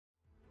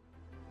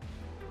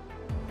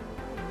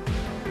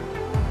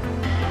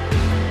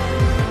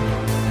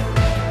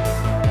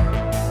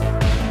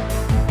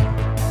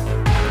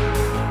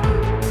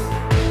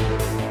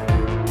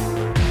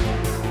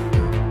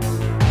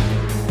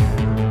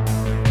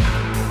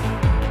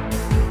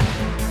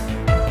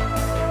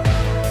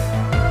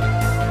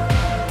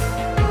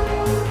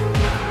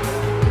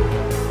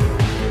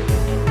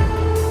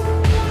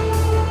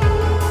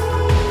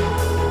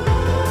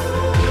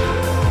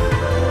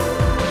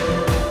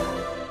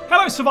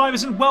Hello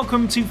survivors and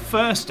welcome to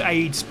First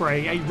Aid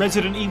Spray, a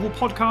Resident Evil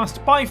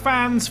podcast by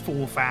fans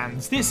for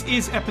fans. This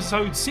is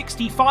episode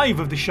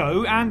 65 of the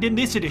show, and in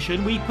this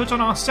edition we put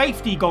on our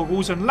safety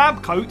goggles and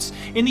lab coats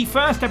in the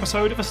first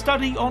episode of a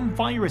study on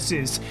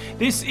viruses.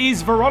 This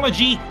is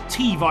Virology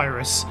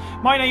T-Virus.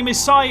 My name is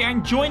Sai,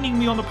 and joining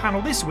me on the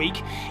panel this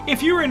week,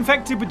 if you were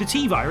infected with the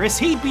T-Virus,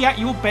 he'd be at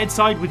your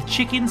bedside with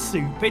chicken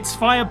soup. It's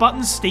Fire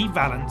Button Steve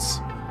Valance.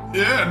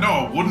 Yeah,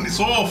 no, I wouldn't. It's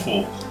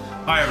awful.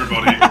 Hi,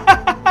 everybody.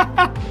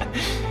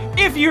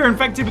 If you're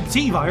infected with the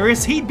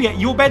T-Virus, he'd be at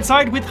your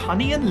bedside with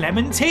honey and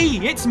lemon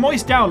tea. It's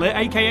Moist Dowler,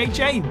 aka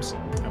James.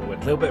 And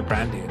with a little bit of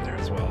brandy in there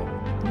as well.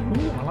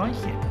 Ooh, I like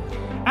it.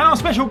 And our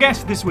special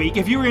guest this week,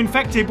 if you were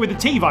infected with the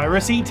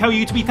T-Virus, he'd tell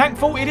you to be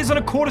thankful it isn't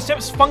a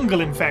cordyceps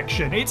fungal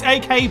infection. It's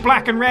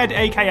AKBlackandRed,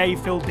 aka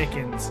Phil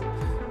Dickens.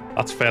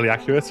 That's fairly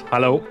accurate.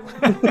 Hello.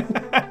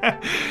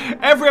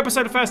 Every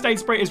episode of First Aid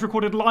Spray is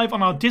recorded live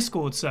on our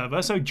Discord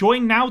server, so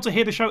join now to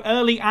hear the show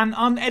early and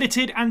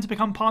unedited and to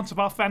become part of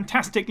our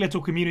fantastic little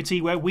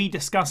community where we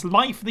discuss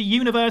life, the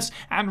universe,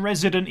 and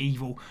Resident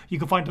Evil. You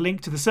can find a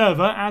link to the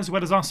server as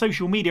well as our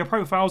social media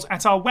profiles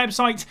at our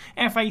website,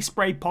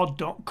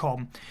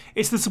 faspraypod.com.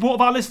 It's the support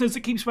of our listeners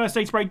that keeps First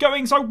Aid Spray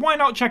going, so why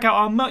not check out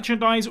our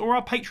merchandise or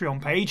our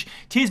Patreon page.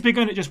 Tiers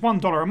begin at just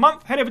 $1 a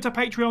month. Head over to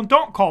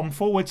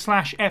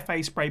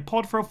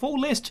patreon.com/faspraypod for a full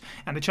list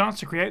and a chance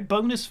to create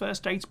bonus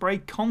First Aid Spray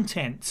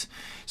content.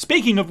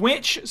 Speaking of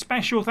which,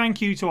 special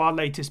thank you to our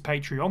latest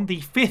Patreon, the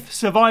Fifth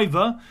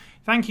Survivor.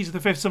 Thank you to the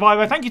Fifth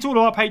Survivor. Thank you to all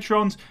of our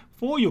Patrons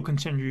for your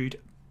continued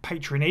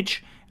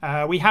patronage.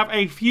 We have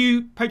a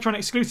few Patreon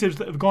exclusives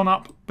that have gone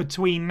up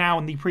between now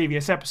and the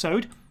previous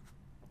episode.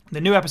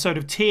 The new episode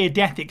of Tier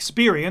Death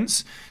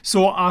Experience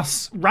saw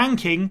us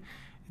ranking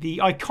the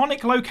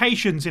iconic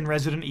locations in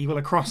Resident Evil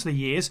across the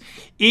years.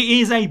 It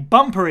is a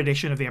bumper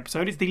edition of the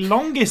episode. It's the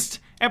longest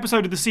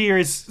episode of the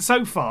series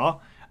so far,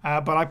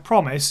 but I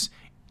promise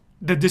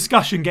the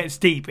discussion gets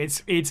deep.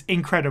 It's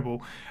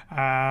incredible.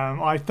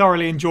 I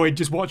thoroughly enjoyed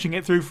just watching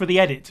it through for the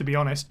edit, to be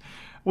honest.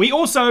 We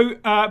also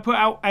put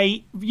out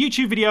a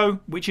YouTube video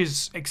which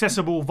is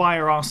accessible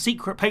via our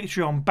secret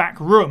Patreon back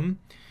room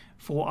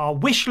for our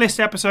wishlist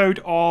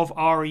episode of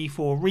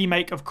RE4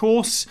 Remake, of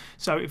course.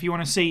 So if you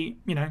want to see,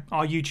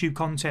 our YouTube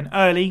content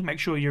early, make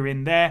sure you're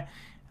in there.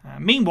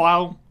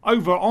 Meanwhile,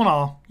 over on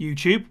our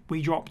YouTube,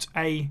 we dropped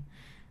a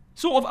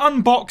sort of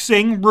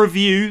unboxing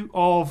review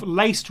of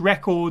Laced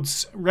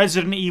Records'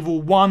 Resident Evil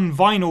 1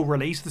 vinyl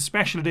release, the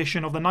special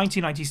edition of the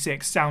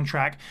 1996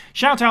 soundtrack.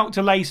 Shout out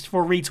to Laced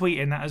for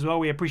retweeting that as well,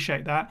 we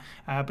appreciate that.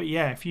 But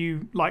yeah, if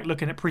you like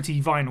looking at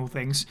pretty vinyl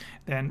things,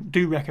 then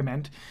do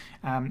recommend.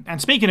 And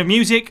speaking of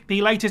music,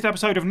 the latest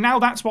episode of Now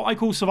That's What I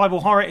Call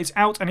Survival Horror is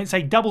out, and it's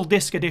a double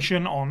disc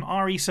edition on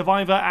RE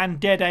Survivor and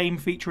Dead Aim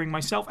featuring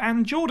myself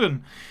and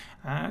Jordan.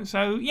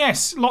 So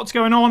yes, lots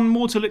going on,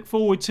 more to look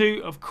forward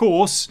to, of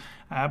course.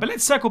 But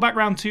let's circle back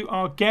round to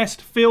our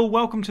guest. Phil,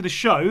 welcome to the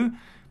show.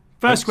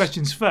 First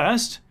questions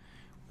first.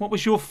 What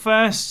was your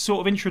first sort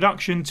of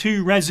introduction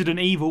to Resident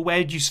Evil? Where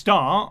did you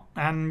start?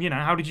 And,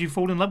 how did you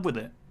fall in love with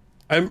it?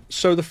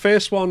 So the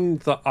first one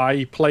that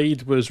I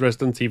played was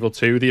Resident Evil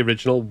 2, the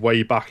original,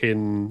 way back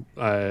in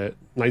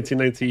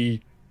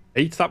 1998.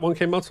 That one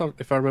came out,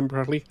 if I remember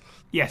correctly.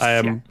 Yes.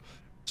 Yeah.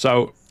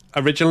 So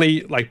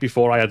originally,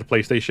 before I had a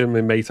PlayStation,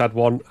 my mate had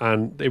one,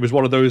 and it was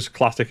one of those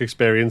classic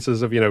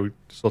experiences of,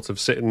 sort of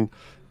sitting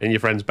in your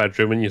friend's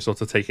bedroom and you're sort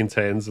of taking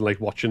turns and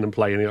watching them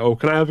play and oh,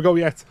 can I have a go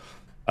yet?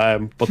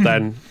 But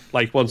then,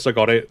 once I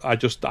got it, I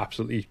just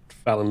absolutely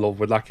fell in love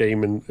with that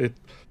game, and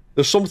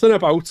there's something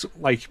about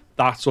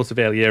that sort of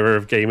early era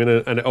of gaming,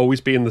 and it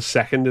always being the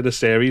second in a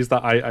series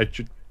that I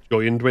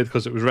joined with,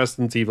 because it was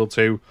Resident Evil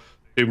 2,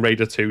 Tomb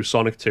Raider 2,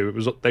 Sonic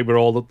 2. They were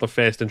all the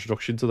first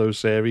introduction to those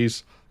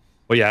series.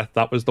 But yeah,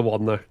 that was the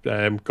one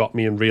that got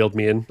me and reeled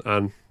me in,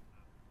 and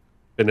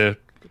been a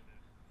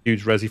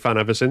huge Resi fan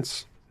ever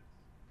since.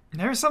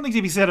 There is something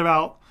to be said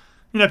about,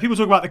 people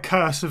talk about the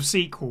curse of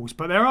sequels,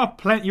 but there are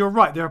plenty. You're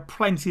right, there are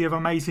plenty of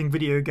amazing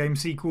video game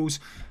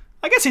sequels,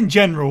 I guess in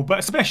general, but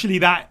especially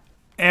that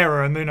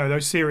era and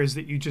those series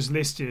that you just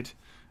listed.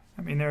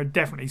 I mean, there are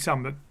definitely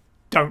some that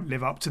don't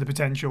live up to the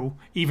potential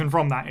even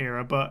from that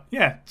era, but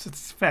yeah, it's a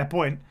fair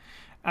point.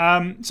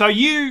 So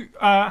you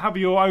have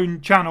your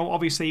own channel,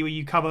 obviously, where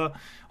you cover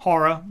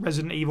horror,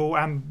 Resident Evil,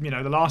 and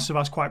The Last of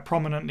Us quite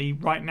prominently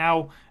right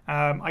now.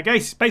 I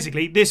guess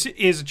basically this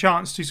is a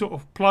chance to sort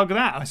of plug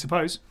that, I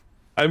suppose.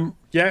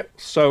 Yeah.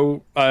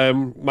 So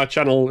my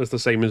channel is the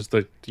same as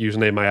the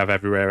username I have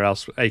everywhere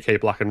else,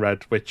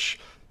 AKBlackandRed, which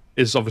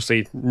is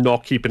obviously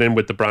not keeping in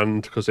with the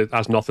brand because it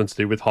has nothing to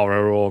do with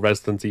horror or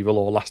Resident Evil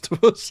or Last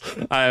of Us.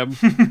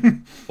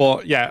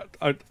 But yeah,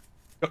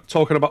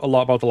 talking a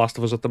lot about The Last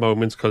of Us at the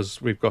moment because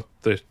we've got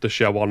the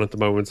show on at the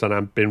moment, and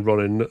I've been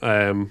running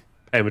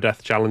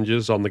permadeath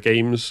challenges on the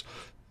games.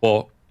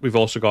 But we've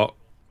also got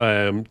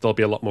there'll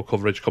be a lot more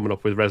coverage coming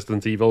up with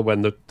Resident Evil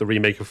when the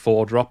remake of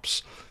 4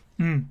 drops.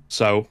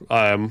 So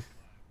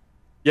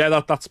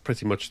yeah, that's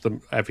pretty much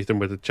everything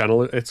with the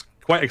channel. It's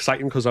quite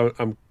exciting because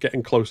I'm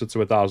getting closer to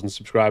 1,000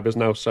 subscribers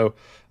now, so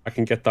I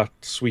can get that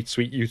sweet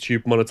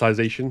YouTube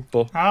monetization.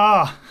 But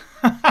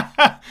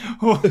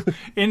well,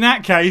 in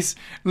that case,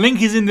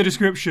 link is in the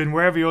description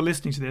wherever you're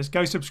listening to this.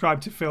 Go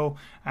subscribe to Phil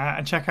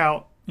and check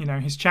out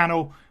his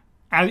channel.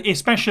 And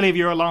especially if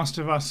you're a Last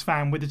of Us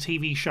fan with the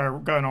TV show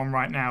going on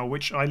right now,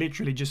 which I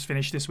literally just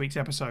finished this week's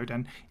episode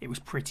and it was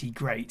pretty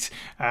great.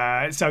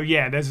 So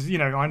yeah, there's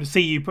I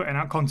see you putting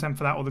out content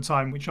for that all the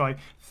time, which I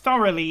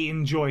thoroughly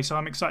enjoy. So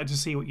I'm excited to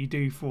see what you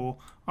do for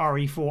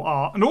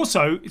RE4R. And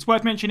also, it's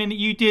worth mentioning that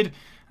you did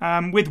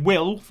with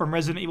Will from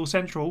Resident Evil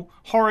Central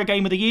Horror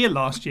Game of the Year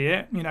last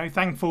year.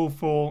 Thankful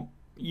for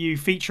you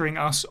featuring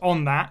us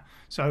on that.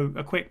 So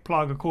a quick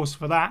plug, of course,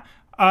 for that.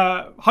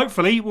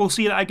 Hopefully we'll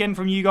see that again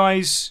from you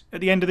guys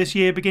at the end of this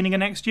year, beginning of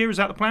next year. Is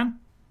that the plan?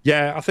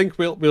 Yeah, I think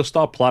we'll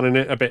start planning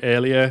it a bit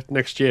earlier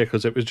next year,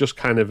 because it was just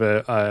kind of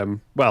a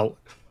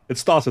it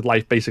started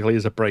life basically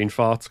as a brain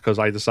fart, because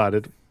I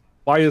decided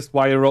why are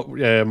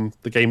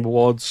the Game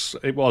Awards,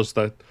 it was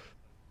that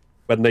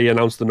when they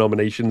announced the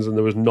nominations and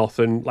there was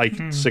nothing, like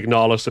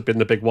Signalis had been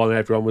the big one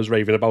everyone was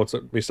raving about,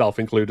 myself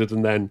included,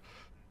 and then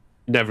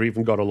never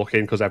even got a look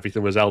in because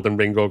everything was Elden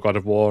Ring or God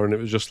of War, and it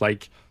was just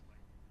like,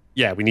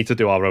 yeah, we need to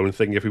do our own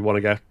thing if we want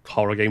to get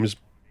horror games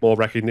more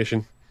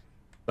recognition.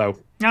 So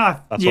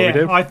that's what we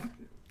do.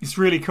 It's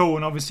really cool,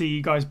 and obviously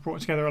you guys brought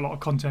together a lot of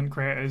content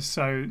creators,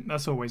 so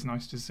that's always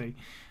nice to see.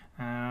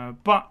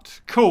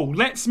 But cool,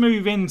 let's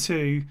move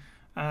into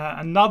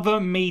another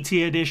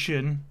meaty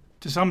edition,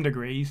 to some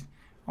degrees,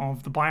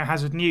 of the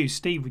Biohazard news.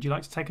 Steve, would you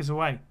like to take us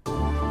away?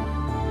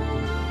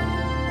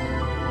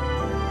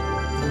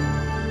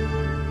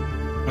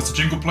 That's the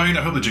jingle played?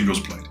 I hope the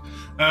jingle's played.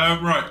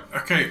 Right,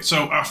 okay,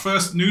 so our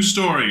first news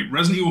story,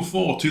 Resident Evil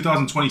 4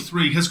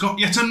 2023 has got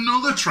yet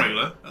another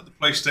trailer at the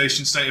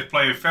PlayStation State of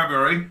Play in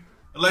February.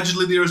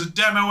 Allegedly there is a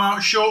demo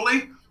out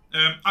shortly.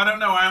 I don't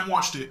know, I haven't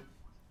watched it.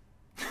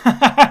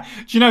 Do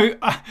you know,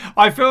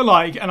 I feel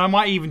like, and I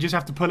might even just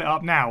have to pull it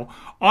up now,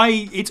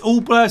 it's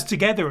all blurs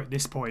together at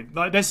this point.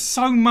 Like, there's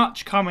so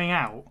much coming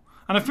out.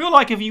 And I feel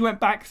like if you went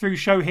back through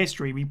show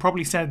history, we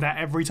probably said that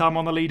every time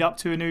on the lead up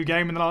to a new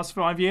game in the last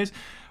 5 years.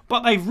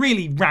 But they've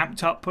really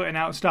ramped up putting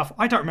out stuff.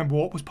 I don't remember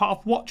what was part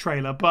of what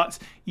trailer, but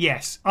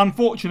yes,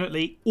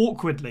 unfortunately,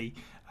 awkwardly,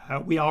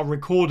 we are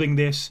recording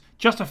this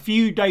just a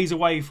few days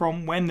away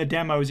from when the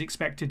demo is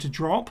expected to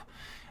drop.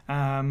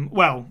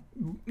 Well,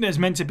 there's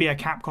meant to be a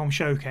Capcom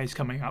showcase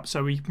coming up,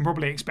 so we can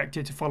probably expect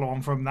it to follow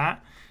on from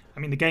that. I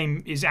mean, the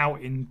game is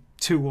out in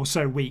 2 or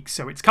so weeks,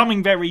 so it's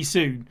coming very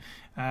soon.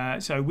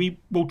 So we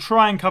will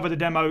try and cover the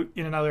demo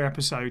in another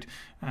episode.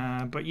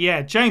 But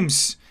yeah,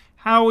 James,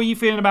 how are you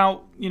feeling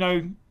about,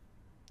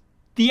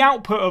 the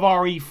output of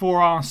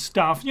RE4R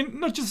stuff?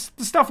 Not just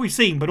the stuff we've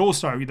seen, but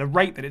also the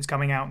rate that it's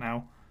coming out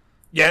now.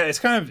 Yeah, it's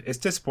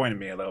disappointed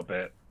me a little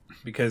bit,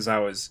 because I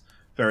was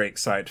very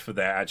excited for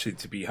there actually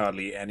to be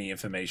hardly any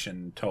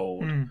information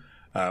told.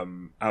 I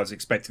was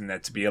expecting there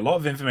to be a lot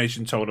of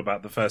information told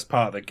about the first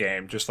part of the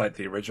game, just like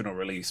the original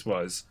release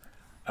was.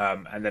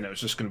 And then it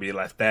was just going to be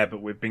left there,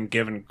 but we've been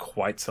given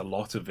quite a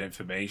lot of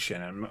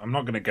information. And I'm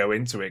not going to go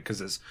into it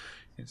because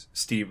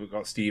we've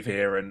got Steve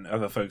here and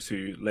other folks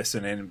who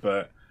listen in,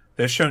 but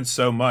they've shown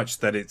so much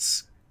that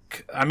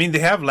they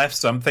have left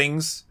some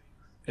things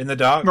in the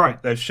dark.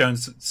 Right. They've shown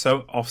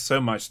so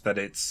much that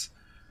it's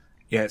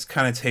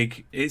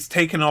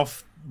taken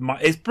off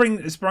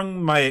it's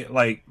brung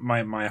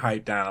my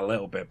hype down a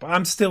little bit, but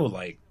I'm still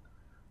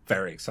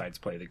very excited to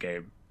play the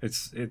game.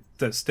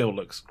 That still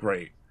looks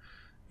great,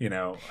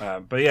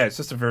 but yeah, it's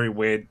just a very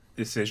weird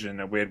decision,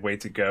 a weird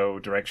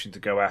direction to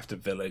go after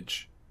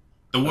Village.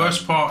 The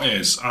worst part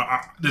is,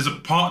 there's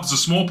a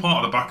small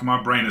part at the back of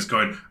my brain that's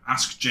going,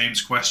 ask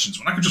James questions,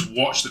 when I could just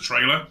watch the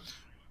trailer.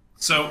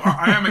 So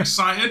I am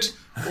excited.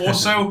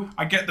 Also,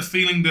 I get the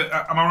feeling that,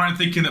 am I right in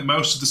thinking that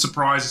most of the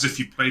surprises, if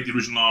you played the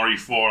original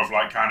RE4,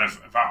 have kind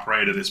of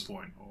evaporated at this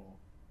point? Or...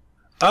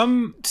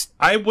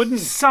 I wouldn't.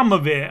 Some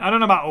of it. I don't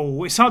know about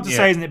all. It's hard to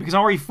say, isn't it? Because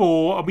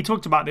RE4, we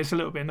talked about this a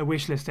little bit in the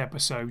wishlist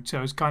episode,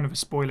 so it's kind of a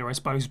spoiler, I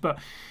suppose. But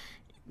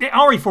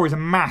RE4 is a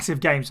massive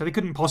game, so they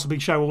couldn't possibly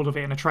show all of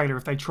it in a trailer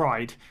if they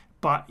tried.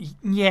 But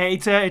yeah,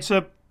 it's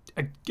a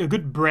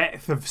good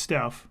breadth of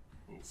stuff.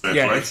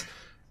 Yeah,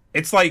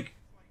 it's like,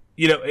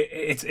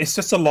 it's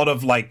just a lot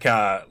of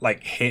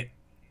clickbait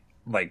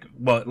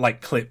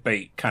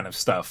kind of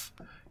stuff.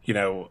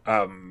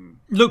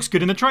 Looks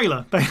good in the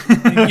trailer.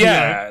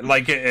 Yeah,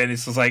 and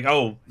it's just like,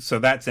 oh, so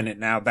that's in it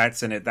now,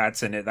 that's in it,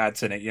 that's in it,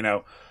 that's in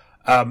it,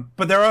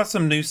 but there are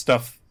some new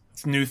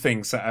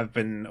things that have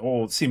been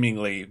all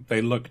seemingly,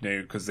 they look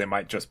new because they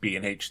might just be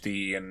in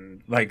HD,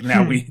 and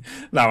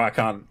now I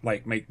can't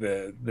make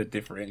the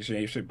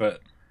differentiation,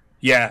 but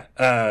yeah,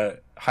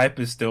 hype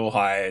is still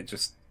high. I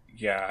just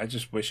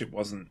wish it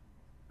wasn't,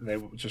 they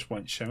just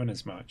weren't shown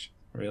as much,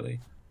 really.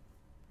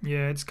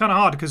 Yeah, it's kind of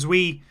hard because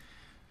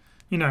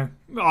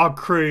our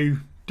crew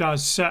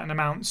does certain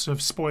amounts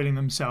of spoiling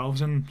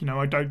themselves, and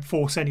I don't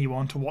force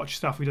anyone to watch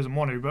stuff who doesn't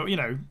want to, but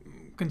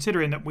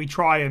considering that we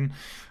try and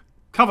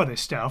cover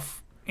this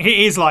stuff, it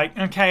is like,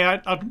 okay,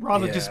 I'd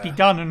rather just be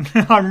done, and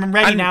I'm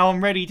ready now.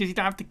 I'm ready. You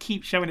don't have to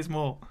keep showing us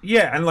more.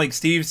 Yeah, and like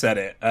Steve said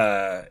it,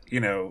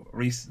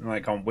 recent,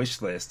 like on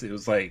Wishlist, it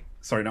was like,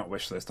 sorry, not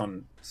Wishlist,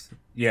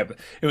 but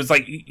it was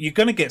like you're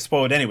gonna get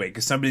spoiled anyway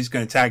because somebody's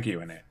gonna tag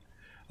you in it,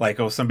 like,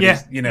 or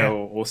somebody's,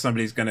 or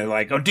somebody's gonna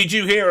like, oh, did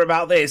you hear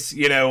about this?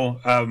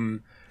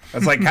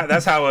 It's like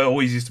that's how I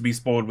always used to be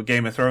spoiled with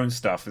Game of Thrones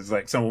stuff. It's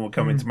like someone would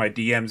come into my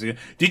DMs and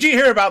go, "Did you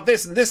hear about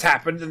this and this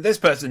happened and this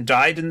person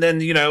died?" And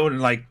then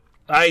and like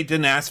I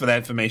didn't ask for that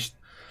information.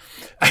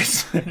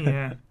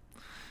 Yeah.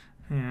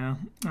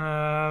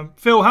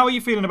 Phil, how are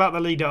you feeling about the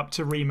lead up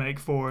to Remake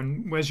 4,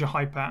 and where's your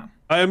hype at?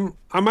 I'm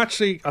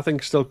actually, I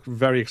think, still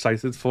very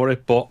excited for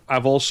it, but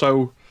I've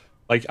also,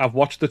 like, I've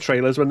watched the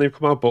trailers when they've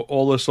come out, but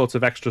all the sorts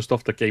of extra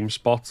stuff that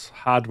GameSpot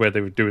had where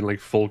they were doing like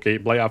full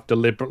gameplay, I've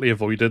deliberately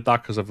avoided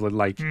that because of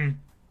like,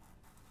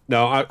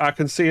 no, I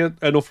can see it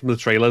enough from the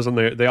trailers, and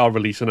they are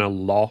releasing a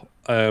lot,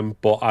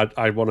 but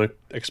I want to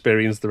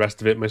experience the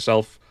rest of it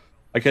myself.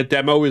 Like, a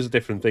demo is a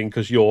different thing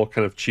because you're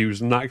kind of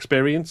choosing that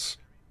experience,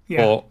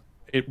 but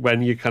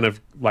when you kind of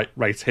like,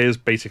 right, here's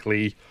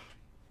basically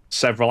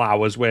several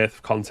hours worth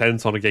of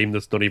content on a game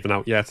that's not even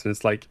out yet, and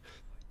it's like,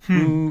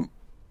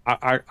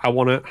 I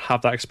want to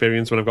have that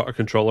experience when I've got a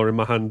controller in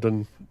my hand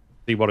and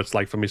see what it's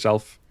like for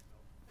myself.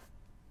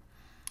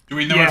 Do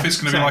we know if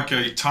it's going to be like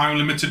a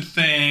time-limited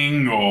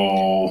thing,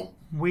 or...?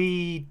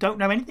 We don't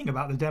know anything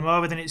about the demo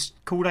other than it's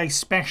called a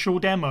special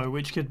demo,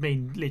 which could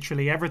mean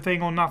literally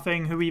everything or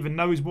nothing. Who even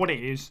knows what it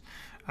is?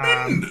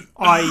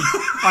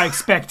 I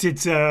expected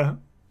to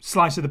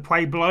slice of the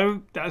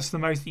Pueblo. That's the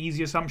most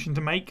easy assumption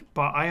to make,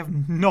 but I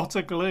have not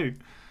a clue.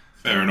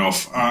 Fair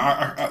enough.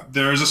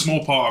 There is a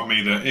small part of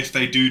me that if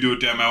they do a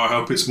demo, I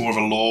hope it's more of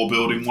a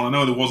lore-building one. I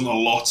know there wasn't a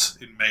lot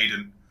in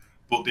Maiden,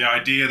 but the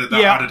idea that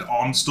added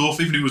on stuff,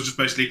 even if it was just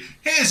basically,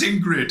 here's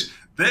Ingrid,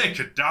 they're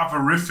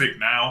cadaverific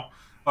now.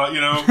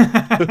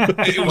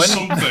 It was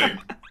something.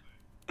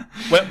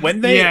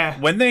 When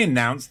they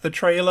announced the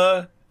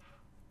trailer,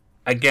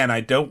 again, I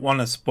don't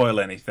want to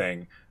spoil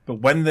anything, but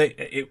when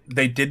they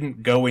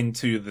didn't go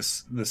into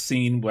the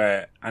scene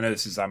where, I know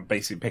I'm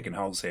basically picking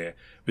holes here,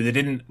 but they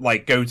didn't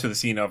like go to the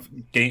scene of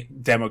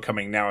demo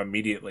coming now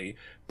immediately.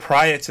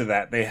 Prior to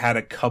that, they had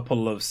a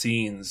couple of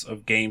scenes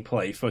of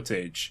gameplay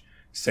footage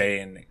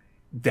saying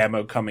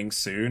demo coming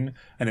soon,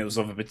 and it was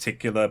of a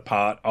particular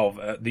part of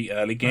the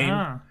early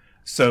game.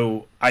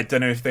 So I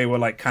don't know if they were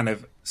like kind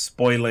of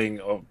spoiling,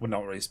 or well,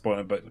 not really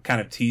spoiling, but kind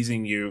of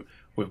teasing you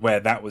with where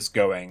that was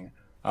going.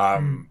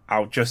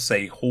 I'll just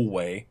say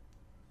hallway.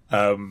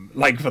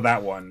 Like for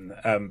that one,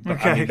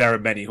 but I mean, there are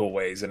many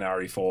hallways in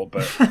RE4,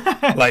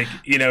 but like,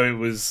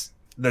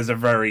 there's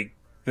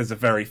a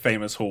very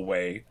famous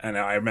hallway, and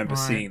I remember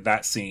seeing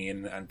that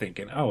scene and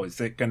thinking, oh,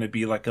 is it going to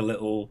be like a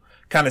little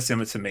kind of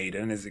similar to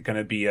Maiden? Is it going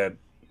to be a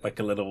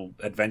little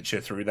adventure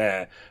through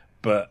there?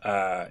 But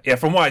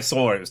from what I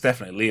saw, it was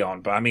definitely Leon.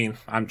 But I mean,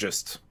 I'm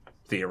just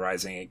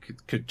theorizing.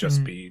 It could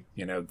just be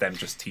them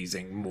just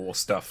teasing more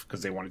stuff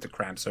because they wanted to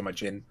cram so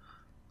much in.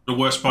 The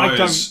worst part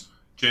is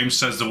James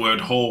says the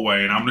word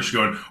hallway, and I'm just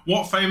going,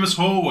 what famous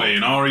hallway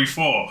in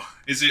RE4?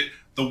 Is it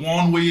the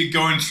one where you're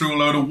going through a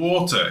load of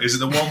water? Is it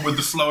the one with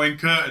the flowing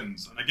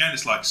curtains? And again,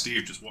 it's like,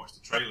 Steve, just watch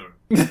the trailer.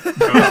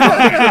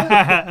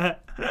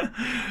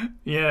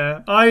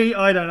 Yeah,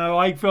 I don't know.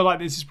 I feel like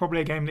this is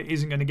probably a game that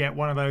isn't going to get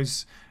one of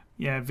those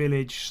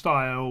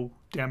village-style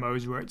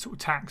demos where it sort of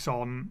tacks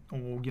on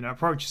or,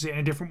 approaches it in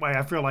a different way.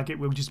 I feel like it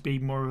will just be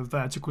more of a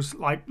vertical,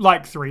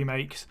 like 3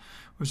 makes,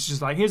 which is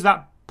just like, here's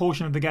that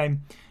portion of the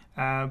game.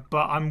 But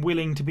I'm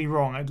willing to be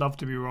wrong. I'd love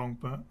to be wrong,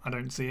 but I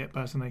don't see it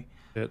personally.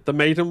 Yeah, the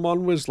Maiden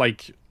one was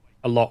like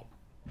a lot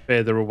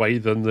further away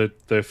than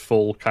the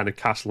full kind of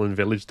castle and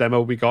village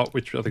demo we got,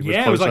 which I think was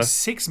closer. It was like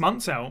 6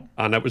 months out,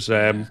 and it was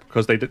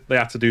because they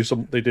had to do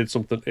they did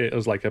something. It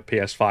was like a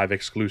PS5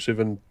 exclusive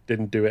and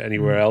didn't do it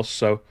anywhere else.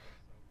 So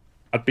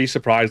I'd be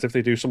surprised if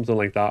they do something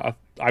like that.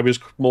 I was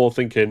more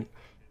thinking,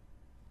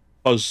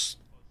 because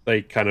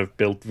they kind of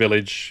built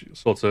Village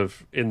sort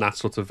of in that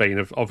sort of vein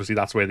of, obviously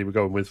that's where they were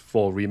going with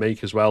 4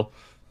 Remake as well.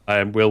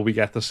 Will we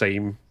get the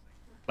same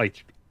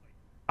like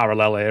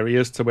parallel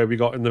areas to where we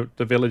got in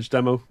the Village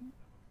demo?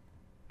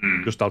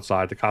 Just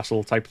outside the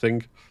castle type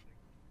thing.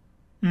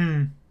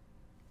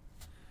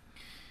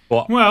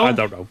 But I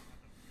don't know.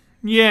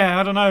 Yeah,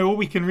 I don't know. All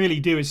we can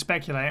really do is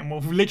speculate, and we'll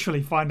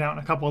literally find out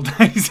in a couple of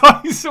days,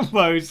 I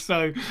suppose.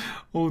 So,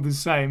 all the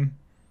same.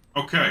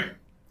 Okay,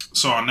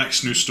 so our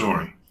next news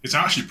story is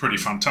actually pretty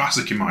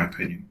fantastic in my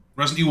opinion.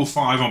 Resident Evil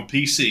 5 on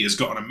PC has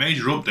gotten a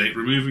major update,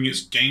 removing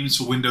its Games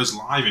for Windows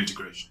Live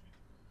integration.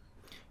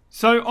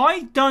 So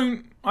I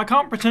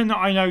can't pretend that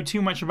I know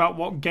too much about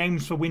what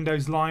Games for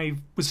Windows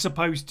Live was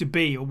supposed to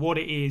be or what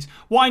it is.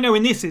 What I know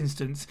in this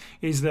instance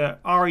is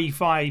that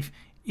RE5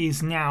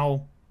 is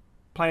now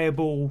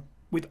playable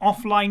with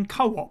offline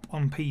co-op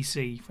on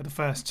PC for the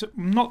first,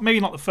 maybe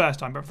not the first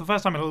time, but for the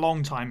first time in a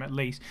long time at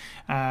least.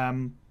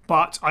 By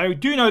but I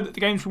do know that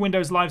the Games for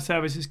Windows Live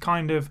service is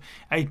kind of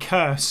a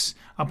curse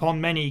upon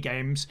many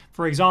games.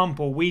 For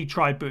example, we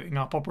tried booting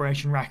up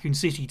Operation Raccoon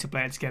City to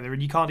play it together,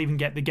 and you can't even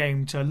get the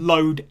game to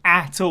load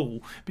at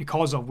all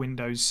because of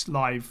Windows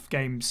Live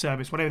game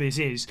service, whatever this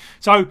is.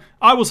 So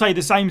I will say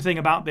the same thing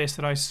about this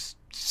that I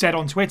said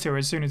on Twitter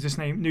as soon as this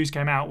news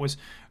came out was,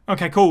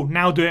 okay, cool,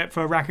 now do it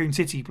for Raccoon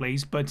City,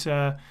 please. But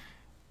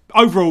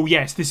overall,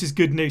 yes, this is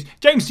good news.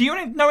 James, do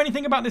you know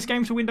anything about this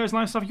game for Windows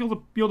Live stuff?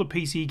 You're the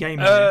PC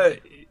gamer.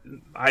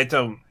 I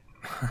don't.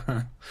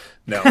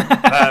 No.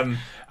 I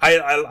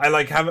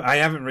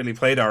haven't really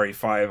played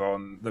RE5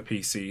 on the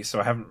PC, so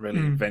I haven't really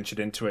ventured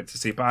into it to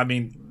see. But I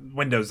mean,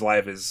 Windows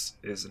Live is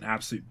an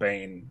absolute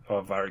bane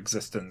of our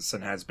existence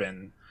and has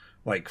been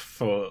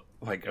for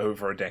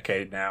over a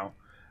decade now.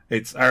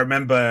 I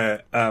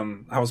remember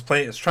I was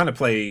trying to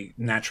play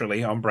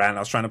naturally on brand.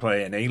 I was trying to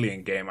play an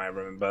Alien game, I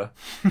remember,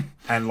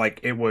 and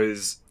it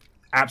was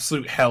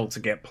absolute hell to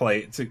get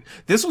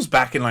this was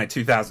back in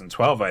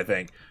 2012, I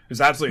think. It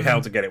was absolute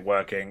hell to get it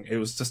working. It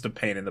was just a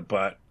pain in the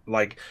butt.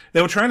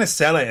 They were trying to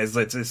sell it as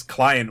this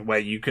client where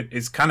you could.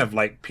 It's kind of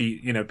like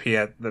the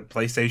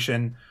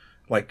PlayStation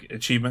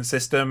achievement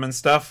system and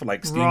stuff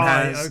Steam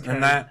has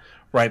and that,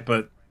 right?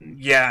 But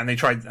yeah, and they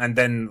tried, and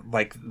then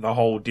the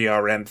whole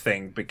DRM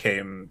thing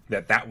became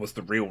that was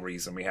the real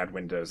reason we had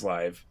Windows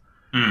Live.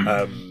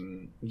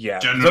 Yeah,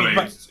 generally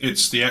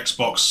it's the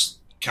Xbox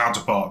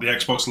counterpart. The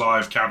Xbox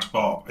Live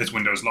counterpart is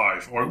Windows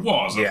Live, or it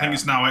was. I think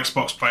it's now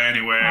Xbox Play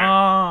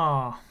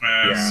Anywhere.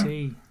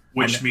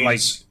 Which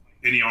means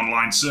any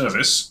online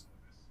service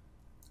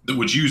that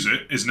would use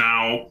it is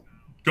now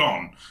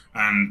gone,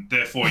 and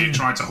therefore you're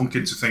trying to hunk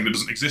into a thing that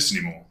doesn't exist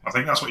anymore. I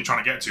think that's what you're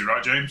trying to get to,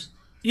 right, James?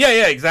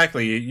 Yeah,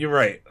 exactly. You're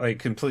right.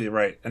 Completely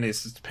right. And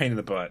it's just a pain in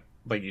the butt.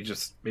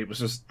 It was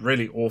just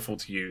really awful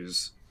to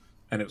use,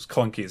 and it was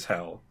clunky as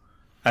hell.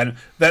 And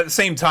at the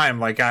same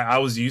time, I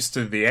was used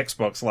to the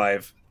Xbox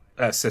Live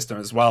system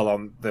as well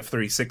on the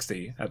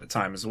 360 at the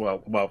time as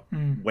well. Well,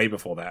 way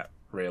before that,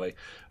 really.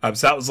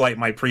 So that was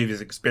my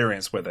previous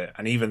experience with it,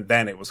 and even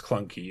then it was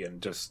clunky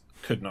and just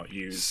could not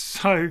use.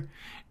 So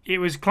it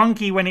was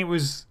clunky when it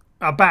was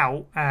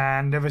about,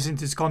 and ever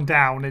since it's gone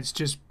down, it's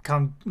just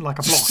come like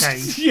a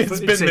blockade. Yeah,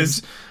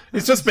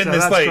 it's just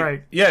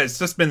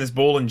been this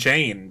ball and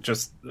chain,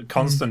 just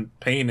constant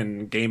pain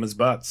in gamers'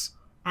 butts.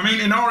 I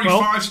mean, in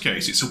RE5's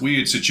case, it's a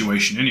weird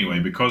situation anyway,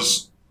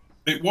 because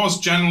it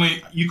was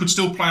generally, you could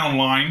still play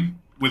online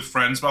with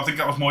friends, but I think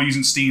that was more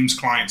using Steam's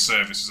client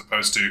service as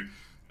opposed to,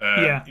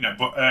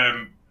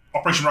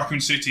 Operation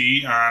Raccoon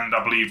City and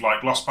I believe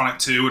Lost Planet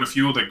 2 and a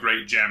few other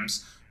great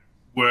gems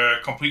were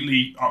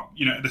completely,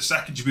 the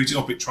second you boot it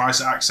up, it tries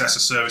to access a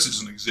service that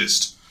doesn't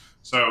exist.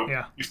 So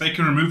if they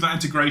can remove that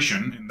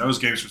integration in those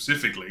games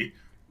specifically,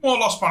 or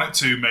Lost Planet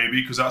 2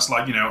 maybe, because that's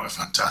a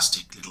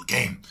fantastic little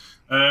game,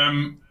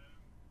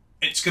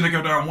 it's going to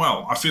go down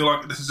well. I feel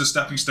like this is a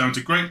stepping stone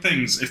to great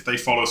things if they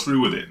follow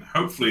through with it. And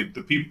hopefully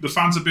the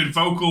fans have been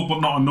vocal but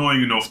not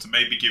annoying enough to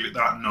maybe give it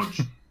that nudge.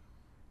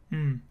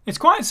 It's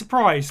quite a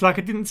surprise. I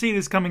didn't see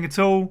this coming at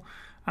all.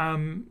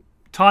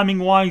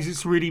 Timing-wise,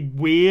 it's really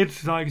weird.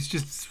 It's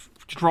just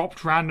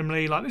dropped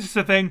randomly. This is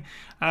a thing.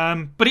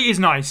 But it is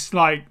nice.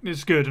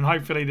 It's good. And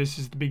hopefully this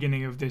is the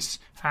beginning of this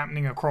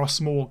happening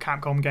across more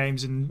Capcom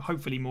games and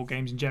hopefully more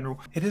games in general.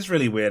 It is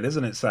really weird,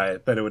 isn't it, Si,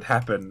 that it would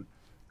happen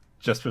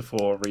just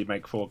before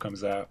Remake 4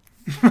 comes out?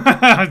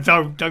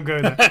 Don't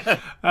go there.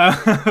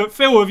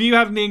 Phil, have you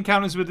had any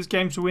encounters with this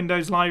Games for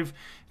Windows Live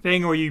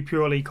thing, or are you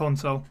purely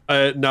console?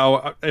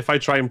 No, if I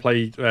try and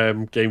play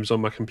games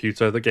on my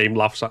computer, the game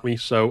laughs at me,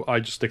 so I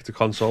just stick to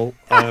console.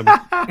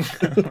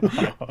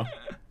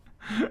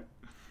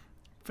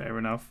 Fair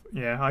enough.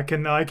 Yeah, I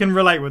can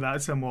relate with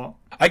that somewhat.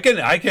 I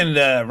can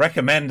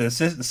recommend a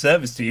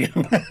service to you.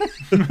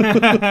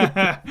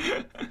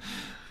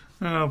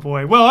 Oh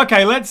boy. Well,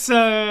 okay, let's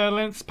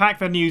pack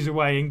the news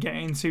away and get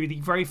into the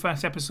very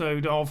first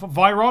episode of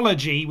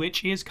Virology,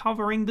 which is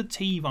covering the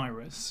T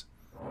virus.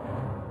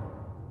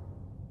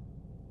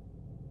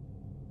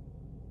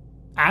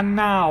 And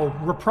now,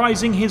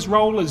 reprising his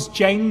role as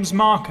James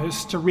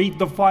Marcus to read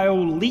the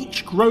vile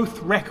leech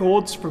growth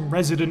records from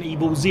Resident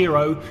Evil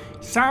 0,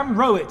 Sam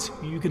Rowett,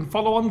 who you can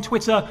follow on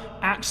Twitter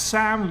at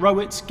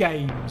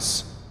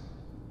SamRowettGames.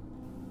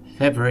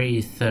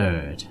 February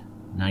 3rd,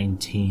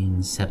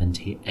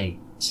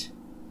 1978.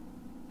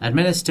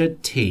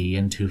 Administered T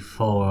into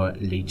 4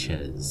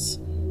 leeches.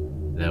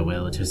 Their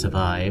will to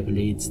survive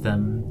leads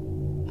them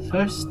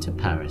first to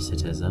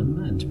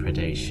parasitism and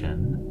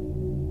predation.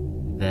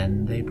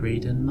 Then they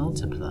breed and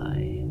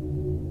multiply.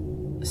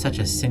 Such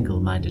a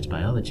single-minded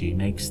biology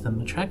makes them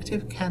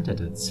attractive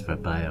candidates for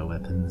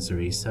bioweapons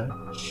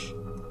research.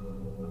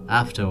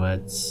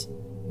 Afterwards,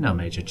 no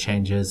major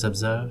changes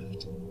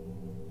observed.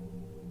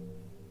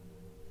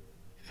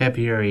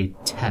 February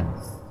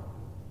 10th,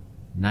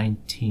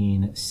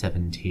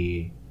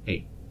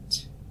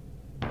 1978.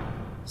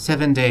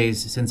 7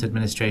 days since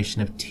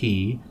administration of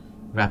T,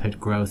 rapid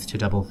growth to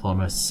double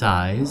former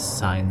size,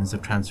 signs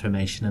of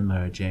transformation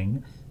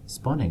emerging,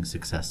 spawning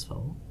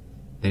successful.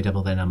 They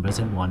double their numbers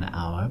in 1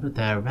 hour, but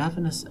their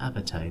ravenous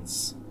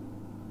appetites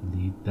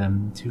lead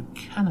them to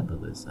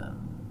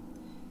cannibalism.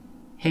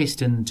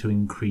 Hasten to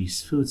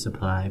increase food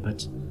supply,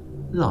 but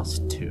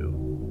lost to.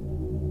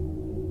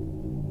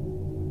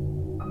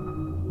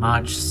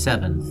 March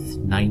 7th,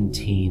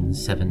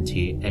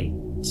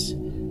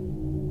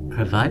 1978.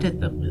 Provided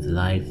them with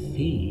live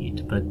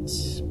feed, but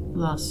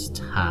lost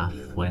half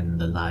when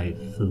the live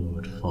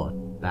food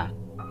fought back.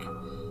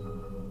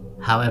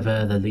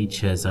 However, the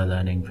leeches are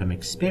learning from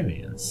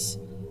experience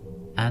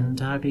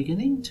and are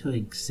beginning to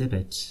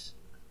exhibit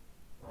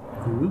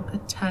group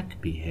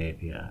attack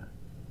behavior.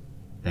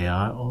 They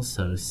are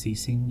also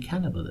ceasing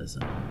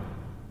cannibalism.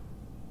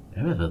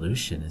 Their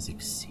evolution is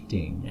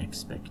exceeding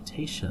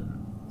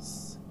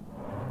expectations.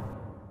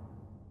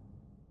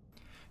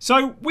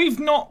 So we've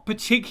not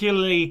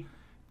particularly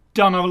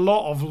done a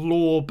lot of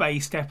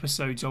lore-based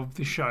episodes of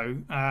the show.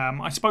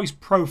 I suppose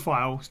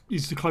Profile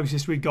is the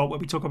closest we got, where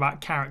we talk about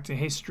character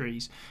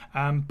histories.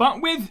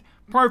 But with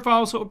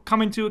Profile sort of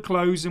coming to a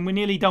close and we're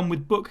nearly done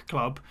with Book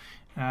Club,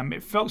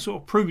 it felt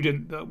sort of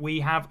prudent that we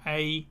have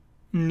a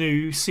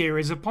new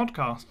series of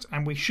podcasts.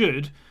 And we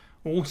should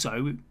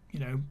also,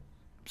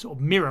 sort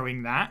of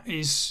mirroring that,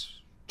 is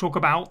talk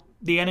about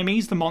the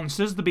enemies, the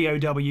monsters, the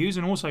BOWs,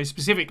 and also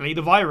specifically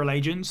the viral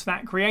agents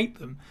that create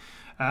them.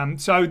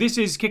 So this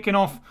is kicking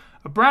off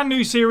a brand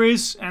new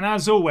series, and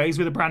as always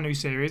with a brand new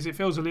series, it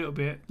feels a little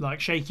bit like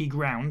shaky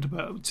ground,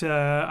 but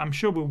I'm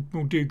sure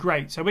we'll do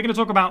great. So we're going to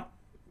talk about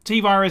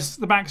T-Virus,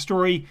 the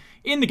backstory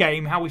in the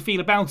game, how we feel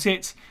about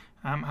it,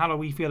 how do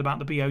we feel about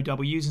the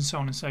BOWs, and so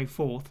on and so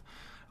forth.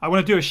 I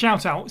want to do a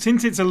shout out,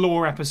 since it's a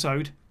lore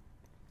episode,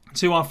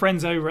 to our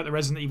friends over at the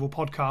Resident Evil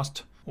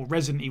Podcast, or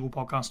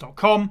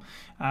ResidentEvilPodcast.com.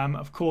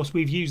 Of course,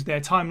 we've used their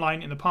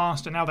timeline in the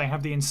past, and now they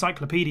have the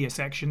encyclopedia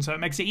section, so it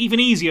makes it even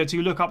easier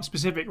to look up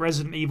specific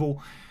Resident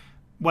Evil,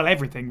 well,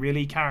 everything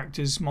really,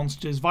 characters,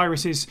 monsters,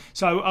 viruses.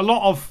 So a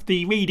lot of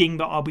the reading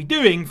that I'll be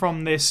doing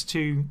from this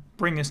to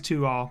bring us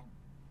to our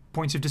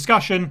points of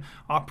discussion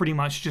are pretty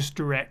much just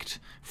direct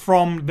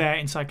from their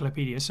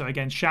encyclopedia. So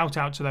again, shout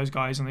out to those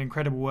guys and the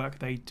incredible work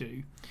they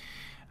do.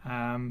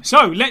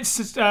 So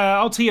let's,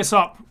 I'll tee us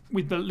up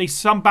with at least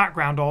some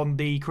background on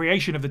the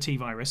creation of the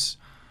T-Virus.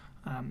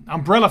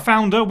 Umbrella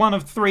founder, one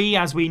of three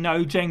as we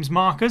know, James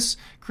Marcus,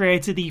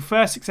 created the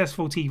first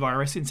successful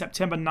T-Virus in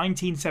September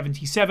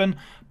 1977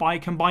 by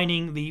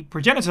combining the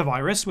progenitor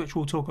virus, which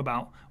we'll talk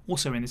about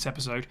also in this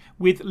episode,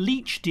 with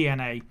leech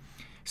DNA.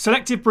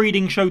 Selective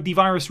breeding showed the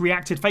virus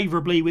reacted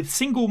favourably with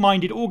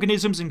single-minded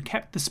organisms and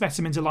kept the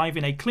specimens alive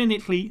in a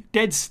clinically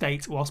dead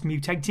state whilst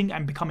mutating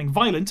and becoming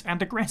violent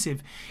and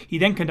aggressive. He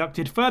then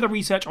conducted further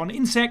research on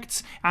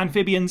insects,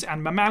 amphibians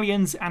and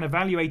mammalians and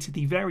evaluated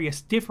the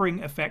various differing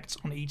effects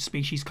on each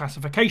species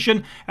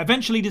classification,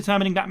 eventually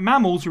determining that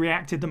mammals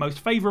reacted the most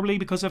favourably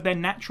because of their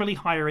naturally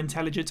higher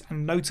intelligence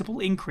and notable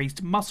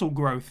increased muscle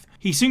growth.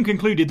 He soon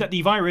concluded that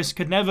the virus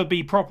could never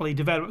be properly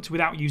developed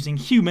without using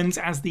humans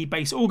as the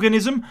base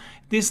organism.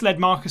 This led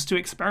Marcus to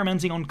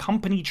experimenting on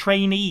company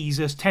trainees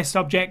as test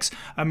subjects,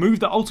 a move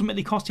that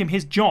ultimately cost him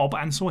his job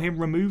and saw him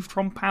removed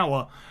from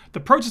power.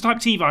 The prototype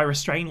T-Virus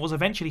strain was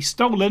eventually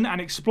stolen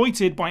and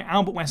exploited by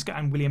Albert Wesker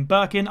and William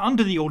Birkin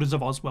under the orders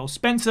of Oswell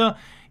Spencer.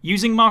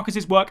 Using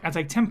Marcus's work as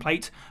a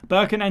template,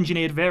 Birkin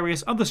engineered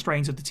various other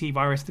strains of the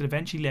T-Virus that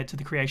eventually led to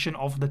the creation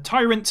of the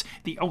Tyrant,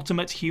 the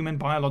ultimate human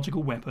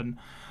biological weapon.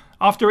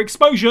 After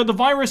exposure, the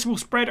virus will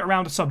spread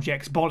around a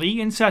subject's body,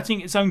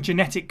 inserting its own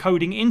genetic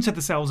coding into the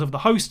cells of the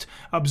host,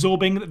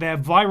 absorbing the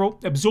viral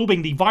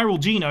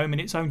genome in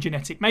its own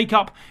genetic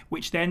makeup,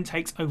 which then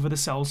takes over the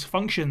cell's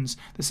functions.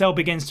 The cell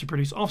begins to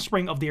produce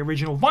offspring of the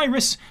original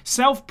virus,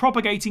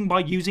 self-propagating by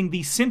using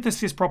the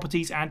synthesis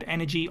properties and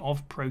energy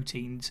of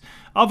proteins.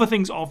 Other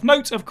things of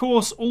note, of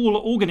course, all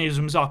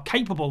organisms are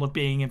capable of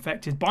being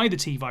infected by the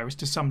T-Virus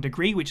to some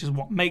degree, which is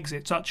what makes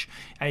it such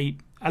a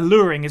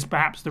alluring is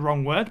perhaps the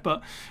wrong word, but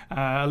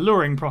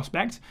alluring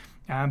prospect.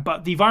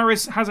 But the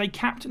virus has a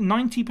capped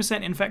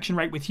 90% infection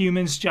rate with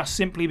humans just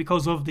simply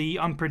because of the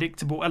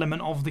unpredictable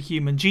element of the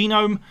human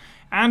genome.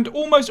 And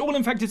almost all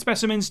infected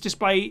specimens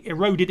display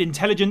eroded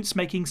intelligence,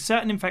 making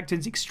certain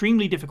infectants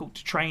extremely difficult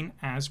to train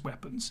as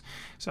weapons.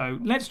 So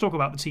let's talk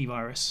about the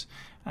T-Virus.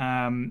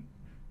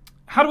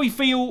 How do we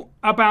feel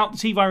about the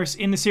T-Virus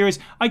in the series?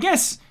 I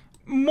guess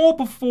more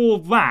before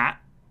that,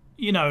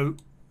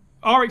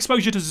 our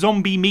exposure to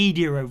zombie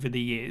media over the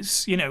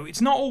years,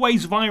 it's not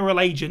always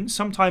viral agents.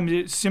 Sometimes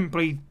it's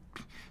simply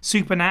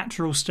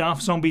supernatural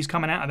stuff, zombies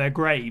coming out of their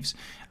graves.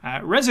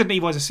 Resident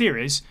Evil as a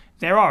series,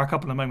 there are a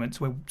couple of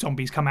moments where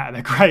zombies come out of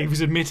their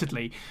graves,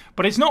 admittedly.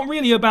 But it's not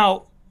really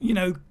about,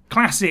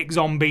 classic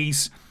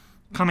zombies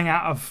coming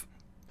out of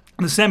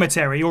the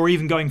cemetery or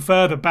even going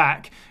further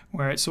back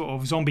where it's sort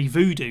of zombie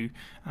voodoo.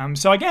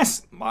 So I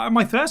guess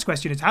my first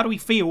question is, how do we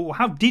feel, or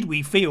how did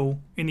we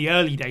feel in the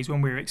early days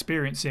when we were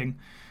experiencing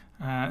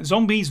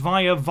zombies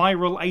via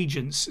viral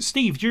agents?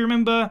 Steve, do you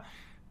remember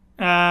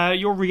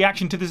your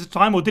reaction to this at the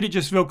time, or did it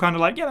just feel kind of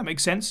like, yeah, that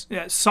makes sense,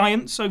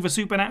 science over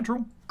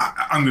supernatural?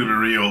 I'm going to be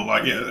real.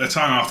 Like, yeah, at the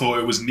time I thought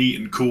it was neat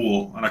and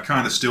cool, and I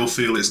kind of still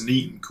feel it's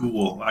neat and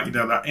cool. Like, you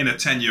know, that inner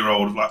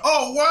 10-year-old, like,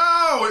 oh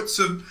wow, it's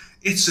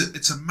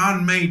a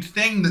man-made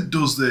thing that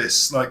does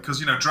this. Like, because,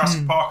 you know,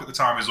 Jurassic Park at the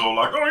time is all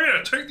like, oh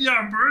yeah, take the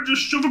amber and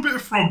just shove a bit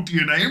of frog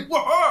DNA and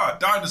wah,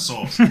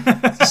 dinosaurs.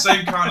 It's the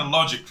same kind of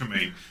logic for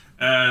me.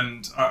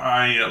 And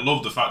I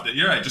love the fact that,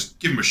 yeah, just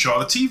give him a shot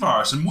of the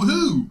T-virus and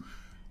woohoo!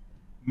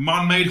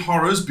 Man-made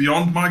horrors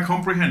beyond my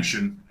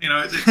comprehension. You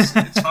know,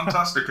 it's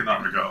fantastic in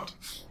that regard.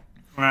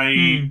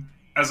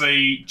 As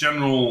a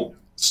general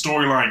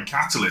storyline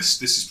catalyst,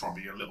 this is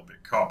probably a little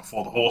bit cart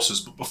before the horses,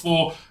 but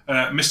before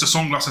Mr.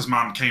 Sunglasses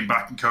Man came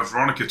back and Code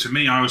Veronica, to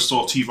me, I always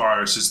saw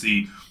T-Virus as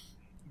the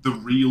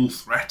real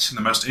threat and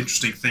the most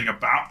interesting thing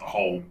about the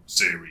whole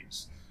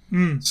series.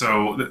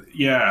 So,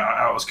 yeah,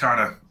 I was kind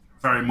of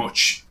very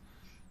much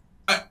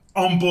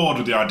on board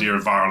with the idea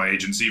of viral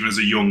agents, even as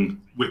a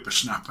young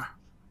whippersnapper.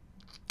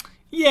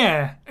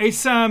 Yeah,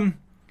 it's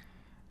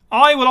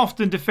I will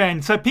often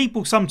defend. So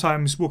people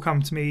sometimes will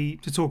come to me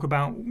to talk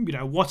about, you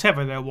know,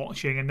 whatever they're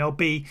watching, and there'll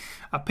be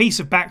a piece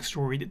of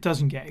backstory that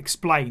doesn't get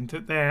explained.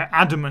 That they're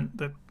adamant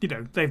that, you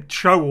know, they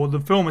show or the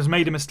film has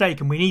made a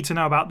mistake, and we need to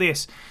know about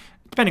this.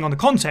 Depending on the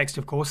context,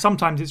 of course,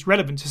 sometimes it's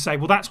relevant to say,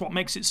 well, that's what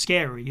makes it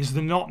scary, is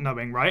the not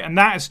knowing, right? And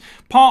that is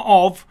part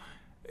of.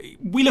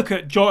 We look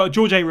at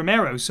George A.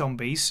 Romero's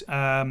zombies.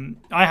 I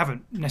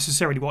haven't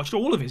necessarily watched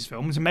all of his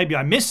films, and maybe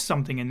I missed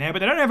something in there, but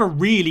they don't ever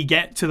really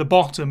get to the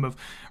bottom of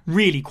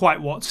really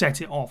quite what set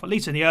it off, at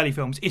least in the early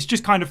films. It's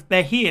just kind of,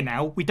 they're here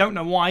now, we don't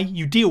know why,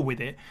 you deal with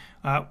it,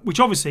 which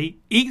obviously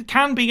it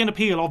can be an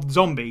appeal of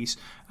zombies,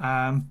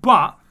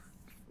 but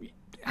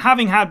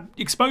having had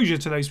exposure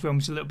to those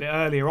films a little bit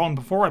earlier on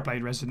before I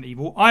played Resident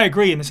Evil, I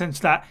agree in the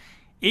sense that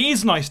it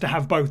is nice to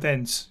have both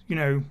ends, you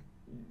know,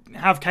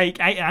 have cake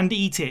and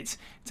eat it,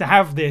 to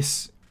have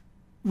this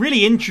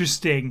really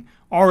interesting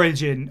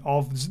origin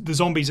of the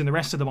zombies and the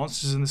rest of the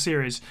monsters in the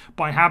series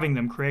by having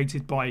them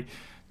created by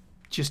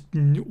just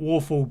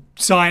awful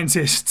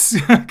scientists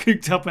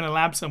cooked up in a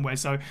lab somewhere.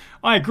 So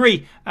I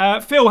agree.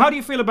 Phil, how do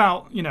you feel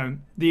about, you know,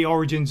 the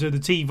origins of the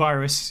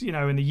T-virus, you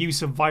know, and the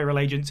use of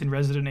viral agents in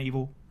Resident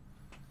Evil?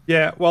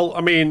 Yeah, well,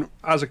 I mean,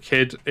 as a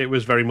kid, it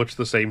was very much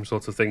the same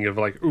sort of thing of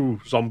like,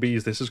 ooh,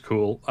 zombies, this is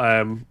cool.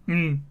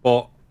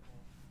 But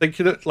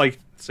thinking that, like,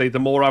 say, the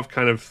more I've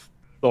kind of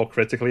thought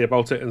critically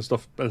about it and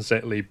stuff, and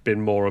certainly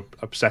been more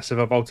obsessive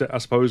about it, I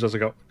suppose, as I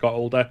got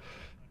older,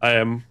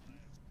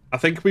 I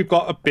think we've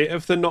got a bit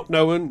of the not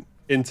knowing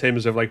in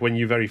terms of, like, when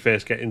you very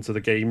first get into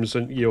the games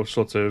and you're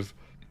sort of,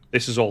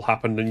 this has all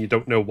happened and you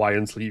don't know why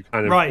until you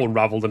kind of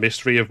unravel the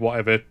mystery of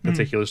whatever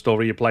particular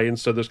story you're playing.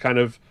 So there's kind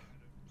of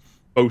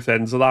both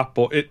ends of that,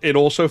 but it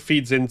also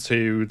feeds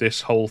into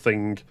this whole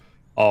thing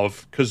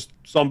of, because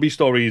zombie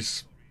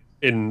stories,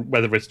 in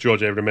whether it's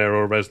George A. Romero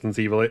or Resident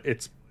Evil,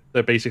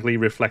 they're basically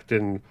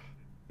reflecting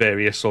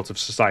various sort of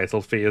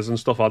societal fears and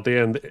stuff, aren't they?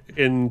 And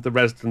in the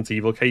Resident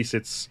Evil case,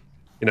 it's,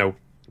 you know,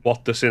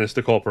 what the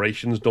sinister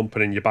corporations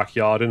dumping in your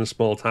backyard in a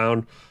small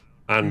town,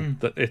 and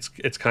it's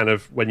kind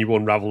of, when you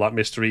unravel that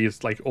mystery,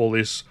 it's like all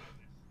these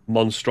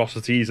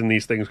monstrosities and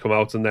these things come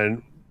out, and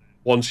then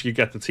once you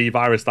get the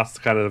T-virus, that's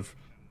kind of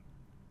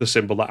the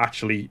symbol that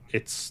actually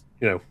it's,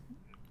 you know,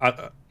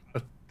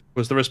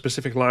 was there a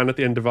specific line at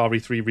the end of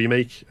RE3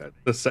 Remake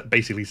that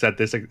basically said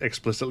this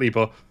explicitly,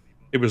 but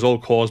it was all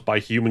caused by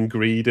human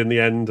greed in the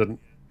end, and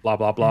blah,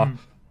 blah, blah.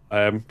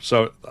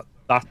 So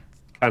that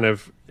kind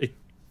of, it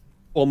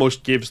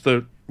almost gives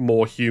the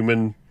more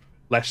human,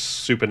 less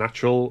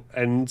supernatural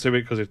end to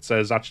it, because it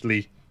says,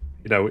 actually,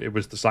 you know, it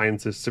was the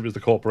scientists, it was the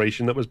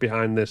corporation that was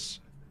behind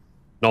this,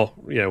 not,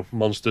 you know,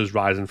 monsters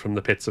rising from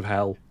the pits of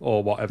hell,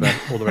 or whatever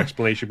other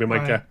explanation we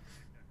might get.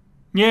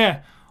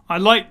 Yeah, I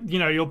like, you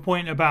know, your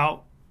point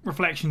about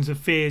reflections of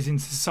fears in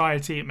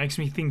society. It makes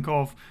me think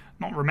of,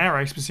 not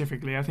Romero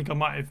specifically, I think I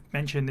might have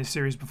mentioned this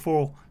series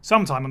before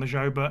sometime on the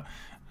show, but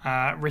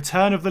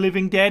Return of the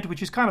Living Dead,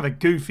 which is kind of a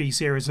goofy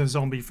series of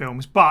zombie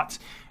films, but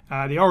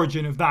the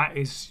origin of that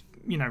is,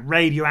 you know,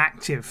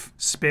 radioactive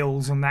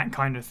spills and that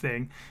kind of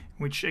thing,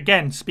 which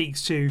again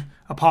speaks to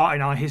a part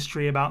in our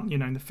history about, you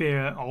know, the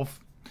fear of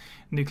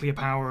nuclear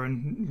power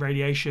and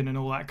radiation and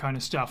all that kind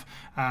of stuff.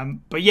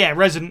 But yeah,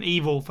 Resident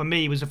Evil for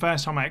me was the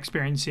first time I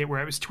experienced it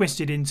where it was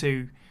twisted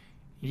into,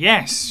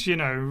 yes, you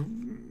know,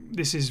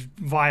 this is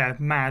via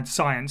mad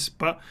science.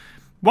 But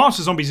whilst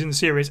the zombies in the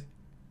series,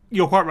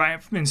 you're quite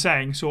right in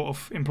saying, sort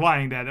of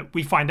implying there, that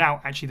we find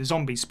out actually the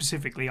zombies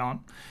specifically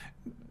aren't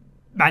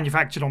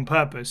manufactured on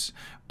purpose,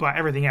 but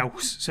everything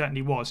else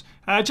certainly was.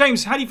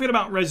 James, how do you feel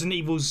about Resident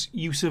Evil's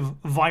use of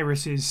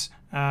viruses?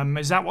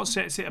 Is that what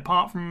sets it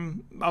apart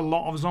from a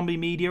lot of zombie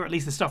media, or at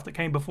least the stuff that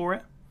came before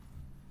it?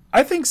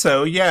 I think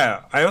so,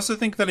 yeah. I also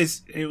think that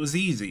it was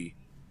easy.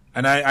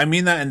 And I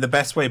mean that in the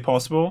best way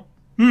possible.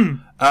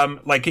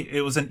 Like,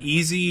 it was an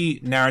easy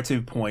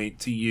narrative point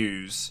to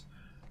use,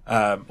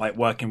 like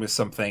working with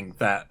something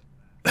that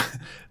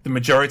the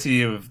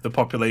majority of the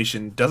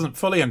population doesn't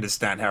fully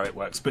understand how it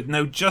works, but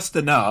know just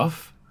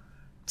enough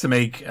to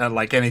make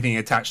like anything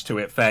attached to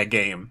it fair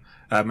game.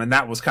 And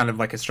that was kind of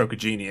like a stroke of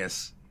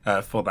genius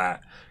for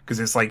that, because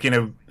it's like,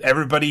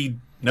 everybody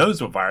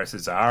knows what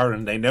viruses are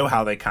and they know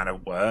how they kind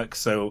of work.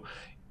 So,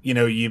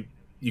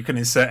 you can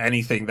insert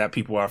anything that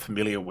people are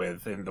familiar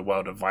with in the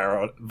world of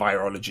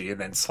virology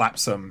and then slap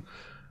some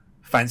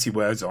fancy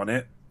words on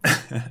it,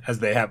 as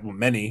they have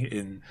many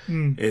in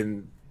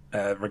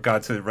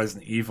regard to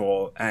Resident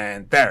Evil,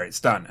 and there, it's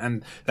done.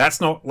 And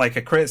that's not like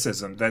a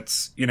criticism.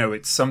 That's,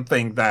 it's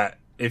something that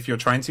if you're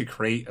trying to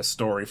create a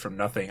story from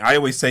nothing, I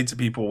always say to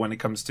people when it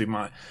comes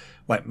to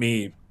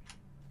me,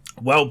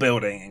 world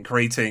building and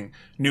creating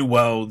new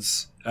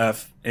worlds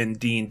in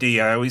D&D,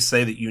 I always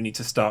say that you need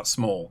to start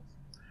small,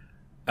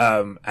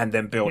 and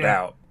then build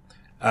out.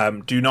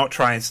 Do not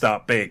try and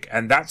start big.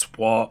 And that's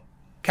what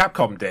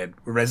Capcom did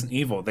with Resident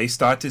Evil. They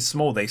started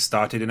small. They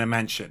started in a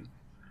mansion,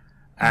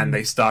 and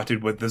they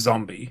started with the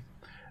zombie,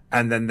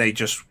 and then they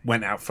just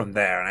went out from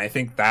there. And I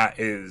think that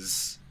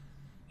is,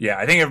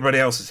 I think everybody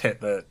else has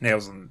hit the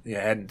nails on the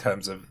head in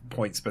terms of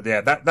points. But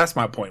that's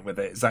my point with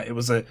it, is that it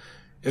was a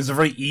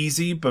very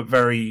easy but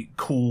very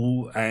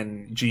cool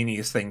and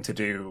genius thing to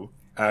do,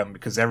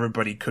 because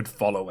everybody could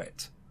follow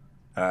it.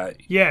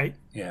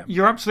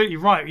 You're absolutely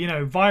right.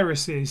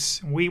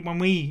 Viruses, when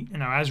we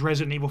as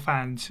Resident Evil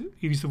fans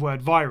use the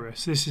word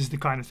virus, this is the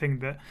kind of thing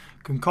that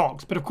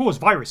concocts. But of course,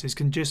 viruses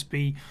can just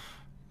be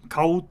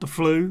cold, the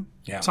flu,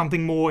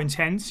 something more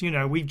intense.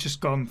 We've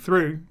just gone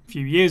through a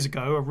few years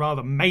ago a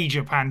rather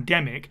major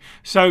pandemic,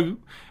 so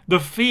the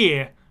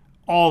fear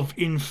of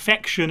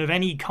infection of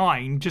any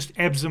kind just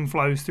ebbs and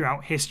flows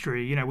throughout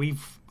history.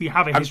 We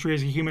have a history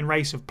as a human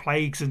race of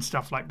plagues and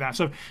stuff like that.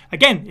 So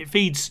again, it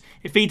feeds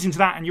into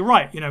that. And you're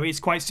right. It's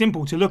quite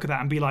simple to look at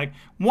that and be like,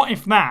 what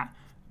if that?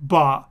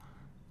 But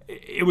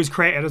it was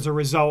created as a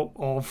result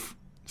of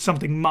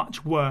something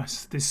much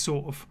worse. This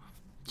sort of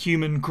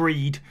human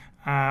greed.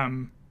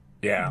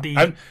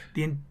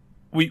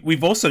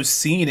 We've also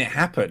seen it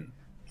happen,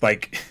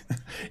 like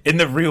in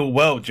the real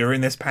world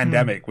during this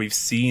pandemic. We've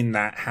seen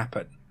that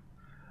happen.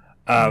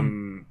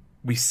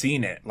 We've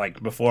seen it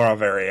like before our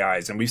very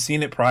eyes, and we've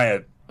seen it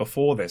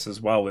before this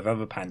as well with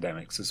other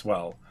pandemics as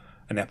well,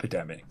 and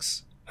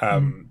epidemics.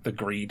 The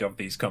greed of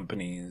these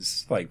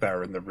companies, like that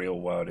are in the real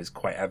world, is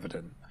quite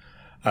evident.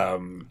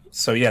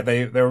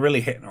 They're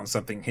really hitting on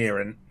something here,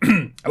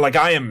 and like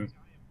I am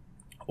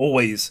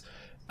always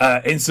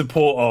in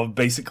support of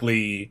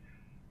basically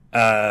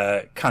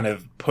kind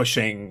of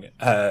pushing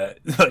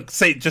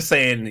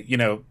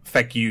saying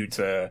feck you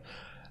to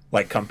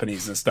like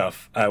companies and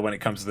stuff when it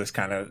comes to this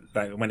kind of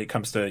when it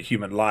comes to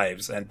human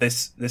lives. And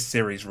this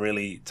series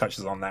really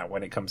touches on that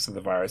when it comes to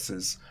the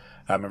viruses,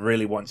 and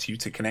really wants you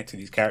to connect to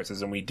these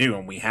characters, and we do,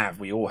 and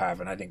we all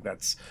have, and I think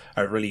that's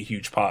a really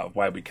huge part of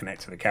why we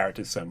connect to the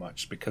characters so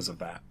much, because of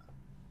that.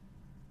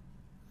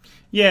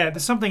 Yeah,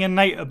 there's something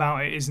innate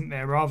about it, isn't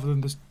there? Rather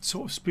than the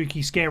sort of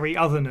spooky, scary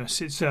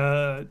otherness, it's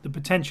the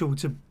potential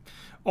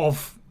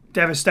of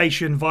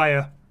devastation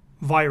via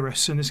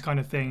virus and this kind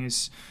of thing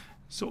is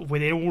sort of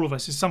within all of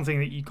us. Is something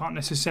that you can't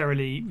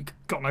necessarily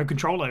got no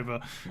control over.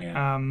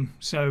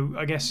 So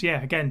I guess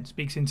again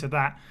speaks into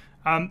that.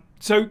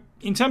 So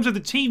in terms of the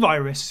T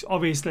virus,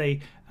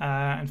 obviously,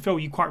 and Phil,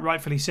 you quite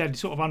rightfully said,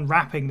 sort of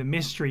unwrapping the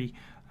mystery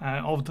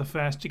of the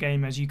first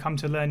game as you come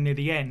to learn near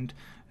the end.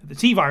 The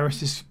T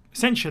virus is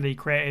essentially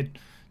created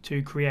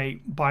to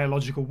create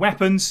biological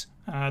weapons.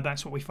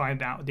 That's what we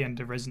find out at the end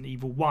of Resident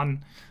Evil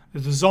 1.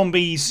 The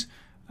zombies,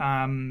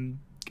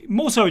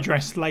 more so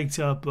addressed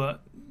later,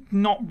 but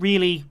not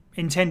really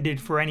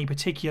intended for any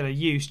particular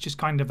use, just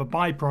kind of a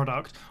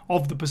byproduct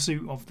of the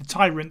pursuit of the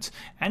Tyrant.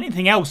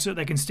 Anything else that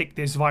they can stick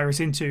this virus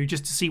into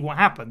just to see what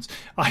happens,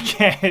 I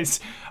guess.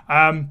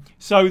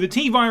 So the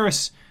T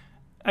virus,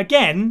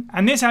 again,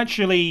 and this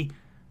actually,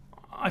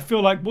 I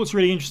feel like what's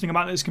really interesting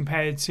about this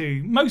compared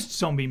to most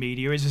zombie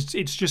media is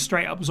it's just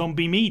straight up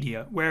zombie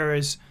media,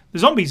 whereas the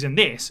zombies in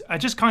this are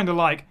just kind of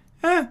like,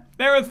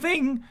 they're a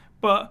thing,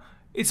 but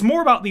it's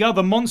more about the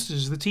other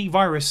monsters. The T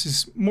virus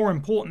is more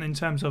important in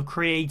terms of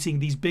creating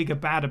these bigger,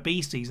 badder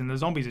beasties, and the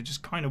zombies are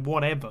just kind of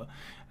whatever.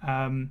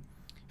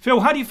 Phil,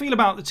 how do you feel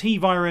about the T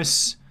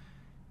virus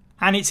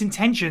and its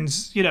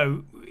intentions?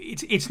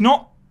 It's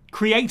not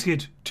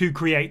created to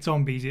create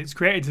zombies. It's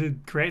created to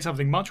create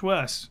something much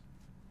worse.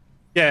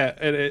 Yeah,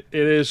 it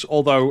is.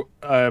 Although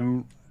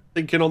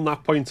thinking on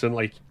that point and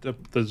like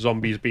the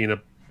zombies being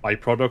a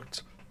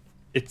byproduct,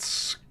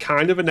 it's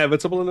kind of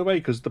inevitable in a way,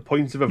 because the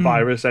point of a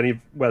virus,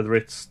 whether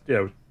it's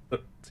the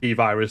T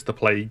virus, the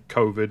plague,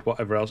 COVID,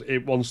 whatever else,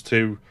 it wants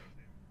to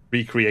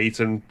recreate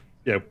and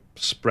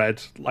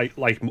spread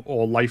like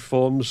all life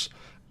forms.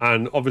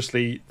 And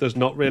obviously, there's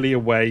not really a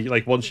way.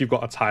 Like once you've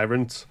got a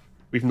tyrant,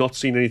 we've not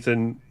seen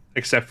anything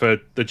except for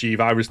the G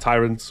virus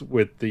tyrant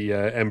with the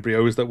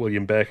embryos that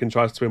William Birkin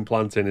tries to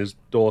implant in his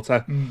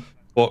daughter,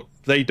 but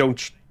they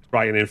don't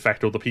try and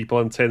infect other people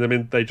and turn them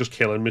in. They're just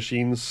killing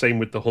machines. Same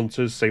with the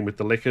hunters, same with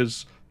the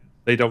lickers.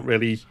 They don't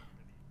really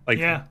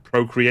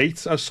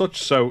procreate as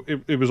such. So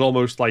it was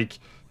almost like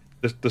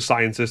the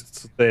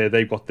scientists there,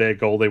 they've got their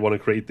goal. They want to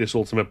create this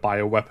ultimate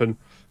bioweapon.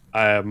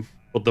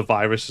 But the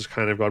virus has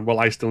kind of gone, well,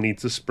 I still need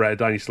to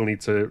spread. I still need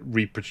to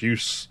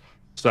reproduce.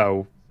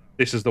 So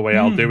this is the way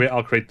I'll do it.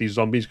 I'll create these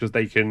zombies because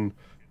they can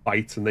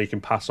bite and they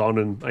can pass on,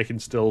 and I can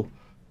still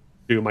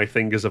do my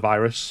thing as a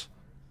virus.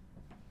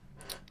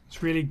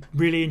 It's really,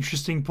 really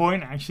interesting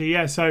point, actually.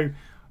 Yeah, so,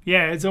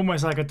 yeah, it's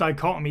almost like a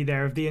dichotomy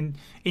there of the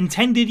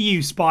intended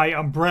use by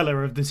Umbrella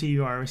of the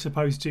T-Virus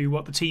opposed to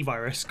what the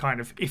T-Virus kind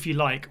of, if you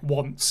like,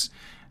 wants.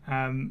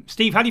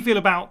 Steve, how do you feel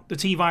about the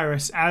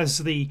T-Virus as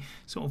the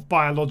sort of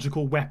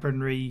biological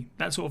weaponry,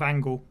 that sort of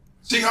angle?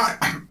 See,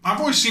 I've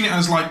always seen it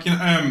as like, you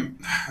know,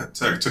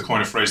 to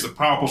coin a phrase, the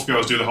Powerpuff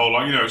Girls do the whole,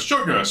 like, you know,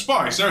 sugar,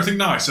 spice, everything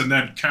nice, and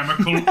then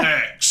chemical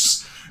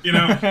X. You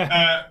know,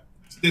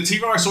 the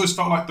T-Virus always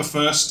felt like the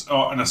first in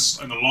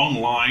a long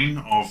line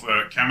of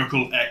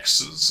chemical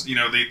X's. You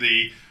know,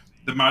 the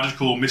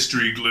magical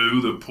mystery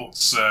glue that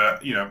puts,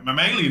 you know,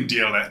 mammalian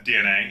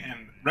DNA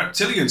and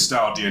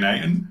reptilian-style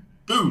DNA, and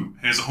boom,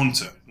 here's a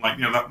hunter. Like,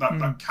 you know, that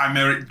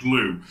chimeric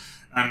glue.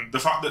 And the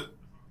fact that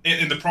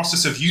in the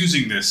process of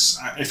using this,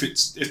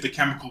 if the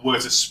chemical were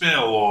to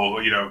spill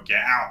or, you know,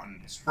 get out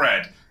and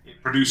spread, it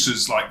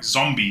produces like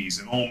zombies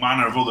and all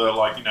manner of other,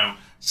 like, you know,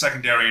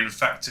 secondary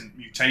infectant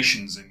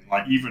mutations and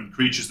like even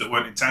creatures that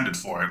weren't intended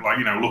for it. Like,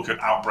 you know, look at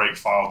Outbreak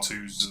File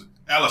 2's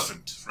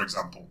elephant, for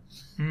example,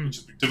 which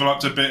has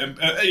developed a bit,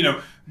 you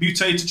know,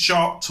 mutated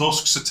sharp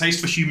tusks, a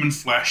taste for human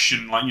flesh,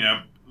 and like, you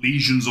know,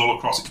 lesions all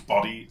across its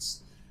body.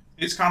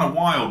 It's kind of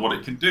wild what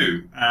it can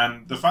do,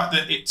 and the fact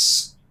that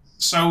it's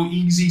so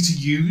easy to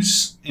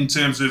use in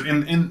terms of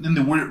in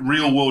the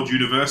real world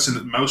universe, and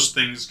that most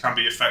things can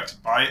be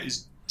affected by it,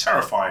 is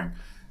terrifying.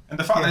 And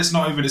the fact that it's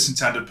not even its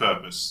intended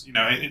purpose. You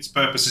know, its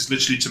purpose is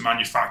literally to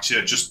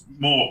manufacture just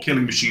more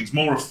killing machines,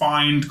 more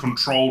refined,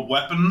 controlled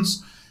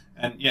weapons,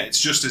 and yeah, it's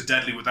just as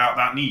deadly without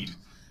that need.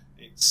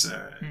 It's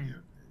a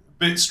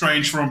bit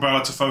strange for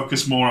Umbrella to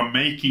focus more on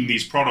making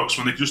these products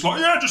when they're just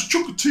like, yeah, just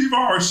chuck a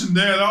T-Virus in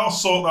there, that'll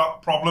sort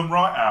that problem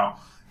right out,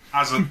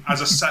 as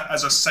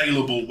a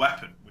saleable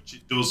weapon, which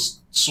it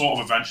does sort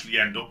of eventually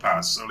end up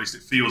as, so at least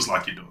it feels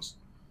like it does.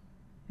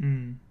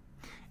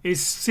 It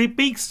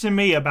speaks to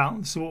me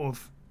about sort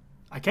of,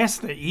 I guess,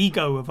 the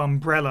ego of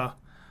Umbrella,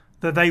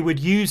 that they would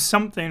use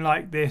something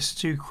like this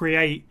to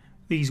create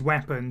these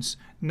weapons,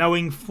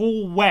 knowing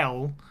full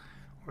well,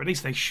 or at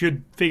least they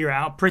should figure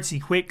out pretty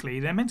quickly,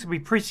 they're meant to be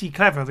pretty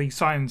clever, these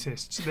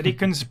scientists, that it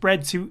can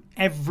spread to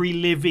every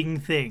living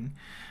thing.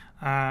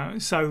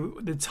 So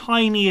the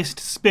tiniest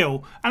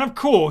spill, and of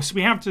course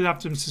we have to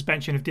have some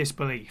suspension of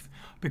disbelief,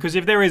 because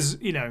if there is,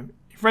 you know,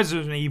 if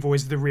Resident Evil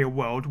is the real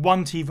world,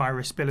 one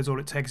T-Virus spill is all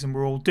it takes and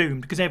we're all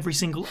doomed, because every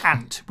single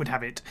ant would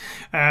have it,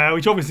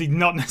 which obviously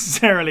not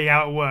necessarily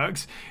how it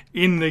works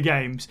in the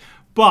games.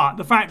 But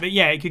the fact that,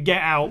 yeah, it could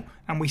get out,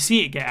 and we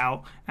see it get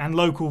out, and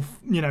local,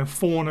 you know,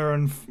 fauna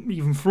and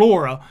even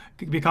flora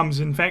becomes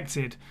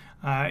infected,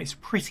 it's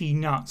pretty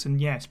nuts. And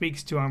yeah, it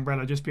speaks to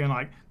Umbrella just being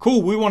like,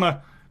 cool, we want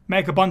to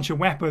make a bunch of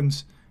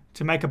weapons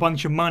to make a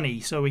bunch of money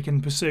so we can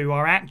pursue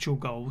our actual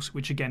goals,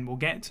 which again we'll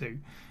get to.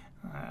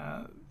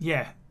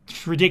 Yeah,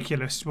 it's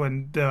ridiculous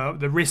when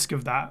the risk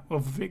of that,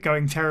 of it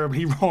going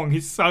terribly wrong,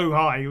 is so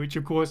high, which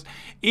of course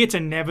it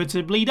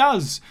inevitably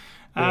does.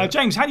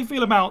 James, how do you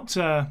feel about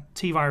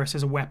T-Virus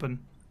as a weapon?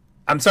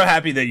 I'm so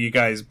happy that you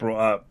guys brought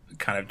up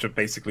kind of just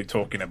basically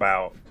talking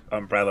about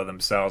Umbrella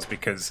themselves,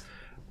 because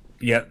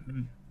yeah,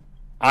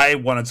 I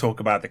want to talk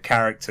about the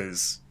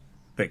characters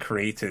that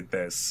created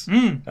this,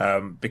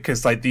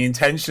 because like the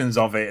intentions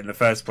of it in the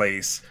first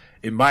place,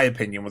 in my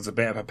opinion, was a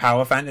bit of a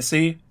power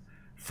fantasy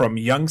from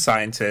young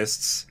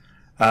scientists.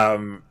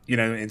 You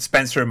know, in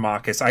Spencer and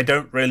Marcus, I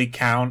don't really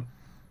count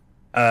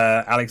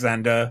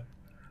Alexander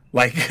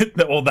like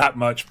all that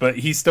much, but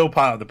he's still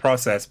part of the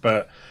process.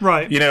 But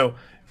right, you know,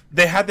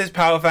 they had this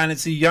power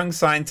fantasy, young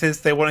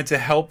scientists, they wanted to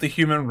help the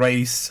human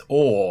race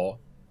or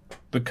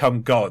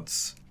become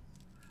gods,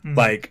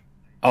 like,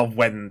 of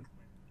when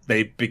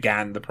they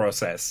began the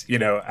process, you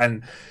know.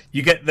 And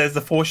you get, there's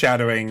the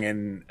foreshadowing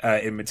in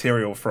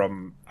material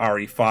from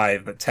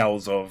RE5 that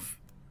tells of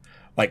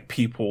like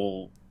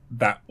people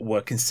that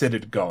were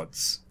considered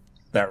gods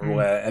that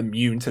were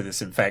immune to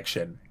this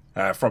infection.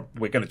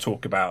 We're going to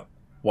talk about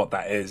what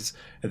that is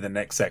in the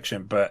next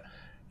section, but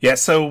yeah,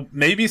 so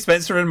maybe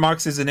Spencer and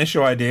Marx's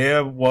initial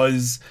idea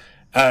was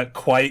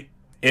quite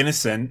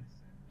innocent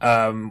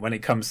when it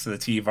comes to the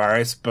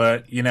T-Virus,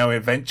 but you know,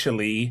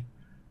 eventually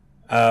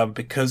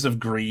because of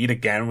greed,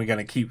 again, we're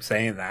going to keep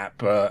saying that,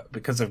 but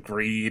because of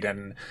greed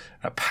and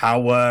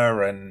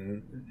power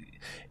and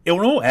in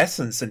all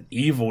essence an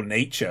evil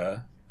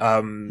nature,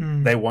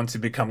 they want to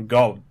become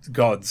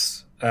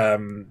gods.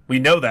 We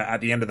know that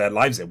at the end of their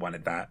lives they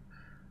wanted that.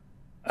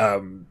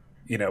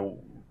 You know,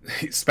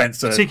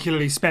 Spencer,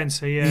 particularly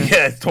Spencer,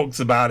 talks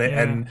about it.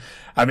 And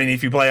I mean,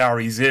 if you play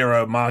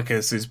RE0,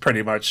 Marcus is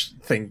pretty much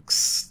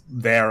thinks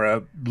they're a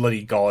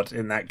bloody god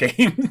in that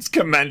game. It's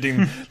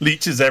commanding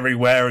leeches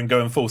everywhere and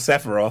going full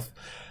Sephiroth.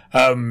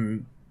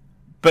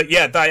 But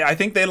yeah, I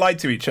think they lied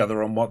to each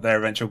other on what their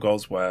eventual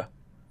goals were.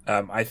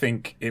 I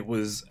think it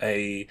was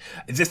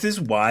this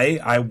is why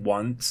I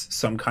want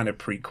some kind of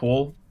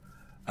prequel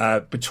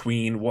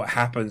between what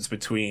happens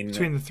between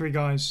the three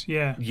guys.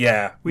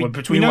 Yeah,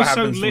 between what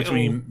happens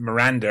between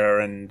Miranda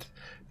and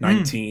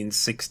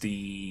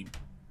 1960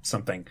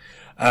 something.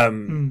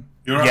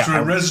 You're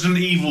after Resident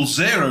Evil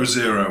 00,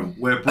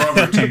 where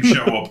Bravo team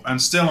show up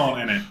and still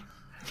aren't in it.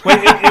 Well,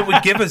 it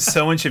would give us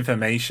so much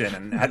information,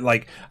 and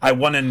I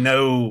want to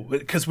know,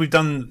 because we've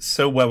done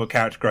so well with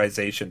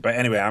characterization. But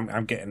anyway,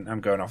 I'm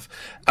going off.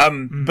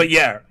 But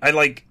yeah,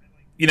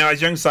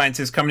 as young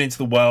scientists coming into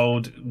the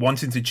world,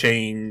 wanting to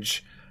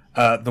change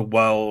the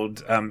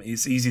world,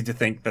 it's easy to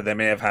think that they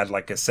may have had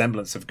like a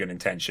semblance of good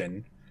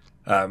intention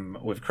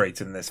with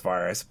creating this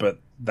virus, but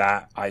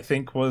that I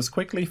think was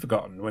quickly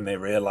forgotten when they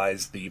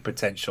realized the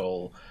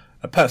potential,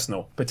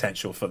 personal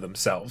potential for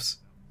themselves.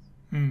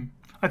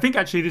 I think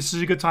actually this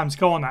is a good time to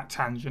go on that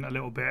tangent a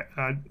little bit.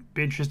 I'd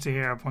be interested to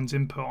hear everyone's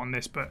input on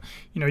this, but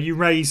you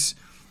raise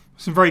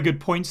some very good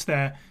points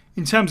there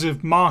in terms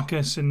of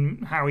Marcus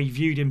and how he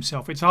viewed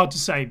himself. It's hard to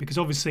say because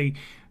obviously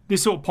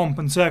this sort of pomp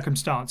and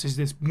circumstance is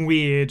this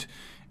weird.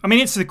 I mean,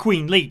 it's the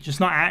Queen Leech. It's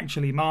not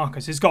actually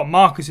Marcus. It's got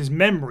Marcus's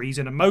memories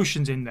and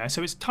emotions in there,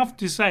 so it's tough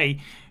to say,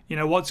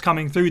 what's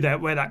coming through there,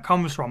 where that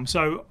comes from.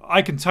 So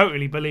I can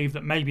totally believe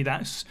that maybe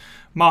that's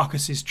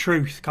Marcus's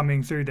truth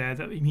coming through there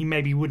that he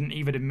maybe wouldn't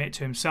even admit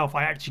to himself.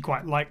 I actually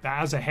quite like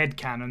that as a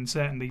headcanon,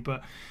 certainly.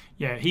 But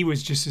yeah, he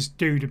was just this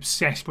dude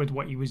obsessed with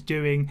what he was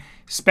doing.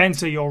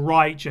 Spencer, you're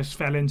right, just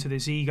fell into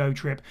this ego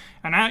trip.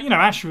 And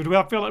Ashford,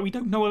 I feel like we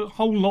don't know a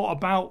whole lot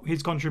about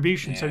his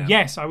contribution. Yeah. So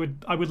yes, I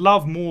would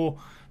love more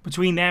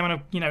between them,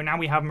 and now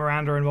we have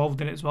Miranda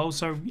involved in it as well.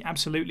 So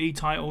absolutely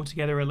tie it all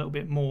together a little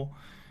bit more.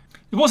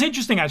 It was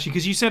interesting, actually,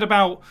 because you said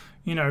about,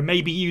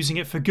 maybe using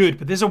it for good.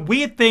 But there's a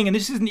weird thing, and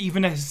this isn't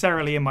even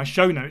necessarily in my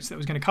show notes that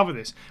was going to cover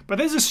this. But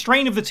there's a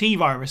strain of the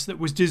T-virus that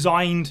was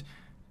designed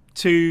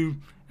to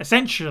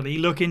essentially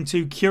look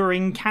into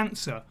curing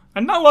cancer.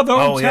 And no other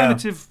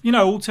alternative,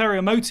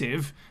 ulterior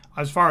motive,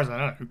 as far as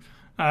I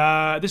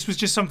know. This was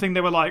just something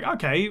they were like,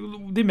 okay,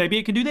 then maybe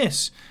it can do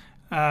this.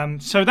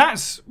 So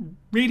that's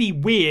really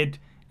weird.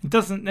 It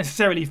doesn't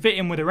necessarily fit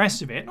in with the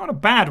rest of it. Not a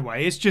bad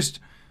way. It's just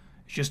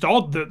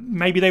odd that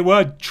maybe they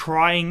were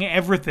trying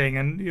everything,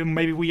 and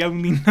maybe we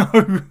only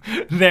know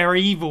their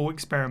evil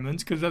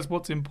experiments because that's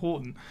what's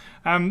important.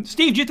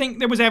 Steve, do you think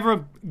there was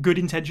ever good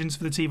intentions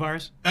for the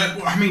T-virus?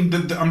 I mean,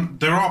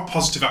 there are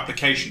positive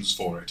applications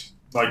for it.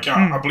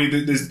 I believe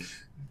that there's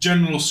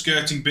general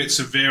skirting bits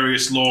of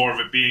various lore of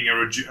it being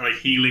a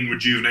healing,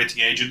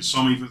 rejuvenating agent.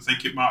 Some even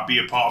think it might be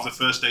a part of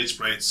the first aid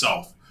spray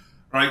itself,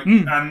 right?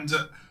 And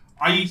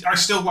I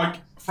still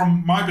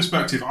from my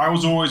perspective, I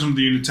was always under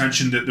the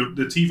intention that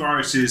the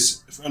T-virus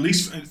is, at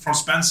least from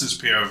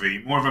Spencer's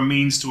POV, more of a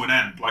means to an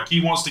end. He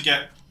wants to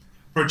get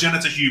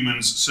progenitor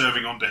humans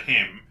serving under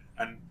him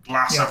and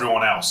glass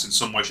everyone else in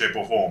some way, shape,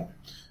 or form.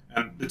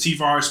 And the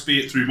T-virus,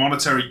 be it through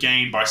monetary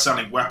gain by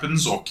selling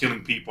weapons or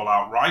killing people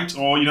outright,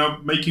 or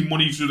making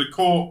money through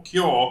the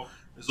cure,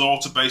 is all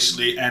to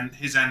basically end.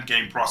 His end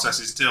game process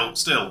is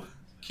still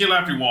kill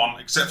everyone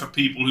except for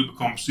people who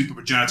become super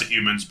progenitor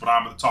humans. But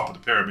I'm at the top of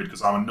the pyramid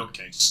because I'm a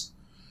nutcase.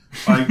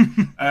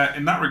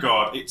 In that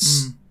regard,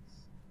 it's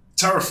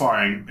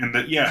terrifying in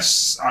that,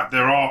 yes,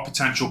 there are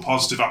potential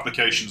positive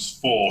applications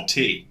for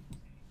T.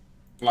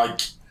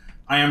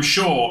 I am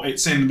sure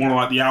it's in one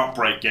of the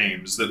Outbreak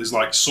games that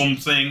there's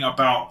something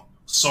about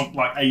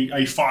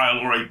a file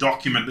or a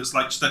document that's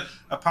just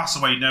a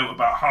pass-away note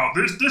about how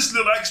this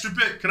little extra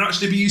bit can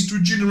actually be used to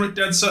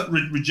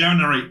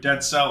regenerate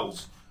dead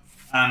cells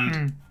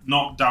and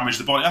not damage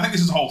the body. I think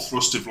this is the whole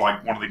thrust of one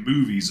of the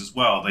movies as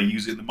well. They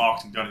use it in the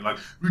marketing, don't they?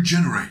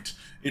 Regenerate.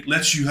 It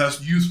lets you have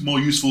more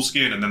useful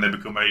skin, and then they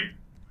become a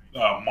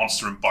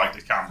monster and bite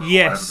the camera.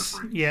 Yes.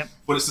 Yeah.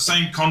 But it's the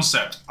same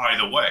concept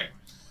either way.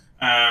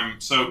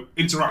 So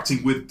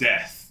interacting with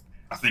death,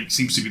 I think,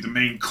 seems to be the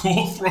main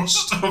core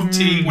thrust of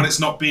T when it's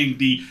not being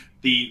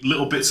the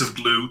little bits of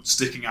glue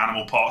sticking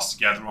animal parts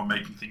together or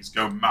making things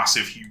go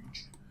massive, huge.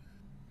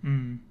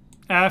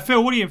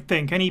 Phil, what do you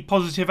think? Any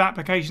positive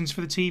applications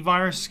for the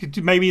T-virus?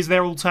 Maybe is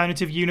there an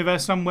alternative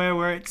universe somewhere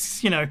where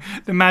it's, the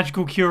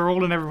magical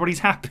cure-all and everybody's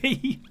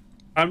happy?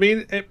 I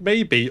mean, it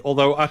may be,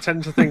 although I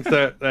tend to think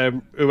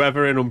that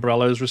whoever in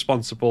Umbrella is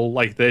responsible,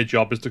 their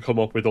job is to come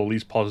up with all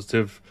these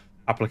positive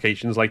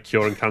applications like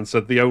curing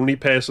cancer. The only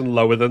person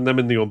lower than them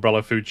in the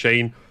Umbrella food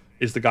chain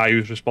is the guy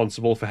who's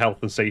responsible for health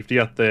and safety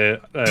at the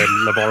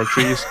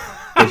laboratories,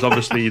 because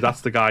obviously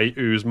that's the guy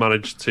who's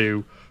managed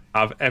to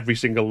have every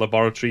single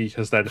laboratory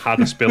has then had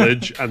a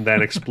spillage and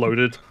then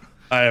exploded,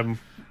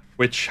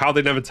 which how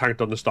they never tanked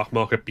on the stock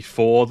market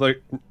before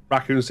the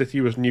Raccoon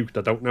City was nuked,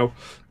 I don't know.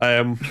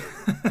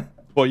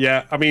 But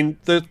yeah, I mean,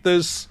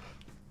 there's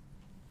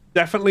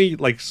definitely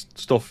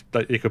stuff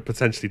that you could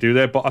potentially do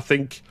there, but I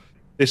think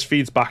this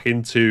feeds back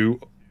into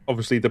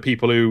obviously the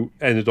people who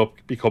ended up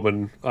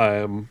becoming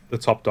the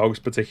top dogs,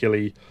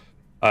 particularly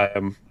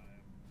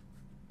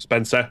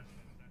Spencer.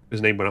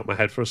 His name went out my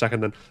head for a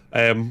second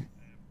then.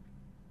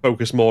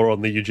 Focus more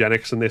on the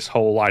eugenics and this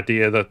whole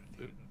idea that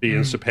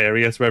being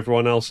superior to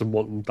everyone else and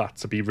wanting that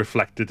to be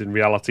reflected in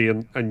reality,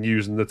 and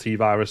using the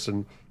T-virus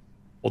and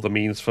other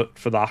means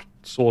for that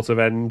sort of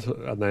end,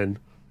 and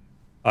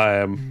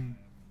then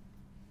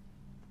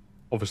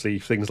obviously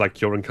things like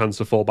curing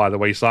cancer fall by the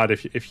wayside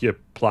if your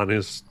plan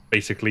is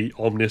basically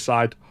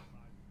omnicide.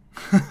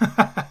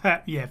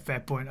 Yeah, fair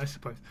point, I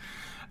suppose.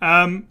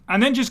 And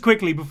then just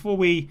quickly before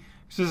we,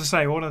 as I say,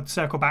 I want to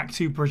circle back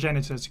to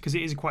progenitors because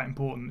it is quite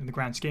important in the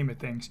grand scheme of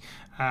things.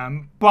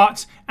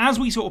 But as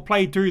we sort of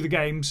played through the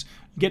games,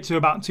 get to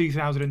about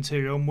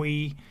 2002, and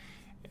we,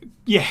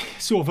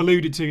 sort of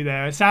alluded to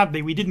there.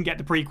 Sadly, we didn't get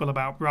the prequel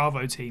about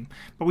Bravo Team,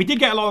 but we did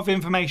get a lot of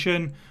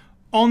information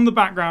on the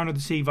background of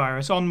the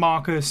T-virus, on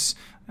Marcus,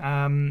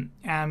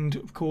 and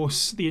of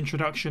course the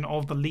introduction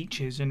of the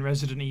leeches in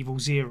Resident Evil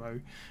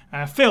 0.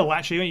 Phil,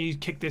 actually, when you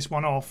kicked this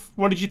one off,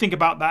 what did you think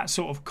about that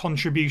sort of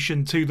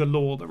contribution to the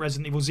lore that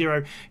Resident Evil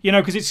 0,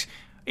 because it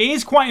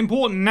is quite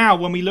important now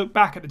when we look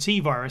back at the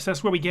T-virus.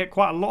 That's where we get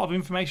quite a lot of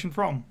information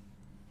from.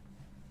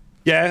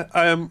 Yeah,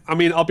 I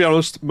mean, I'll be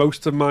honest,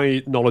 most of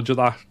my knowledge of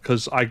that,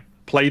 because I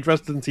played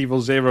Resident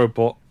Evil 0,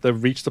 but they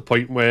reached a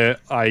point where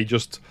I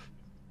just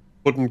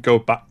couldn't go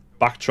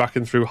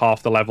backtracking through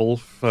half the level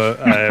for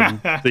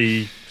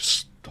the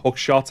hook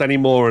shot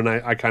anymore, and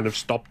I kind of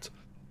stopped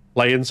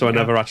playing, so I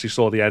never actually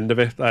saw the end of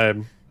it.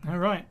 All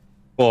right.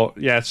 But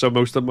yeah, so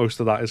most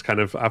of that is kind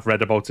of, I've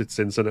read about it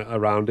since and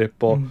around it,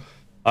 but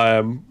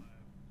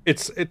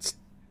it's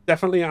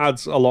definitely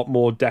adds a lot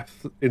more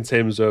depth in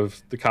terms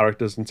of the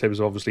characters, in terms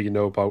of obviously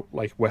about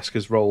like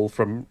Wesker's role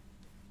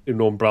in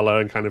Umbrella,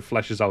 and kind of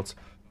fleshes out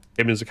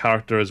him as a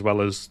character, as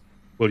well as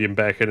William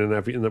Birkin and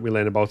everything that we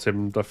learn about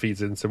him that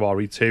feeds into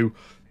RE2.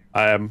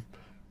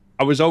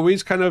 I was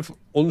always kind of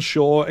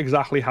unsure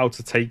exactly how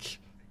to take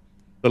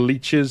the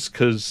leeches,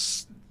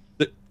 because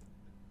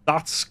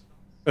that's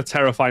a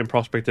terrifying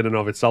prospect in and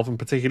of itself, and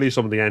particularly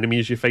some of the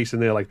enemies you face in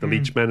there, like the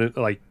leech men,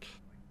 like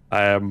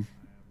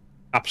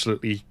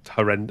absolutely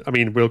horrendous. I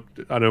mean,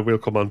 I know we'll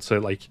come on to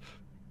like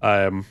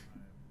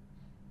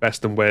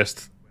best and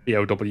worst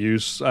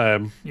POWs.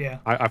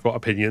 I've got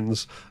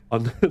opinions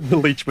on the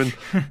leechmen,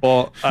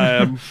 but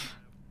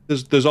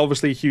there's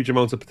obviously a huge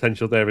amount of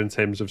potential there in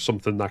terms of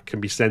something that can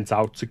be sent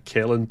out to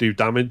kill and do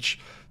damage.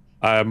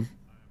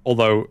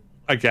 Although,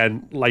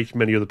 again, like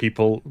many other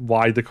people,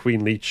 why the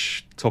Queen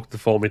Leech took the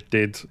form it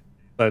did,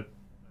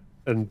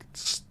 and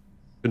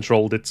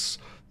controlled its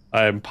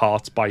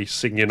parts by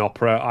singing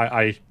opera,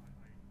 I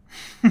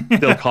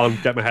still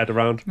can't get my head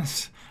around.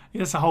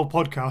 That's a whole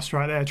podcast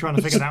right there, trying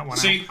to figure that one out.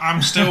 See,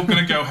 I'm still going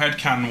to go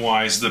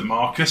headcanon-wise that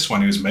Marcus,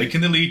 when he was making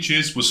the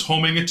leeches, was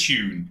humming a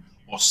tune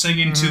or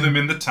singing to them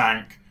in the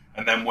tank,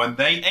 and then when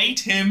they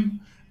ate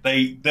him,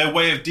 their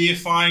way of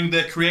deifying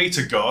their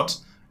creator god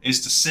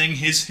is to sing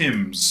his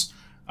hymns.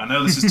 I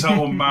know this is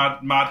total mad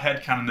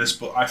headcanonness,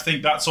 but I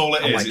think that's all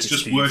it is. Like it's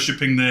just Steve.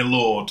 Worshipping their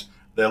lord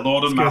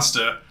and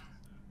master,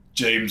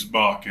 James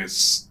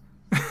Marcus.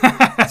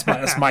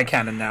 That's my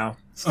canon now,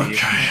 Steve.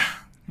 Okay.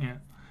 Yeah.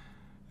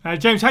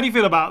 James, how do you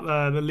feel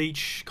about the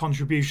leech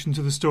contribution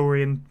to the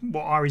story and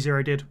what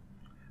RE0 did?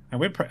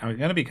 And I'm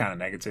going to be kind of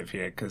negative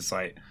here, because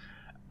like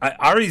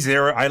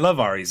RE0, I love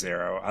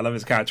RE0. I love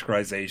its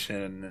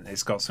characterization.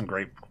 It's got some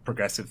great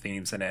progressive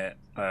themes in it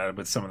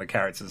with some of the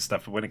characters and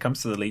stuff. But when it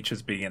comes to the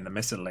leeches being in the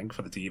missing link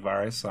for the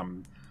T-virus,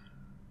 I'm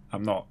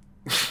not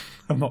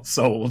I'm not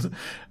sold.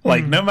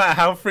 Like no matter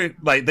how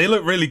they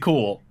look really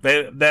cool.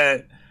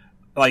 They're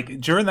like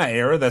during that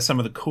era, they're some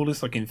of the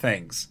coolest looking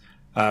things.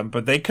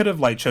 But they could have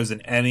like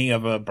chosen any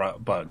other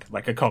bug,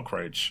 like a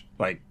cockroach,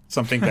 like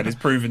something that is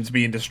proven to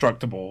be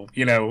indestructible.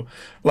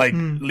 Like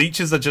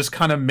leeches are just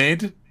kind of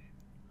mid.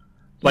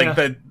 Like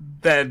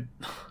they're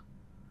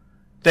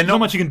not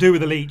much you can do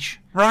with a leech,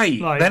 right?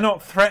 Like, they're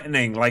not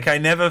threatening. Like I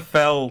never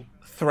felt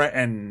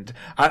threatened.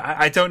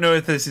 I don't know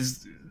if this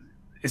is.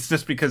 It's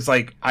just because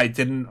like I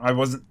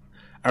wasn't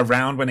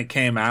around when it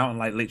came out, and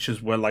like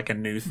leeches were like a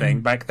new thing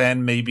back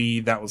then.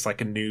 Maybe that was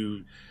like a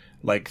new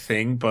like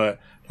thing, but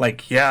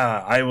like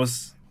I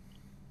was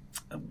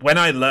when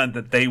I learned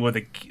that they were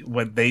the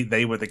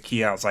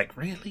key. I was like,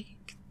 really?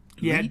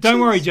 Yeah, leeches?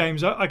 Don't worry,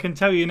 James. I can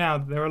tell you now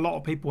that there are a lot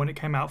of people when it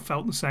came out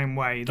felt the same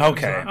way.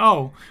 Okay.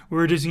 Like, we're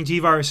reducing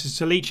T-viruses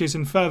to leeches,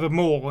 and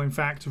furthermore, in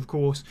fact, of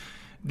course,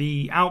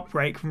 the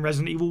outbreak from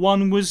Resident Evil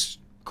 1 was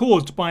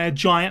caused by a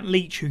giant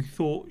leech who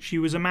thought she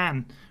was a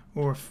man,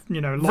 or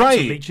lots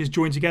of leeches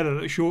joined together.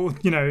 That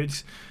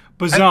it's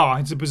bizarre.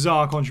 It's a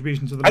bizarre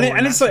contribution to the lore.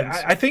 And it's like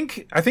I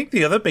think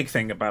the other big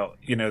thing about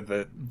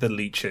the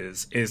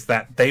leeches is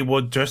that they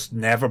were just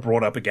never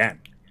brought up again.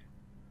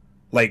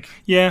 Like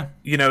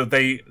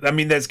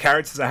there's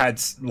characters that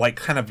had like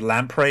kind of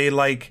lamprey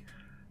like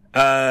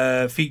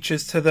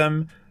features to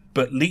them,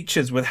 but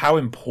leeches, with how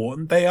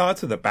important they are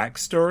to the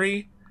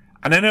backstory.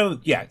 And I know,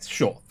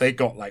 sure, they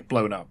got like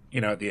blown up,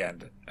 at the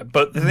end.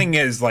 But the thing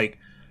is, like,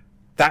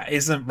 that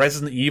isn't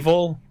Resident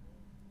Evil,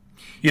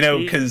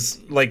 because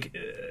like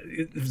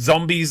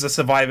zombies are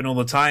surviving all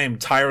the time.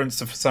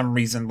 Tyrants are for some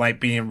reason like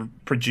being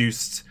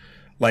produced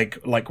like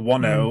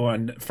Wano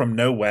and from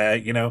nowhere.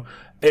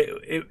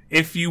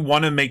 If you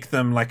want to make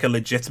them like a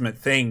legitimate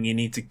thing, you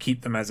need to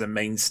keep them as a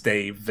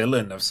mainstay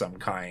villain of some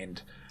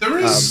kind. There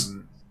is,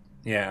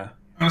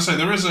 I'm going to say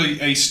there is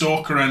a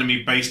stalker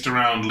enemy based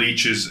around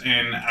leeches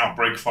in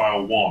Outbreak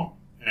File 1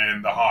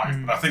 in the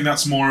Hive, but I think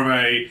that's more of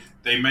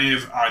they may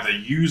have either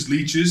used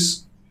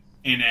leeches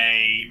in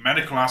a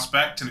medical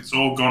aspect and it's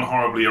all gone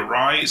horribly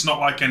awry. It's not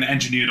like an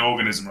engineered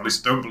organism, or at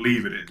least I don't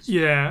believe it is.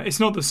 Yeah,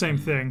 it's not the same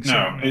thing.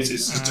 No,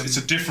 it's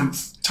a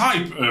different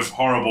type of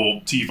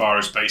horrible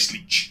T-virus based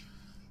leech.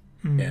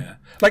 Yeah.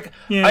 Like,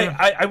 Yeah.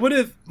 I would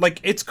have, like,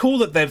 it's cool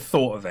that they've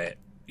thought of it,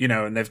 you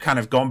know, and they've kind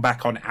of gone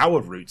back on our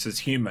roots as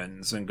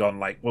humans and gone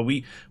like, well,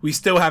 we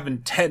still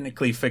haven't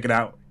technically figured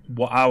out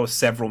what our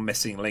several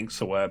missing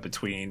links were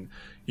between,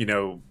 you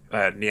know,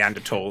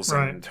 Neanderthals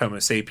and Homo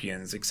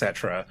sapiens,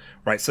 etc.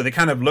 Right? So they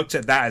kind of looked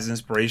at that as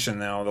inspiration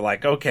now. They're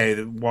like,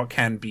 okay, what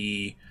can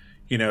be,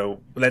 you know,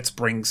 let's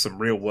bring some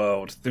real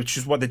world, which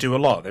is what they do a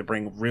lot. They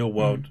bring real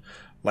world,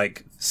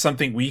 like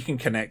something we can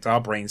connect our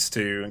brains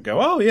to and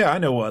go, oh yeah, I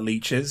know what a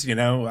leech is, you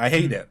know, I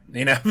hate it,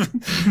 you know.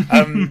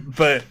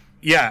 But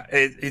yeah,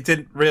 it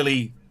didn't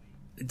really,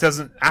 it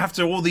doesn't,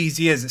 after all these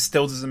years, it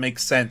still doesn't make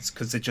sense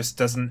because it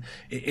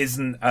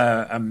isn't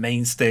a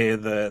mainstay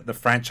of the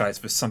franchise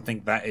for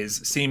something that is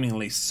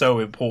seemingly so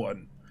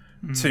important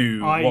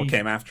to what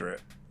came after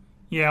it.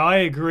 Yeah, I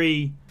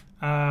agree.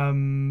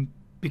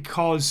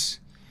 Because,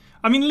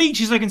 I mean,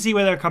 leeches, I can see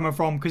where they're coming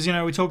from because, you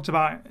know, we talked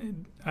about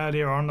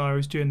earlier on, I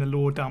was doing the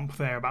lore dump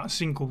there about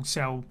single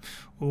cell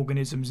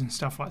organisms and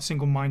stuff like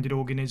single-minded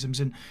organisms,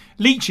 and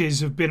leeches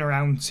have been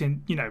around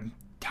since, you know,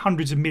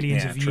 hundreds of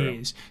millions of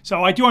years.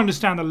 So I do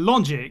understand the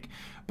logic,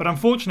 but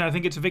unfortunately I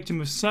think it's a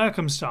victim of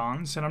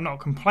circumstance, and I'm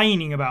not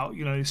complaining about,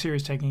 you know, the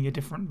series taking a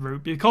different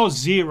route because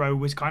Zero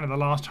was kind of the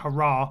last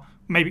hurrah,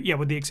 maybe, yeah,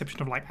 with the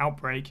exception of like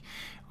Outbreak,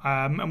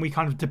 and we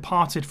kind of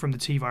departed from the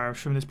T-virus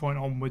from this point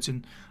onwards.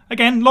 And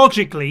again,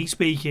 logically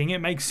speaking, it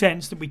makes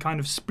sense that we kind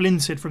of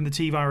splintered from the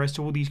T-virus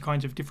to all these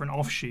kinds of different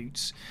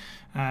offshoots.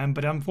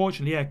 But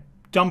unfortunately, yeah,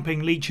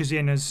 dumping leeches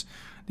in as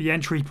the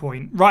entry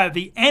point right at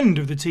the end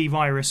of the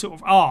T-virus sort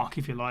of arc,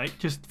 if you like,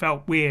 just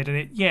felt weird.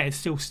 And it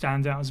still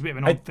stands out as a bit of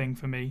an odd thing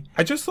for me.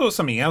 I just thought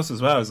something else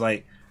as well. I was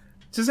like,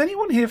 does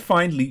anyone here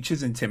find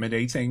leeches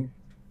intimidating?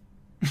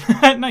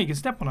 No, you can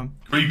step on them.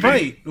 Creepy.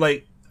 Right,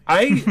 like,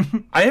 I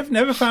have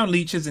never found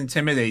leeches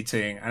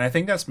intimidating, and I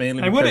think that's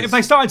mainly because... If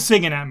they started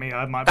singing at me,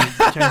 I might be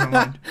changing my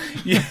mind.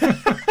 Yeah.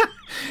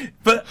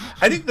 But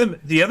I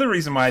think the other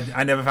reason why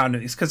I never found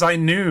it is because I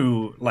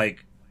knew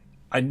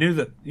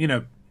that, you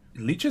know,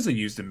 leeches are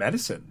used in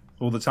medicine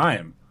all the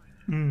time,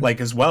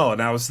 like, as well.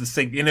 And I was just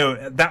thinking, you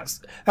know,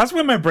 that's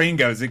where my brain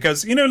goes. It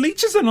goes, you know,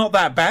 leeches are not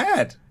that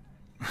bad.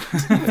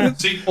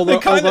 See,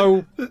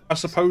 although I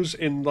suppose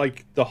in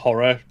like the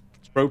horror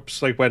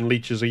tropes, like when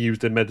leeches are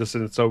used in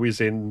medicine, it's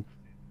always in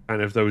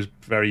kind of those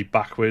very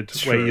backward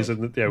ways,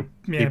 and you know,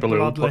 people who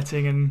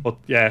bloodletting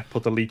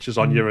put the leeches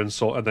on you and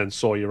then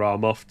saw your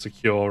arm off to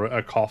cure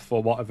a cough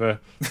or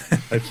whatever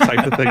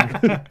type of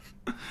thing.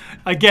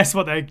 I guess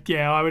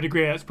I would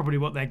agree that's probably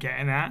what they're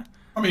getting at.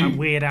 I mean,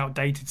 weird,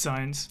 outdated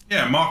science.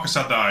 Yeah, Marcus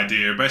had that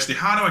idea. Basically,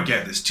 how do I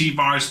get this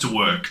T-virus to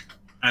work?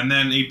 And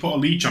then he put a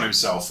leech on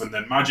himself, and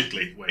then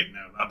magically, wait,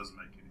 no, that doesn't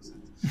make any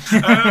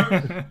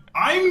sense.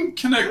 I'm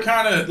gonna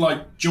kind of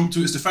like jump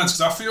to its defense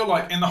because I feel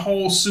like in the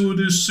whole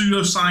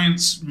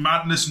pseudoscience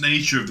madness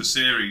nature of the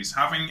series,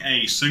 having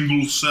a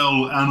single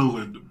cell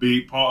annelid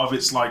be part of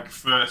its like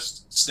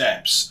first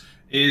steps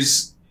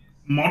is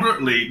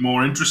moderately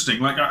more interesting.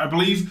 Like, I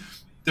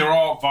believe there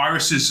are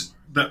viruses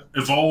that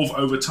evolve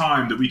over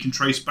time that we can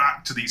trace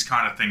back to these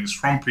kind of things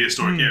from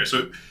prehistoric era.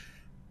 So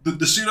the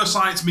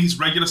pseudoscience meets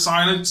regular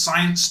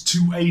science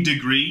to a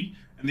degree,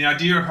 and the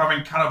idea of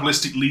having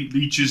cannibalistic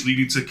leeches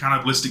leading to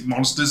cannibalistic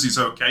monsters is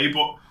okay,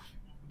 but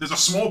there's a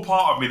small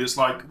part of me that's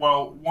like,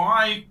 well,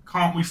 why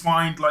can't we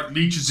find like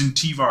leeches in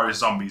T-virus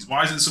zombies?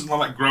 Why isn't something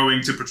like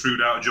growing to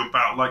protrude out and jump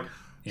out? Like,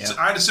 so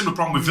I had a similar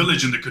problem with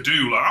Village and the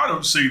Cadu. Like, I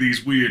don't see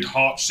these weird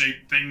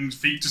heart-shaped things,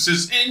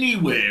 fetuses,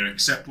 anywhere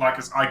except like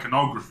as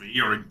iconography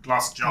or in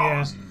glass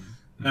jars.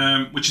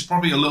 Which is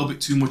probably a little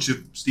bit too much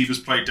of Steve has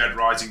played Dead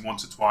Rising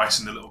once or twice,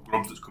 and the little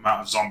grubs that come out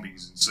of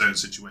zombies in certain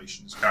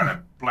situations kind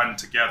of blend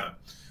together.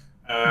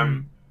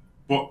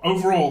 But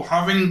overall,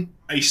 having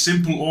a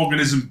simple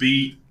organism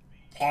be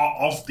part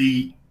of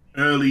the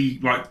early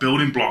like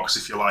building blocks,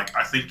 if you like,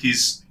 I think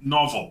is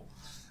novel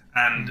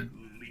and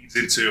leads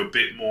into a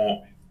bit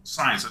more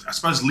science. I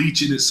suppose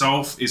leech in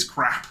itself is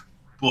crap,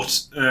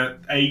 but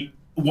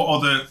what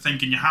other thing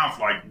can you have?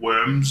 Like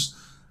worms,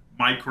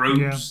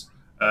 microbes,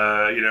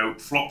 you know,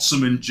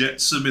 flotsam and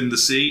jetsam in the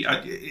sea.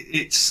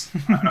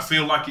 I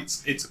feel like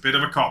it's a bit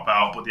of a cop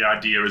out, but the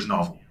idea is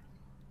novel.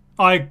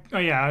 I'd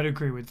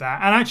agree with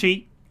that. And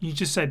actually, you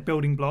just said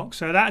building blocks,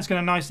 so that's going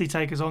to nicely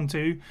take us on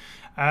to.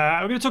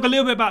 We're going to talk a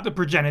little bit about the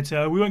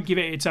progenitor. We won't give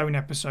it its own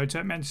episode, so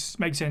it makes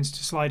sense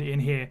to slide it in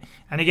here.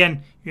 And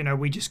again, you know,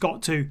 we just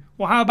got to,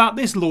 well, how about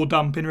this lore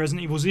dump in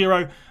Resident Evil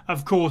 0?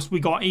 Of course, we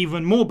got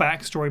even more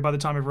backstory by the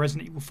time of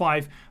Resident Evil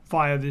 5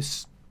 via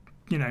this,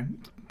 you know,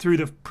 through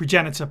the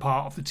progenitor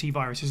part of the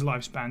T-virus's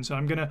lifespan. So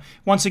I'm going to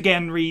once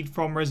again read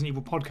from Resident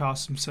Evil Podcast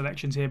some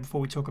selections here before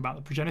we talk about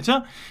the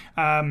progenitor.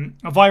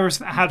 A virus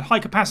that had high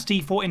capacity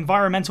for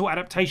environmental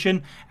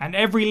adaptation, and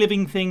every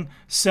living thing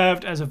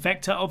served as a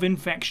vector of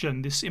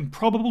infection. This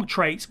improbable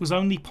trait was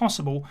only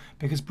possible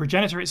because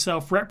progenitor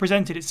itself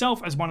represented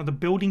itself as one of the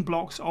building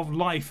blocks of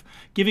life,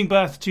 giving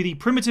birth to the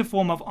primitive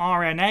form of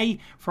RNA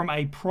from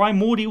a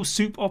primordial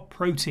soup of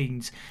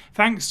proteins.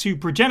 Thanks to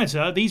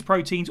progenitor, these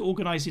proteins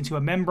organized into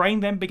a membrane,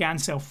 then began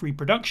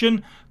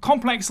self-reproduction.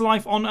 Complex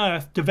life on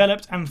Earth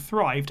developed and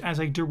thrived as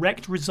a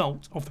direct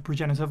result of the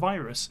progenitor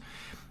virus.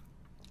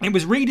 It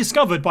was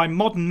rediscovered by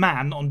modern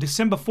man on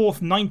December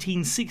 4th,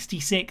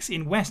 1966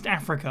 in West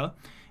Africa,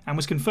 and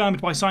was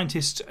confirmed by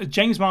scientists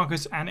James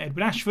Marcus and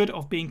Edward Ashford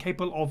of being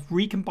capable of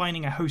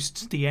recombining a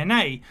host's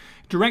DNA.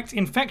 Direct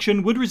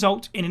infection would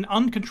result in an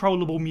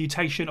uncontrollable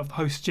mutation of the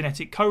host's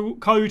genetic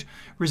code,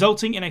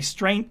 resulting in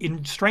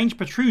strange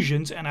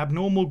protrusions and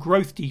abnormal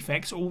growth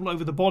defects all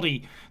over the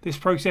body. This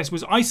process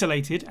was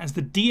isolated as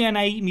the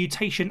DNA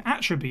mutation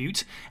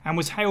attribute and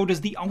was hailed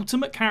as the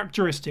ultimate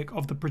characteristic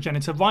of the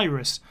progenitor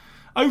virus.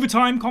 Over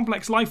time,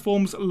 complex life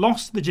forms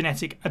lost the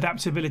genetic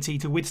adaptability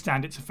to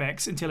withstand its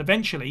effects until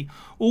eventually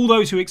all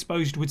those who were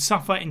exposed would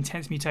suffer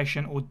intense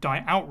mutation or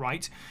die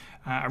outright.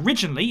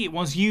 Originally, it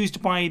was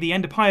used by the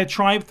Endopia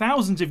tribe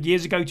thousands of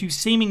years ago to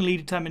seemingly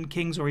determine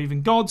kings or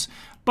even gods,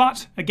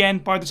 but again,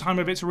 by the time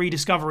of its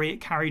rediscovery,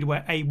 it carried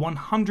a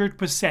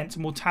 100%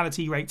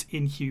 mortality rate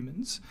in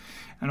humans.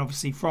 And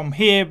obviously from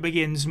here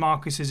begins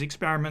Marcus's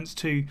experiments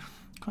to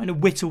kind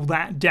of whittle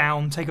that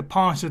down, take a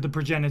part of the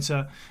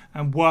progenitor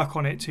and work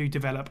on it to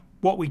develop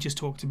what we just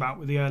talked about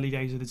with the early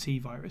days of the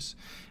T-virus.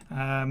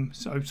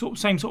 So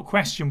same sort of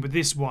question with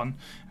this one.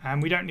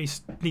 We don't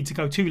need to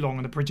go too long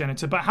on the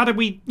progenitor, but how do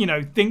we,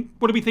 think?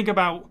 What do we think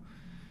about,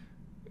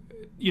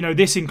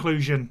 this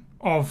inclusion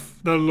of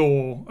the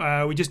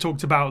lore? We just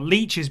talked about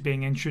leeches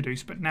being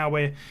introduced, but now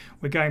we're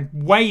going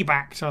way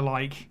back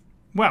to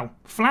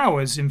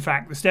flowers. In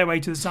fact, the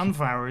Stairway to the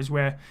Sunflower is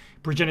where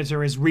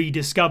progenitor is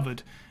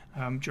rediscovered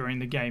during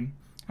the game.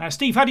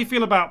 Steve, how do you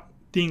feel about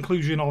the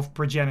inclusion of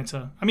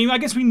progenitor? I mean, I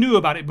guess we knew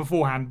about it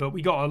beforehand, but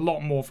we got a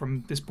lot more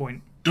from this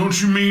point.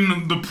 Don't you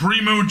mean the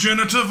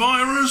primogenitor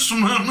virus? The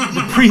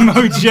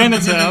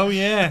primogenitor, oh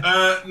yeah.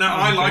 No,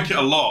 I like it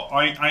a lot.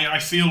 I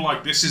feel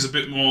like this is a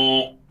bit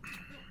more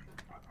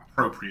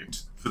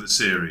appropriate for the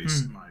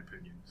series, in my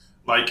opinion.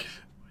 Like,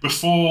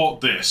 before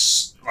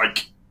this,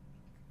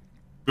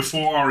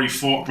 before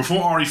RE4, before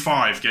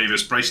RE5 gave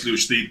us basically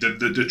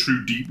the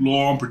true deep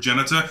lore on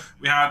progenitor,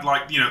 we had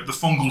the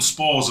fungal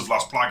spores of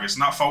Las Plagas,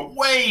 and that felt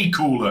way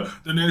cooler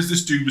than there's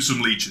this dude with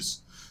some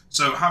leeches.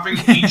 So having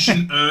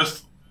ancient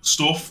Earth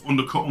stuff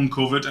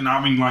uncovered, and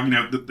having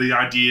the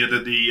idea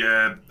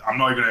that I'm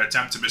not even going to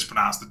attempt to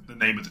mispronounce the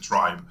name of the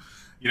tribe,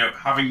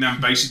 having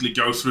them basically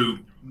go through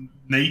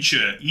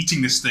nature,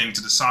 eating this thing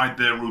to decide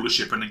their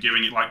rulership, and then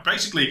giving it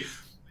basically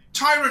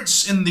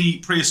tyrants in the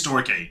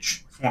prehistoric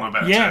age. Want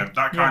a better term,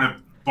 that kind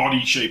of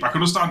body shape. I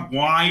can understand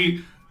why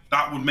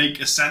that would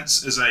make a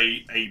sense as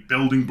a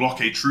building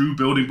block, a true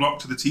building block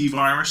to the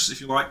T-virus,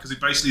 if you like, because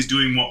it basically is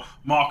doing what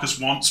Marcus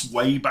wants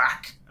way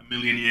back 1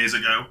 million years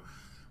ago.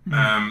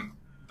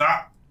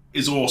 That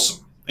is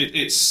awesome.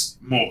 It's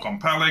more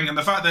compelling, and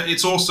the fact that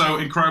it's also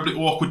incredibly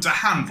awkward to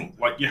handle.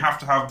 You have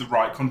to have the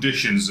right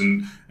conditions,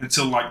 and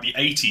until the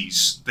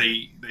 80s,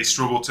 they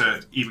struggle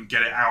to even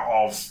get it out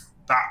of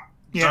that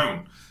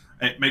zone.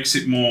 It makes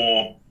it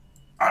more...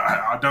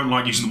 I don't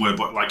like using the word,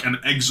 but an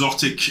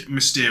exotic,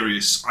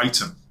 mysterious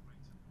item.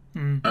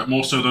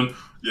 More so than,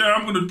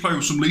 I'm going to play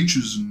with some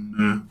leeches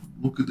and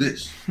look at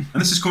this.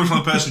 And this is coming from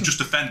a person who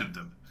just offended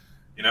them,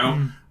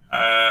 And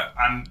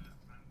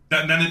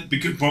then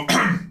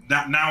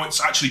now it's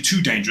actually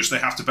too dangerous. They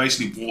have to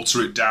basically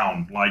water it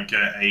down like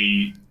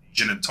a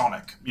gin and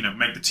tonic,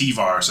 make the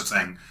T-virus a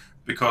thing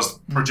because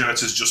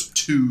progenitor's just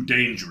too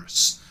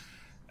dangerous.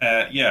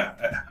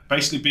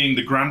 Basically being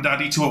the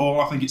granddaddy to it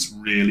all, I think it's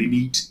really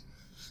neat.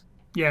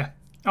 Yeah,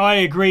 I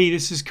agree.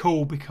 This is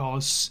cool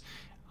because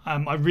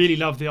I really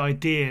love the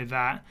idea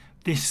that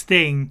this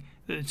thing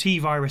that the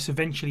T-virus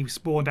eventually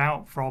spawned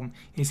out from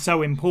is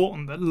so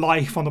important that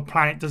life on the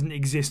planet doesn't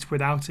exist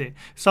without it.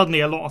 Suddenly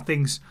a lot of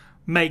things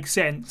make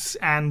sense,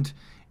 and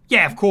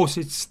of course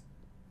it's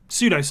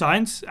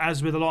pseudoscience,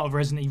 as with a lot of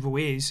Resident Evil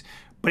is,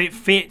 but it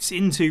fits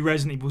into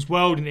Resident Evil's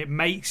world, and it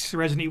makes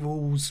Resident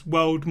Evil's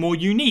world more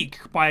unique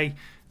by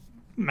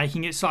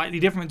making it slightly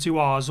different to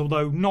ours,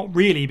 although not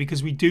really,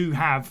 because we do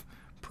have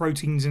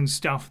proteins and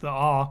stuff that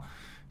are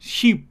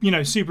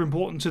super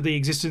important to the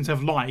existence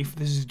of life.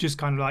 This is just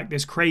kind of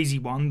this crazy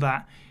one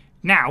that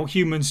now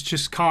humans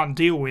just can't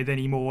deal with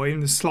anymore in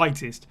the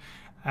slightest.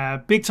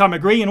 Big time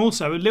agree, and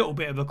also a little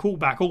bit of a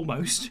callback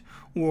almost,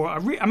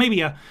 or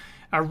maybe a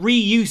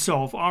reuse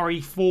of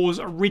RE4's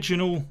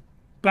original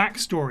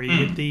backstory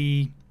with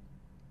the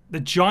the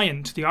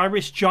giant, the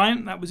Irish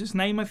giant, that was its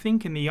name, I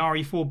think, in the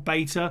RE4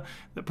 beta,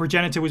 that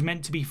Progenitor was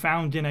meant to be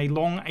found in a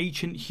long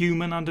ancient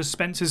human under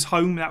Spencer's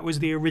home. That was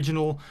the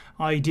original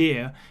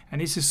idea. And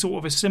this is sort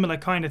of a similar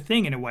kind of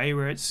thing in a way,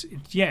 where it's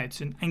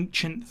an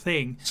ancient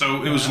thing.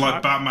 So it was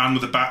like Batman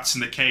with the bats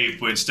in the cave,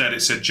 but instead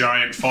it said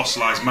giant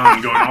fossilized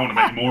man going, I want to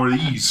make more of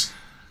these.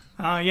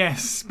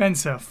 Yes,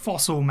 Spencer,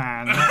 Fossil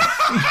Man.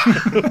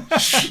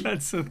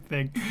 That's the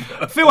thing.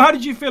 Phil, how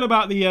did you feel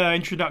about the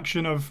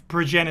introduction of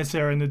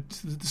Progenitor and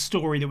the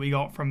story that we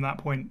got from that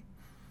point?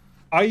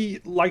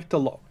 I liked a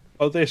lot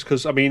of this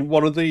because, I mean,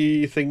 one of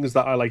the things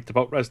that I liked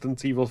about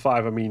Resident Evil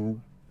 5, I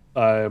mean,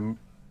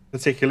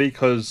 particularly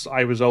because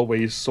I was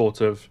always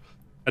sort of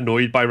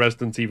annoyed by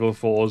Resident Evil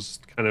 4's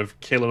kind of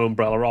killing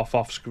Umbrella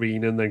off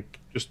screen and then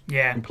just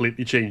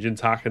completely changing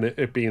tack and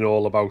it being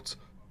all about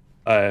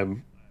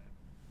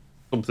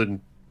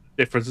something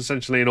different,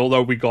 essentially. And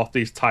although we got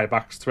these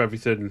tiebacks to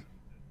everything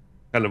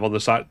kind of on the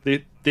side,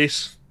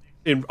 this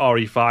in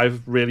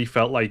RE5 really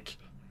felt like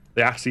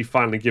they actually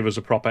finally give us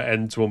a proper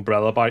end to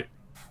Umbrella by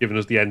giving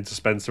us the end to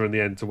Spencer and the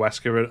end to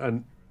Wesker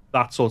and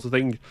that sort of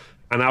thing.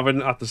 And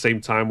having, at the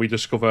same time, we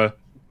discover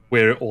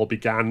where it all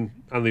began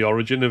and the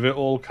origin of it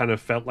all kind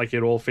of felt like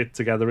it all fit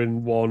together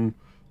in one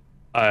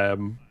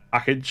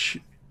package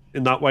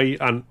in that way.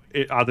 And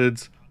it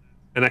added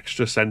an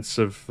extra sense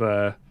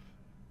of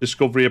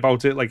discovery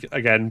about it. Like,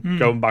 again,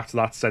 going back to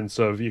that sense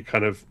of you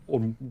kind of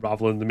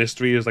unraveling the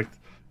mystery is like,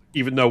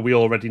 even though we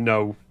already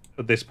know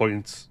at this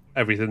point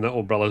everything that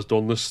Umbrella's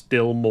done, there's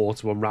still more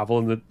to unravel,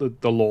 and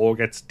the lore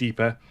gets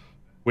deeper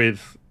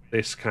with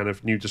this kind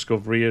of new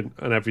discovery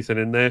and everything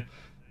in there.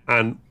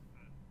 And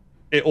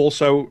it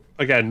also,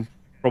 again,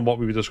 from what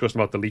we were discussing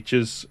about the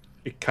leeches,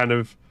 it kind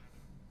of,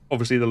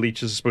 obviously the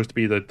leeches are supposed to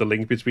be the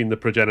link between the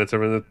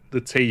Progenitor and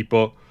the T,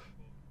 but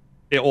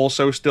it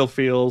also still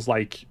feels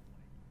like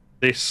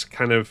this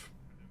kind of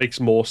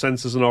makes more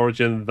sense as an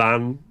origin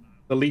than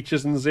the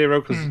leeches in Zero,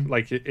 because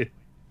like it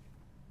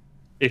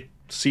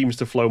seems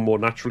to flow more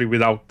naturally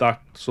without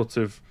that sort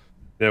of,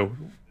 you know,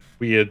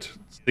 weird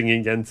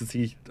stinging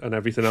entity and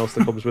everything else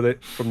that comes with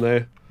it from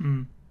there.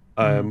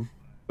 But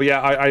yeah,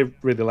 I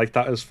really like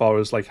that as far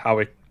as like how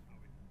it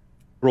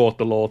brought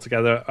the lore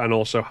together and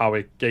also how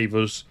it gave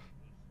us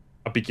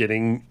a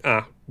beginning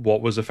at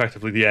what was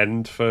effectively the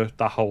end for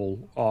that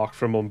whole arc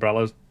from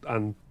Umbrella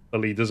and the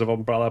leaders of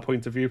Umbrella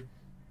point of view.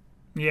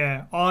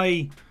 Yeah,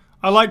 I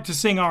like to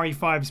sing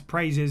RE5's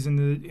praises and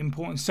the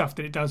important stuff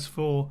that it does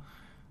for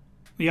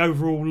the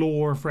overall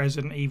lore of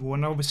Resident Evil,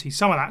 and obviously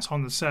some of that's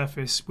on the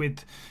surface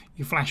with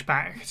your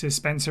flashback to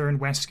Spencer and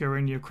Wesker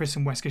and your Chris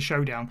and Wesker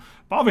showdown.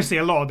 But obviously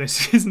a lot of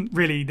this isn't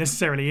really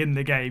necessarily in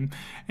the game.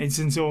 It's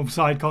in sort of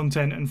side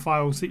content and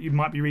files that you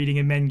might be reading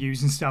in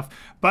menus and stuff.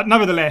 But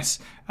nevertheless,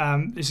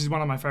 this is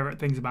one of my favourite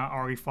things about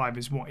RE5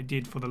 is what it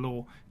did for the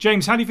lore.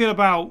 James, how do you feel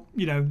about,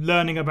 you know,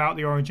 learning about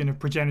the origin of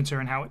Progenitor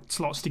and how it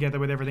slots together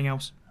with everything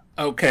else?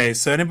 Okay,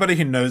 so anybody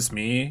who knows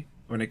me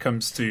when it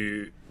comes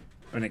to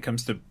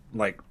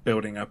like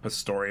building up a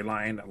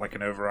storyline, like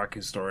an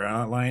overarching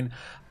storyline,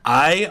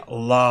 I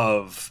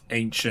love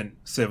ancient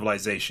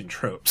civilization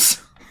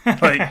tropes.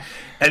 Like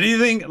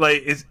anything,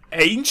 like it's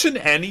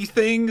ancient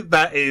anything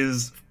that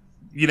is,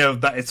 you know,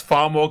 that it's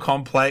far more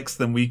complex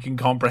than we can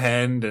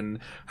comprehend and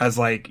has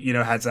like, you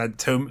know, has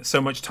had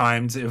so much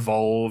time to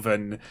evolve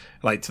and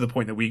like to the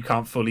point that we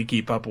can't fully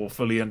keep up or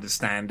fully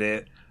understand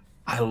it.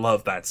 I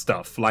love that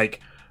stuff.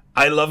 Like,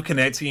 I love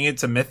connecting it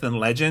to myth and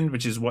legend,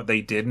 which is what they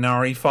did in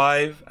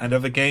RE5 and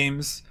other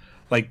games.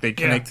 Like, they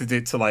connected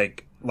it to,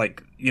 like,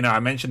 you know, I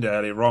mentioned it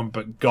earlier on,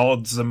 but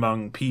gods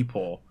among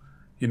people.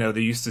 You know,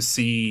 they used to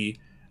see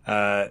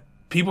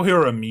people who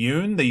are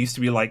immune. They used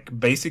to be, like,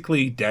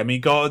 basically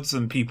demigods,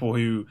 and people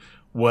who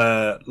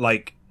were,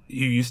 like, who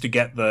used to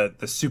get the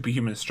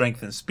superhuman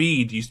strength and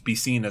speed used to be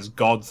seen as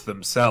gods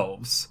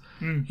themselves.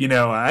 You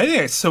know, I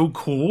think it's so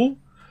cool.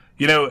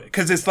 You know,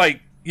 because it's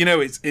like, you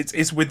know,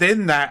 it's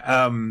within that,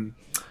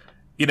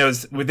 you know,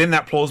 it's within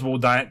that plausible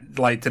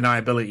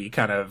deniability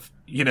kind of,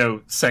 you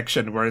know,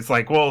 section where it's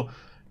like, well,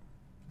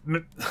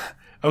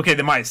 okay,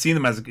 they might see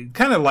them as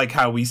kind of like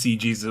how we see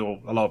Jesus, or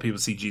a lot of people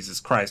see Jesus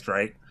Christ,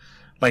 right?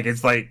 Like,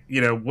 it's like,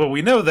 you know, well,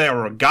 we know they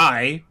were a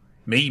guy,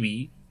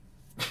 maybe,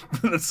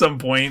 at some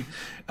point.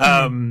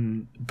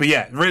 But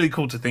yeah, really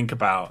cool to think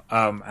about.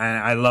 And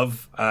I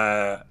love,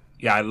 I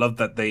love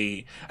that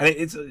they, and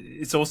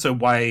it's also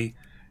why,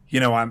 you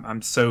know,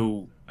 I'm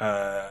so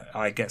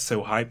I get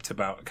so hyped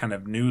about kind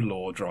of new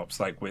lore drops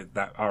like with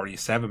that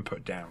RE7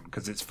 put down,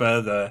 because it's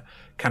further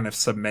kind of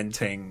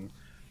cementing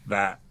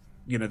that,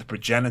 you know, the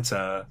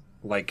Progenitor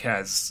like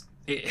has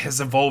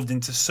evolved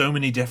into so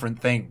many different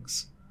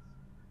things,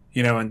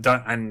 you know,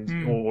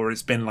 or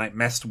it's been like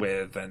messed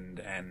with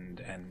and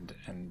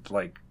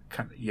like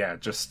kind of, yeah,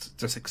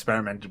 just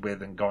experimented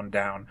with and gone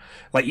down,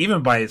 like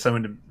even by its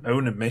own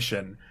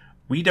admission.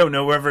 We don't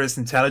know whether it's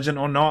intelligent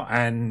or not,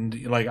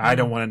 and like I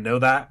don't want to know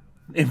that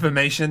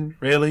information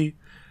really.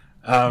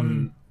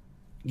 Yeah,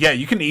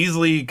 you can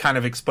easily kind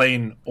of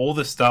explain all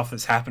the stuff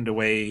that's happened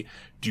away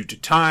due to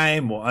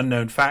time or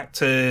unknown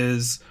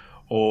factors,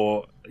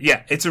 or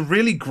yeah, it's a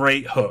really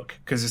great hook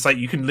because it's like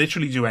you can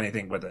literally do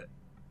anything with it.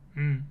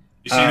 You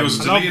see, there was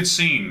a deleted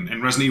scene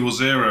in Resident Evil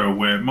 0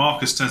 where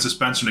Marcus turns to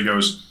Spencer and he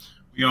goes,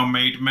 "We are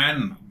made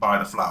men by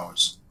the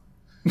flowers."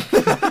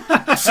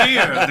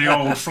 Fear the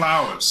old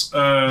flowers.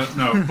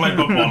 No, play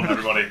Bloodborne,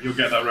 everybody. You'll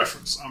get that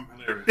reference. I'm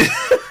hilarious.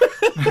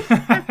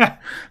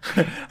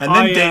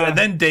 And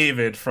then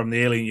David from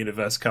the Alien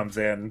universe comes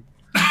in.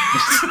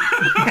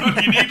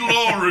 You need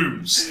law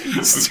rooms.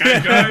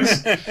 Okay,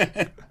 guys?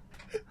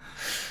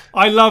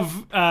 I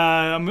love,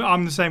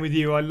 I'm the same with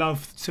you, I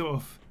love sort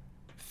of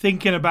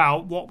thinking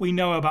about what we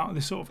know about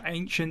the sort of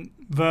ancient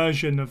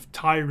version of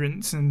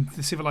tyrants and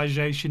the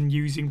civilization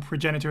using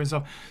progenitor and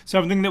stuff.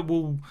 Something that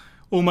we'll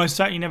almost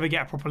certainly never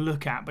get a proper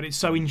look at, but it's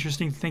so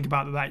interesting to think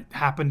about that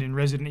happened in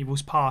Resident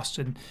Evil's past,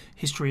 and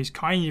history is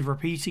kind of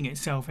repeating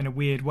itself in a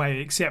weird way,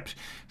 except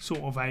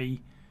sort of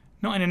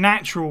not in a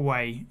natural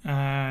way.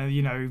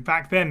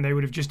 Back then they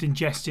would have just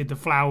ingested the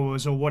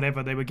flowers or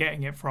whatever they were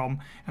getting it from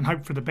and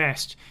hoped for the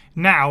best.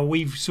 Now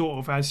we've sort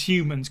of, as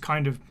humans,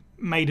 kind of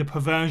made a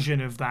perversion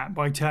of that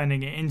by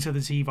turning it into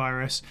the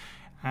T-virus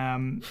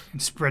and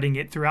spreading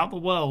it throughout the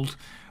world,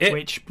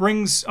 which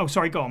brings... Oh,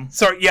 sorry, go on.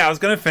 Sorry, yeah, I was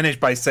going to finish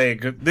by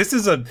saying this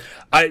is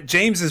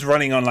James is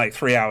running on like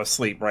 3 hours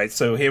sleep, right?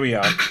 So here we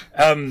are.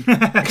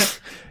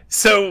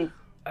 So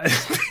I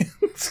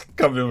can't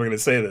believe we're going to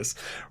say this,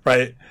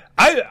 right?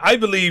 I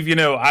believe,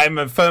 I'm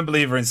a firm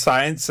believer in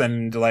science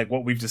and like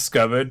what we've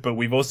discovered, but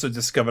we've also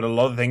discovered a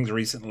lot of things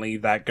recently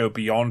that go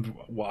beyond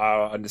what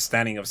our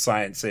understanding of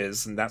science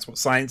is. And that's what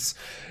science,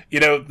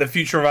 the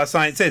future of our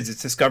science is.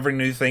 It's discovering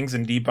new things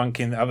and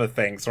debunking other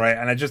things, right?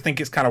 And I just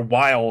think it's kind of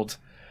wild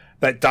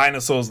that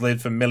dinosaurs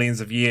lived for millions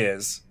of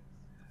years,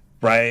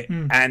 right?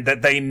 And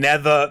that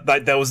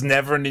there was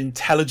never an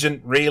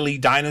intelligent, really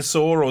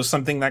dinosaur or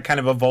something that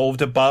kind of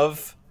evolved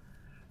above,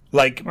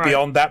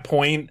 beyond that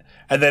point.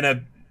 And then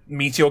a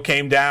meteor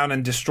came down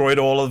and destroyed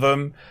all of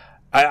them.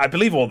 I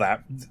believe all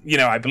that.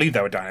 I believe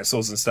there were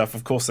dinosaurs and stuff.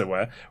 Of course there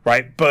were,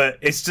 right? But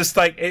it's just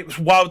it's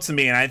wild to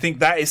me. And I think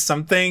that is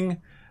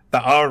something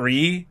that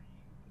RE,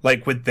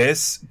 with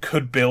this,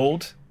 could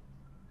build.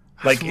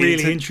 That's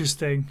really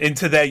interesting.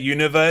 Into their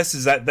universe,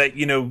 is that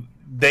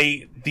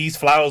these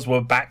flowers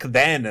were back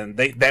then, and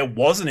there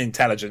was an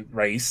intelligent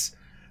race,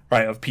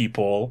 right, of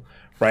people,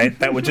 right,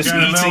 that were just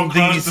eating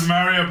these. The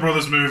Mario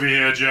Brothers movie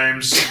here,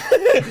 James.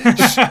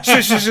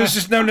 Shush,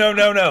 no.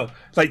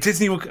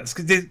 Disney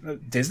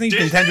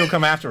Nintendo will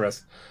come after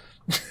us.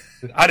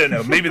 I don't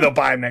know. Maybe they'll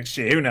buy them next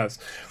year. Who knows?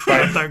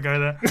 Right. Don't go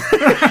there.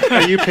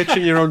 Are you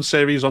pitching your own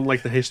series on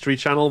the History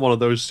Channel, one of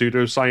those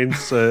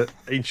pseudoscience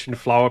ancient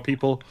flower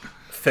people?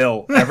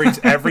 Phil,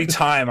 every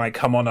time I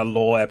come on a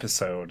lore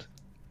episode,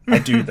 I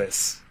do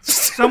this.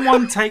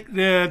 Someone take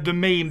the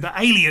meme, the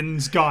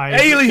aliens guy,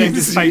 aliens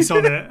his face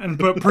on it, and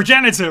put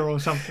progenitor or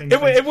something.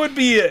 It would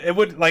be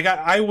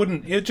I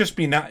wouldn't. It'd just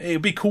be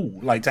it'd be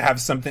cool to have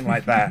something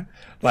like that.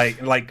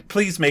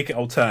 Please make it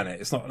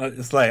alternate. It's not.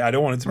 It's I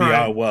don't want it to be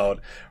our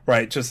world,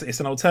 right? Just it's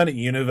an alternate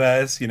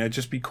universe.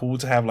 Just be cool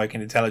to have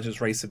an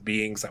intelligent race of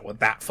beings that were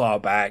that far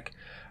back,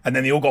 and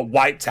then they all got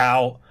wiped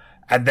out,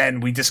 and then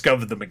we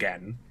discovered them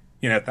again.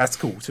 That's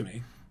cool to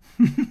me.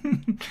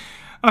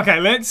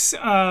 Okay, let's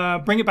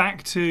bring it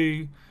back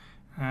to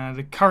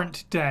the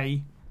current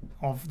day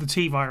of the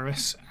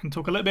T-virus and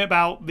talk a little bit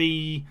about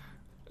the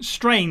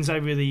strains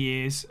over the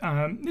years.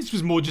 This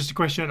was more just a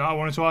question that I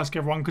wanted to ask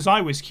everyone because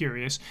I was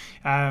curious.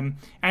 And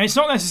it's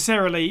not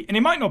necessarily, and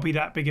it might not be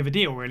that big of a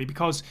deal really,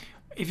 because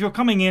if you're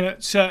coming in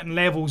at certain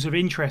levels of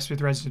interest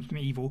with Resident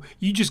Evil,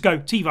 you just go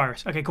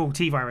T-virus. Okay, cool,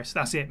 T-virus.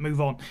 That's it. Move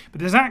on.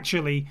 But there's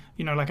actually,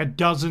 a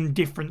dozen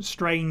different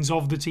strains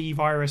of the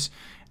T-virus.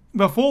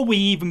 Before we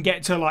even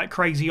get to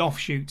crazy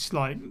offshoots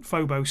like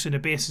Phobos and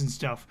Abyss and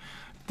stuff,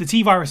 the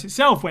T-virus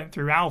itself went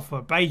through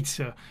Alpha,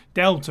 Beta,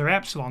 Delta,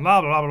 Epsilon,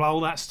 blah, blah, blah, blah,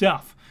 all that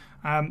stuff.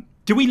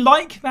 Do we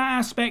like that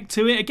aspect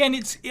to it? Again,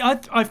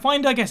 I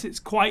find, I guess, it's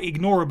quite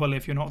ignorable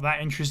if you're not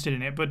that interested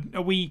in it, but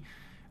are we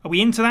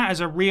into that as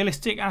a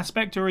realistic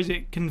aspect, or is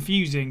it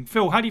confusing?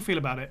 Phil, how do you feel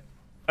about it?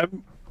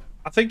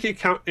 I think it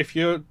can. If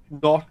you're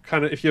not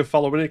if you're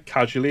following it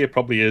casually, it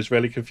probably is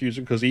really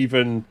confusing, because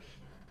even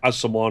as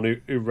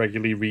someone who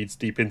regularly reads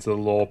deep into the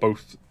lore,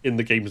 both in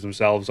the games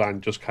themselves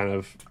and just kind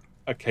of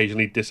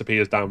occasionally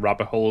disappears down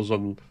rabbit holes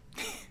on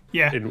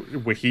in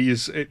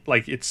wikis,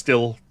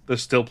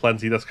 there's still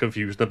plenty that's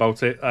confused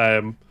about it.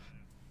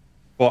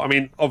 But I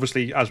mean,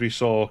 obviously, as we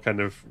saw, kind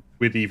of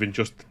with even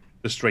just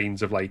the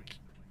strains of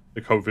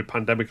the COVID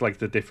pandemic,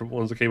 the different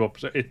ones that came up,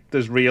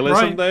 there's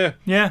realism there.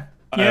 Yeah.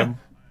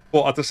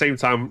 But at the same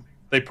time,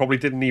 they probably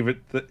didn't even.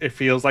 It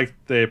feels like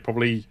they're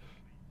probably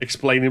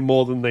explaining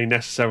more than they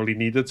necessarily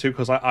needed to,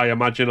 because I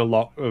imagine a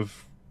lot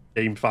of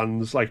game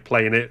fans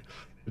playing it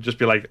would just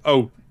be like,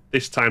 oh,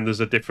 this time there's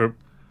a different,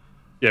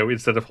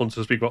 instead of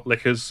hunters we've got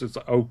lickers. It's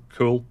oh,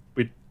 cool,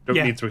 we don't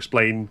need to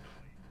explain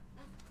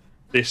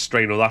this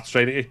strain or that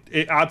strain.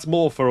 It adds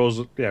more for us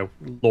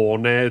lore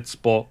nerds,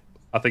 but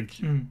I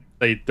think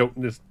they don't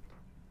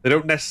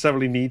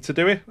necessarily need to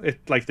do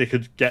it. They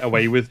could get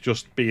away with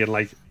just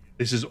being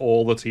this is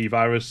all the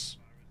T-virus.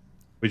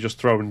 we're just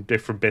throwing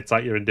different bits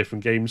at you in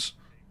different games.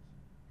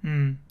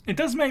 It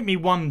does make me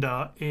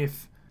wonder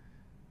if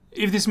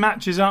this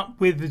matches up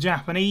with the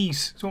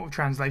Japanese sort of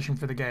translation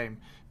for the game,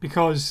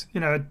 because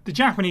the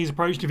Japanese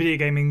approach to video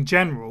gaming in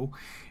general,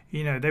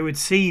 they would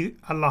see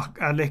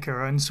a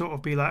licker and sort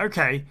of be like,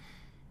 okay,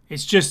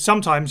 it's just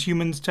sometimes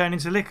humans turn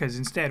into lickers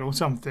instead or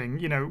something,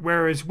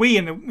 whereas we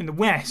in the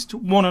West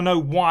want to know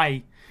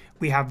why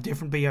we have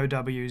different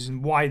BOWs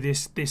and why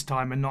this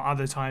time and not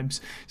other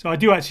times. So I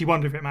do actually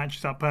wonder if it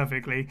matches up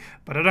perfectly,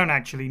 but I don't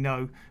actually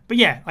know. But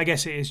yeah, I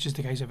guess it is just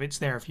a case of it's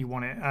there if you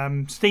want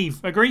it. Steve,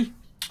 agree?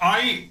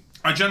 I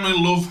generally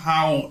love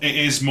how it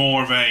is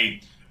more of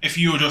a, if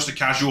you're just a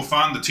casual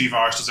fan, the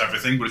T-Virus does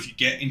everything, but if you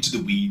get into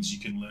the weeds, you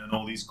can learn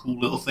all these cool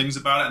little things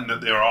about it, and that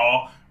there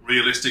are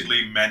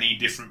realistically many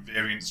different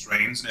variant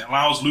strains, and it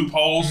allows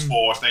loopholes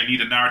for if they need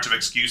a narrative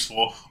excuse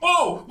for,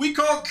 oh, we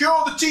can't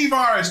cure the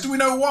T-Virus, do we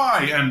know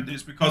why? And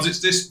it's because it's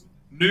this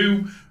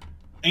new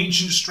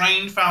ancient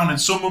strain found in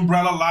some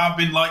umbrella lab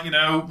in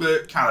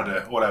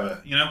Canada or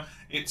whatever.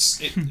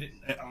 It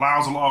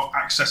allows a lot of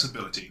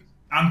accessibility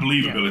and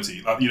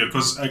believability,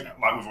 because like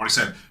we've already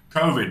said,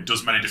 COVID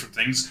does many different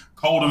things.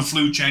 Cold and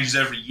flu changes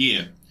every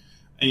year.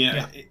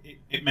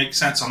 It makes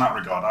sense on that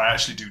regard. I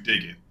actually do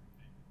dig it.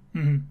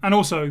 And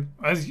also,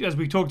 as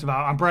we talked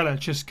about, Umbrella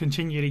just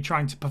continually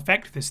trying to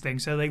perfect this thing,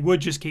 so they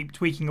would just keep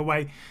tweaking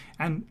away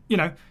and,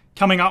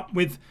 coming up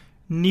with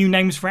new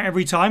names for it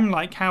every time,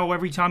 like how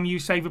every time you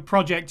save a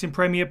project in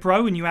Premiere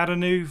Pro and you add a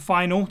new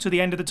final to the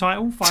end of the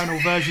title, final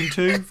version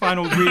 2,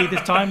 final really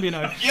this time,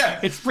 Yeah.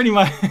 It's pretty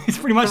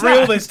much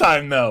real this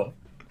time, though.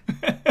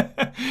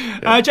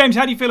 James,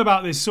 how do you feel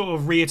about this sort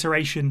of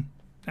reiteration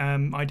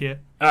idea?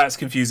 It's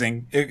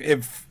confusing.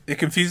 It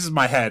confuses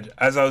my head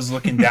as I was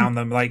looking down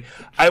them. Like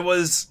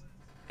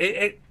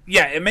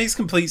it makes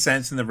complete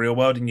sense in the real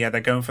world, and they're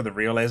going for the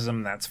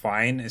realism. That's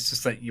fine. It's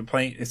just that you're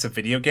playing. It's a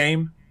video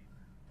game,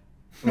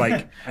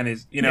 and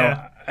it's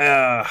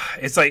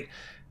it's like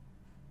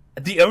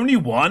the only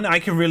one I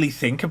can really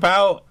think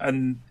about,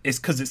 and it's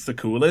because it's the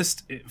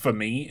coolest for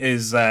me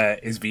is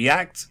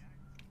V-Act.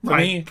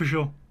 For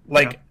sure.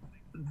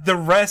 The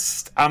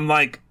rest, I'm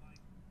like.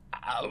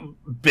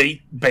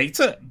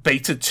 Beta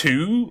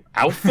 2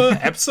 alpha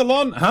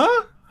epsilon,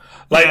 huh?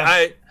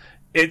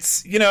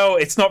 It's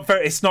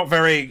not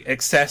very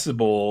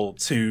accessible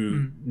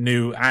to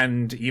new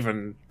and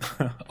even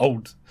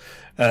old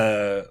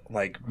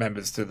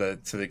members to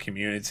the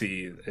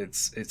community.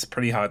 It's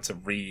pretty hard to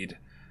read.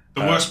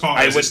 The worst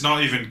part is it's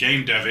not even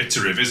game dev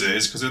iterative, is it?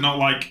 It's because it's not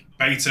like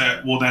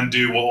beta will then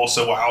do what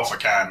alpha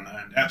can,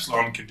 and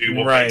epsilon can do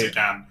what beta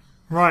can.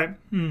 Right.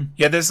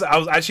 Yeah, I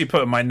was actually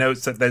putting in my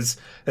notes that there's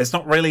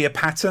not really a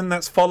pattern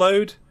that's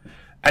followed,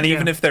 and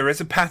even if there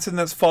is a pattern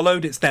that's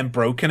followed, it's then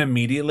broken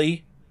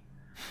immediately.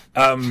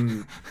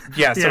 So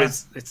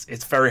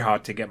it's very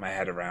hard to get my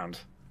head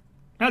around.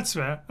 That's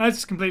fair.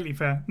 That's completely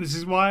fair. This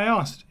is why I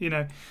asked.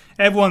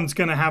 Everyone's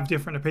going to have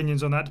different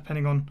opinions on that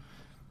depending on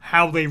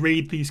how they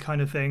read these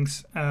kind of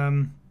things.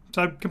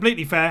 So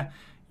completely fair.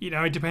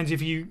 It depends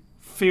if you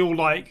feel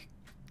like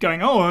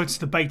going, oh, it's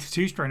the beta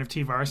 2 strain of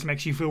T-Virus,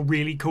 makes you feel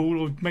really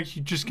cool, or makes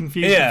you just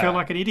confused and feel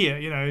like an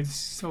idiot.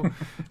 It's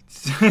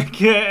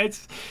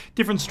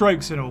different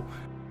strokes and all.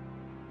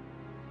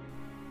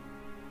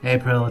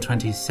 April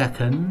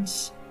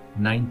 22nd,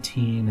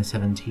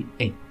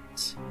 1978.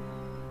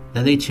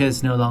 The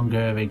leeches no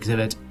longer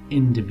exhibit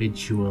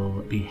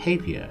individual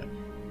behavior.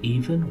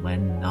 Even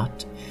when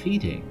not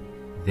feeding,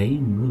 they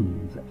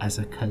move as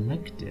a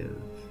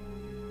collective.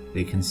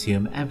 They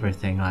consume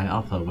everything I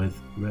offer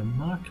with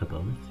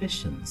remarkable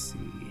efficiency.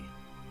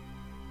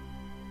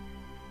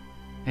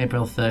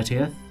 April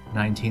 30th,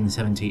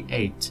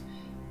 1978.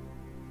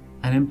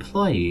 An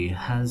employee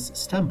has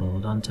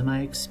stumbled onto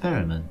my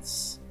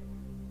experiments.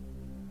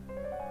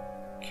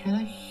 Can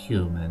a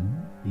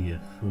human be a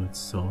food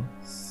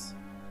source?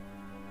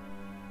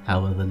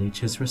 How will the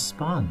leeches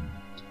respond?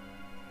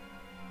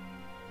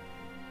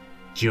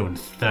 June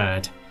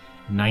 3rd,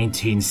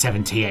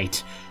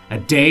 1978. A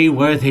day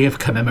worthy of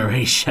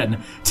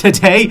commemoration.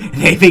 Today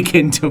they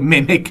begin to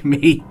mimic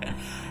me.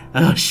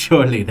 Oh,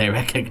 surely they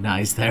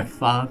recognize their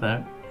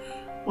father.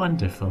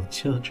 Wonderful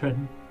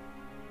children.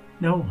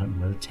 No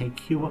one will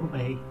take you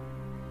away.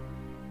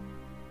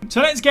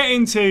 So let's get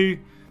into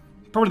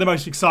probably the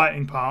most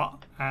exciting part.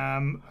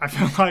 I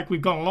feel like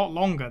we've gone a lot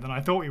longer than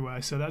I thought we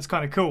were, so that's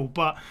kind of cool.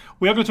 But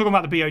we are going to talk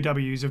about the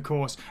BOWs, of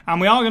course,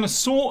 and we are going to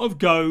sort of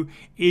go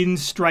in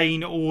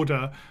strain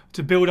order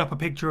to build up a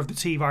picture of the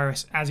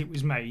T-Virus as it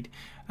was made.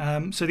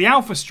 So the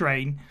alpha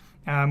strain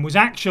was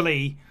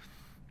actually,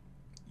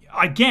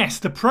 I guess,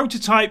 the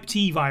prototype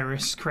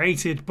T-Virus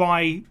created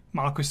by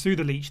Marcus through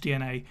the leech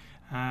DNA,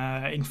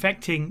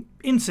 infecting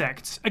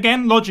insects.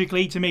 Again,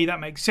 logically, to me, that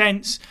makes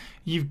sense.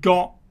 You've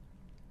got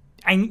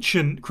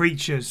ancient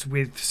creatures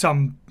with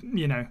some,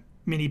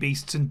 mini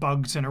beasts and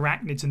bugs and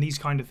arachnids and these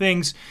kind of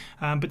things.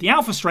 But the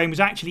alpha strain was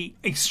actually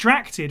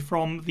extracted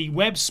from the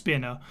web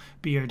spinner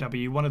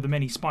BOW, one of the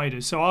many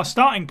spiders. So our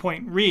starting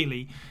point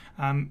really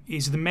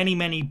is the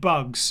many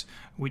bugs,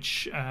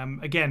 which,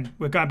 again,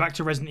 we're going back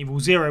to Resident Evil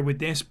 0 with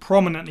this,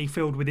 prominently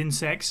filled with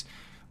insects,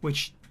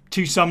 which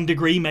to some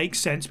degree makes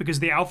sense because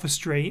the alpha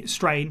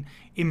strain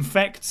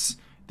infects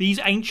these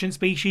ancient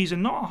species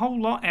and not a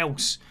whole lot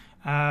else.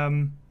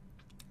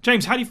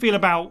 James, how do you feel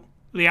about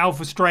the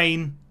alpha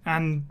strain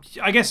and,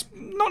 I guess,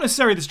 not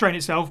necessarily the strain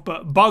itself,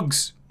 but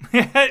bugs?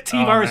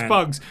 T-virus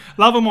bugs.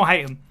 Love them or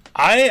hate them?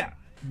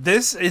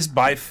 This is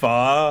by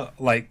far,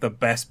 like, the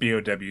best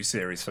BOW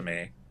series for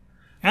me.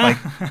 Like,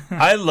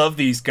 I love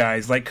these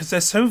guys, like, because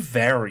they're so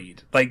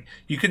varied. Like,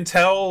 you can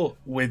tell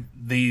with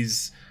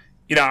these...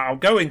 You know, I'll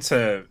go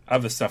into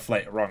other stuff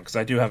later on because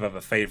I do have other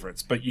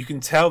favorites, but you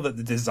can tell that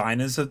the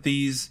designers of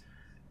these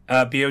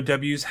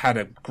BOWs had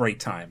a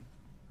great time.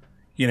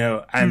 You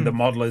know, and the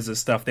modelers and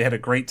stuff, they had a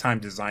great time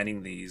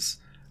designing these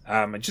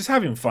and just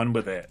having fun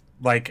with it.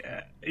 Like,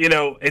 you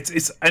know,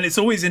 it's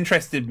always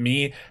interested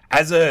me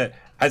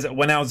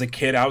when I was a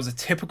kid. I was a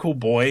typical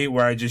boy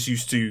where I just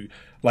used to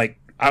like.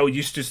 I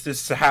used to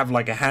just to have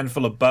like a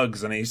handful of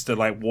bugs, and I used to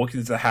like walk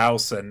into the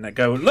house and I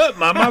go, "Look,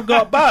 Mum, I've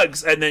got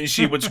bugs," and then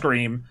she would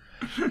scream.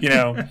 You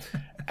know,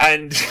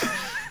 and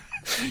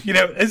you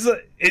know,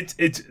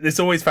 it's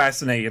always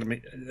fascinating. I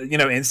mean, you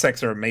know,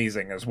 insects are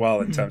amazing as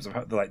well in terms of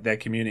how, like their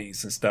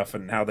communities and stuff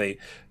and how they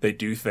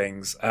do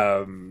things.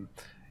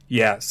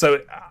 Yeah,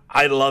 so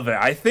I love it.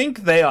 I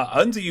think they are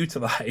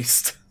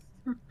underutilized.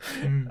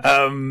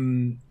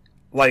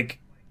 Like,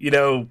 you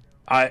know,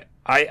 I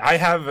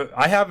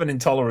have an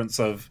intolerance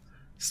of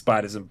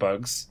spiders and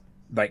bugs.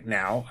 Like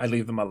now, I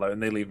leave them alone.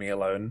 They leave me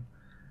alone.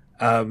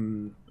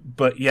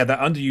 But yeah, they're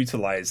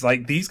underutilized.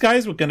 Like these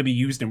guys were going to be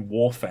used in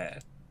warfare.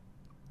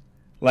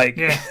 Like,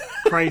 yeah,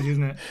 crazy,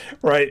 isn't it?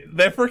 Right?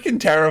 They're freaking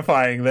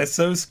terrifying. They're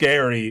so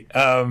scary.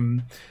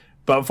 But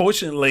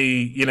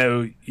unfortunately, you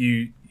know,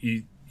 you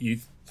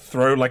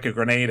throw like a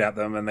grenade at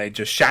them and they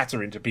just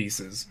shatter into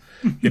pieces,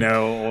 you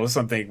know, or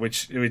something.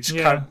 Which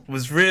kind of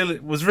was really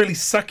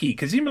sucky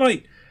because even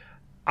like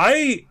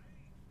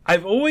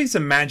I've always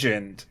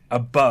imagined a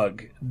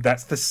bug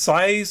that's the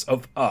size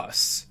of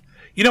us.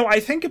 You know, I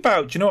think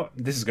about, you know,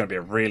 this is going to be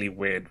a really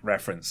weird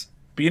reference,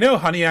 but you know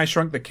Honey, I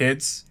Shrunk the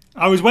Kids?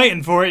 I was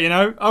waiting for it, you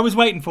know? I was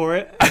waiting for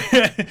it.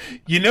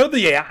 You know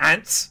the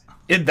ants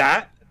in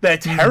that? They're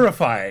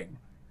terrifying,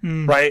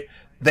 right?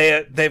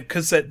 They're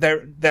because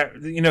they're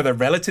you know, they're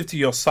relative to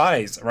your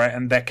size, right?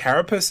 And their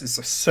carapace is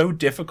so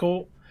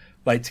difficult,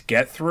 like, to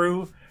get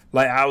through.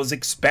 Like, I was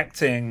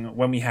expecting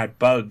when we had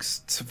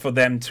bugs for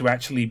them to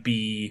actually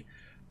be,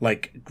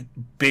 like,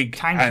 big.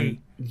 Tanky.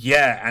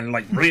 And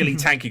like really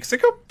tanky because they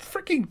got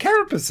freaking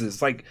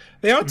carapaces. Like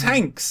they are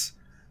tanks,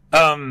 you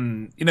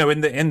know,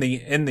 in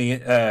the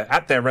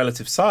at their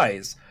relative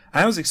size.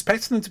 And I was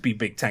expecting them to be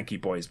big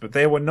tanky boys, but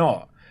they were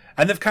not.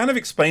 And they've kind of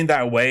explained that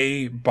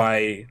away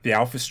by the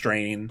alpha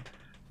strain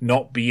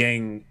not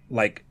being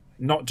like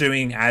not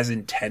doing as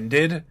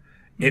intended.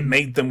 It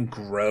made them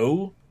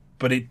grow,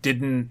 but it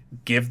didn't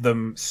give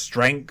them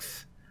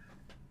strength,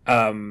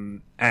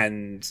 and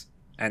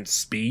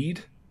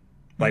speed.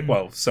 Like,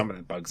 well, some of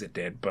the bugs it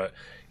did, but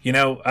you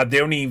know,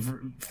 the only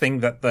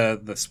thing that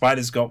the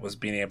spiders got was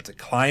being able to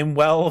climb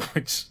well,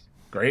 which is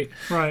great.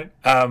 Right.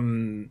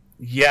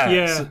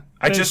 Yeah. So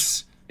I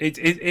just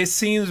it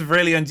seems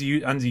really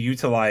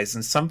underutilized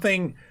and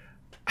something.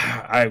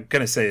 I'm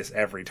gonna say this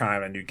every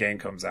time a new game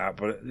comes out,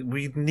 but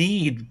we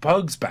need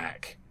bugs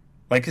back,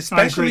 like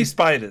especially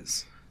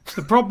spiders.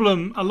 The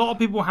problem, a lot of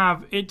people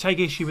take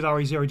issue with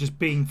RE0 just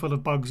being full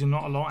of bugs and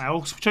not a lot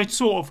else, which I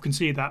sort of can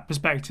see that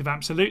perspective,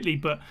 absolutely.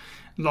 But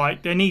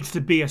like, there needs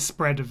to be a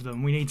spread of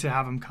them. We need to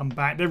have them come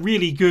back. They're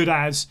really good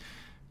as,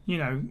 you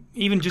know,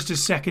 even just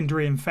as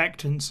secondary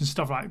infectants and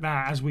stuff like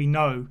that, as we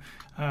know.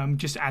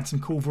 Just add some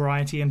cool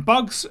variety. And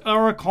bugs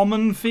are a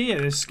common fear.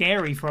 They're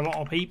scary for a lot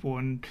of people,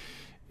 and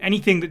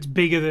anything that's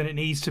bigger than it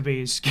needs to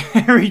be is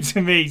scary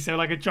to me. So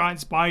like a giant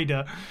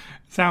spider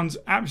sounds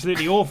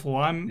absolutely awful.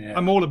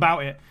 I'm all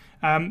about it.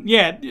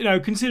 You know,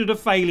 considered a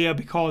failure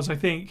because I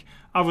think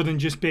other than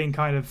just being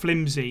kind of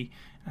flimsy,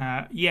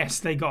 yes,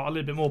 they got a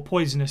little bit more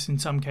poisonous in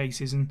some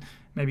cases and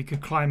maybe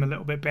could climb a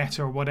little bit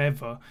better or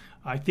whatever.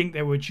 I think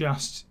they were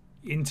just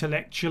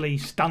intellectually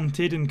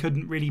stunted and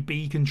couldn't really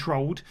be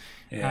controlled,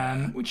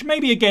 which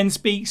maybe again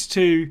speaks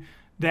to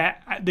the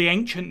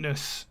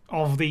ancientness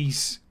of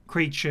these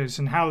creatures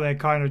and how they're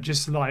kind of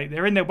just like,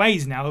 they're in their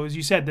ways now. As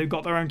you said, they've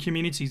got their own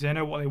communities, they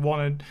know what they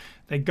want, and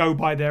they go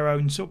by their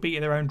own sort of beat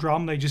of their own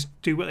drum. They just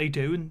do what they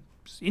do, and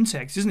it's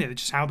insects, isn't it?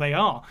 That's just how they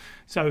are.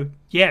 So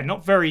yeah,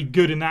 not very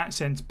good in that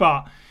sense,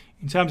 but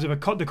in terms of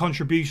the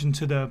contribution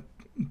to the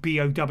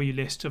BOW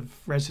list of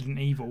Resident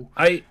Evil,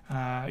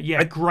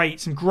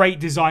 some great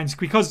designs,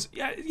 because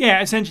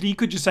essentially you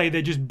could just say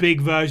they're just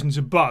big versions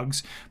of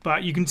bugs,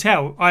 but you can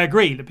tell, I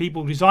agree, that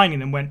people designing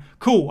them went,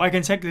 cool, I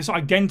can take this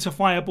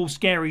identifiable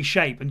scary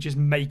shape and just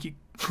make it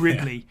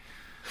gridly.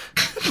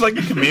 Like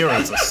the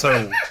chimeras are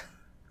so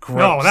gross.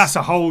 No, that's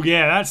a whole,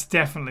 that's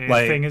definitely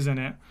a thing, isn't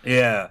it?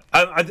 Yeah.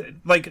 I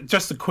like,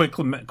 just a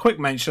quick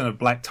mention of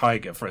Black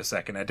Tiger for a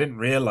second. I didn't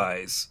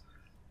realize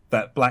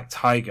that Black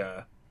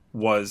Tiger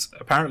was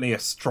apparently a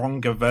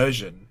stronger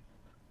version,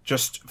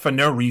 just for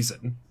no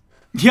reason.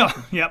 Yeah,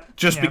 yeah.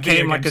 Just yeah,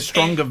 became like a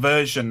stronger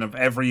version of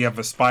every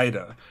other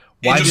spider.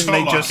 Why didn't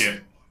they just?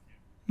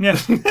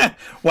 Yeah.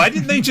 Why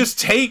didn't they just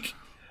take,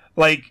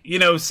 like, you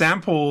know,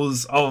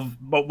 samples of?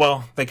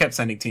 Well, they kept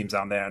sending teams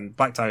down there, and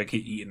Black Tiger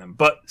keep eating them.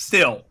 But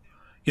still,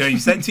 you know, you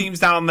sent teams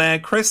down there.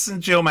 Chris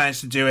and Jill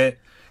managed to do it.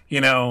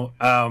 You know,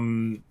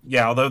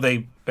 yeah. Although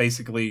they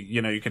basically,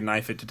 you know, you can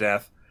knife it to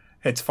death.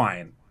 It's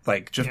fine.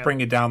 Like, just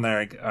bring it down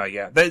there.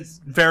 Yeah, that's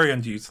very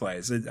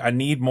underutilized. I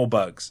need more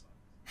bugs.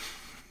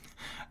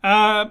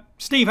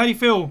 Steve, how do you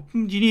feel? Do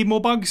you need more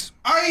bugs?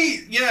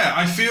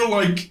 I feel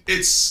like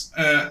it's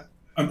an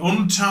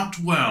untapped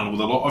well with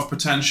a lot of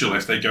potential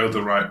if they go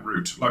the right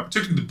route, like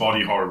particularly the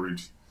body horror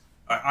route.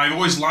 I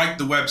always liked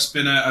the web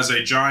spinner as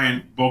a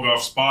giant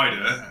bug-off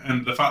spider,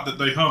 and the fact that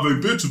they have a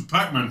bit of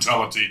pack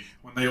mentality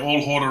when they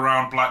all hoard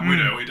around Black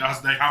Widow.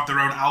 They have their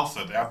own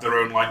alpha, they have their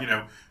own, like, you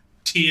know,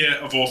 tier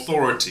of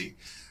authority.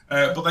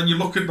 But then you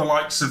look at the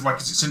likes of, like,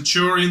 is it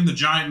Centurion, the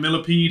giant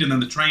millipede, and then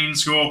the train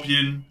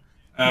scorpion.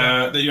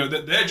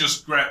 They're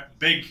just great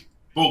big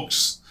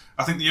bugs.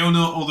 I think the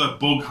only other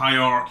bug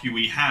hierarchy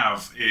we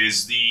have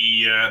is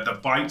the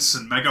bytes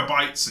and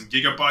megabytes and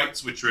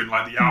gigabytes, which are in,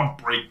 like, the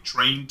outbreak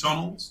train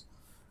tunnels.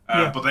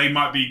 But they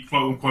might be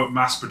quote unquote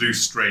mass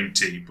produced strain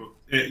T. But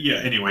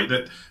anyway,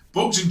 that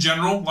bugs in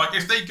general, like,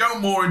 if they go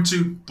more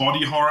into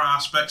body horror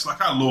aspects,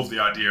 like, I love the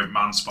idea of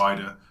Man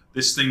Spider,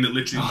 this thing that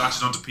literally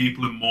latches onto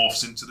people and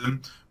morphs into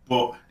them.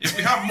 But if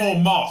we have more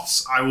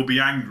moths, I will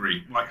be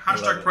angry. Like,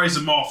 hashtag praise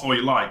the moth all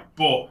you like,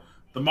 but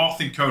the moth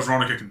in Code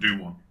Veronica can do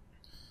one.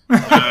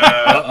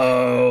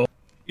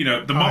 You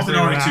know, the moth in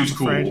RE2 is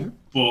cool,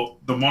 but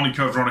the one in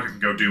Code Veronica can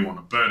go do one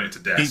and burn it to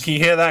death. Can you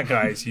hear that,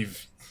 guys?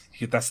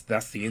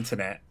 That's the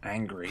internet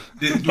angry.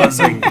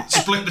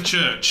 Split the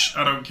church.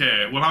 I don't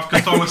care. We'll have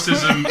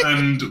Catholicism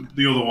and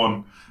the other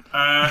one.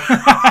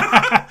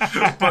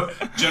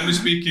 But generally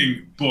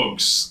speaking,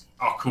 bugs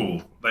are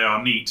cool. They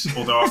are neat.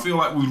 Although I feel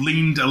like we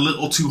leaned a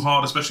little too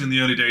hard, especially in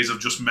the early days, of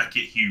just make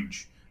it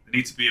huge. There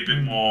needs to be a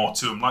bit more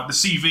to them. Like the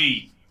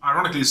CV,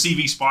 ironically, the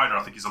CV spider,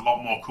 I think, is a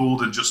lot more cool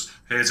than just,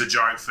 here's a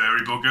giant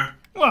furry bugger.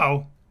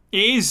 Well,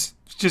 it is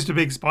just a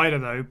big spider,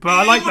 though. But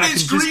I like that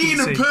consistency. It's green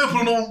and purple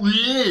and all.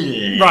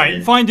 Yeah.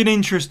 Right, find an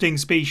interesting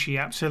species,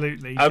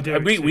 absolutely.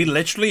 We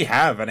literally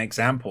have an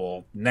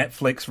example.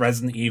 Netflix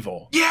Resident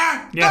Evil.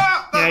 That'd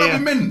be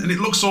mint. And it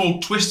looks all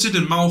twisted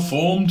and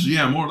malformed.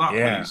 Yeah, more of that,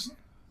 please.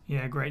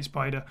 Yeah, great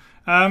spider.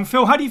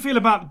 Phil, how do you feel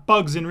about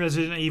bugs in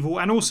Resident Evil?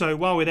 And also,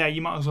 while we're there,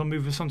 you might as well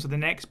move us on to the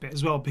next bit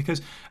as well,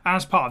 because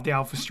as part of the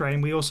Alpha Strain,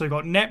 we also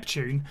got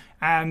Neptune,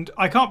 and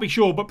I can't be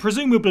sure, but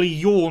presumably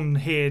Yawn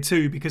here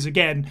too, because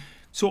again,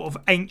 sort of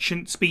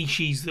ancient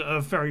species that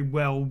are very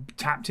well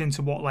tapped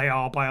into what they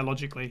are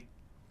biologically.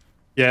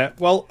 Yeah,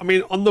 well, I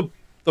mean, on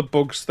the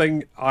bugs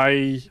thing,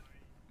 I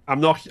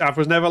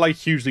was never, like,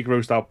 hugely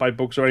grossed out by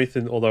bugs or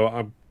anything, although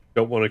I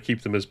don't want to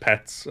keep them as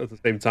pets at the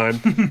same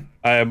time.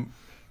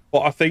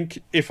 But I think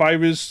if I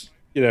was,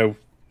 you know,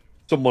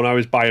 someone I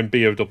was buying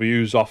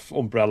BOWs off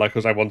Umbrella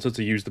because I wanted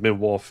to use them in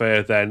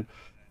Warfare, then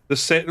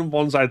there's certain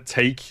ones I'd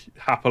take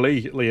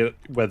happily,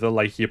 whether,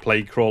 like, your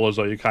Plague Crawlers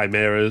or your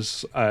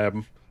Chimeras,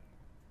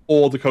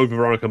 or the Code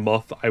Veronica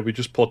Moth. I would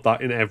just put that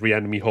in every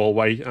enemy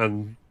hallway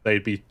and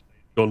they'd be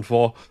done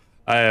for.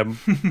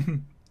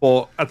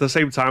 But at the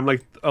same time,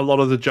 like, a lot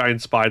of the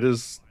giant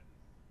spiders,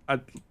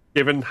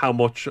 given how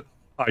much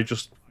I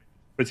just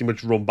pretty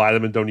much run by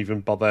them and don't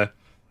even bother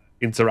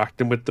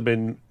interacting with them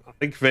in, I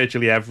think,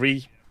 virtually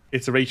every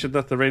iteration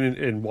that they're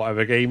in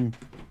whatever game,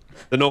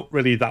 they're not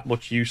really that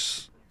much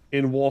use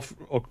in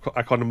Warfare, or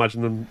I can't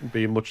imagine them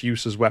being much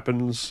use as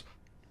weapons.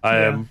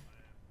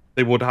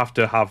 They would have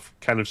to have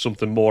kind of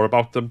something more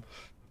about them,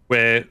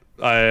 where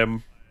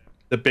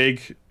the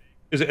big,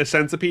 is it a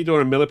centipede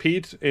or a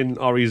millipede in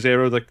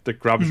RE0 that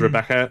grabs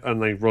Rebecca and,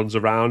 like, runs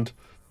around?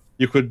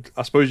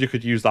 I suppose you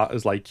could use that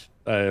as, like,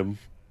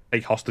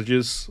 take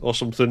hostages or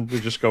something. You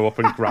just go up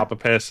and grab a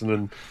person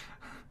and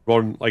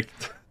run, like,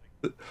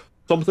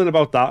 something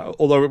about that.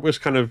 Although it was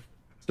kind of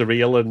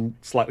surreal and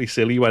slightly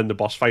silly when the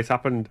boss fight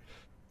happened.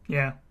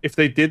 Yeah. If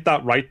they did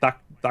that right,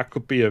 that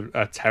could be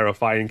a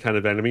terrifying kind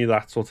of enemy,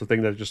 that sort of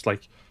thing that just,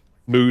 like,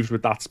 moves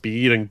with that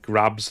speed and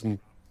grabs and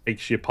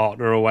takes your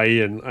partner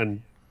away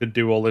and could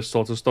do all this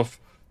sort of stuff.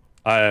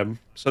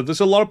 So there's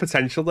a lot of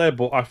potential there,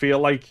 but I feel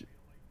like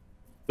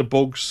the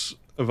bugs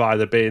have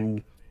either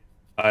been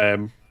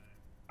I'm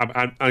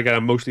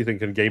mostly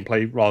thinking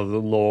gameplay rather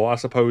than lore, I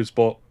suppose,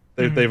 but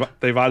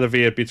they've either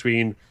veered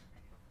between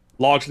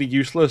largely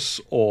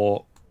useless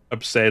or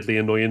absurdly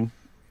annoying.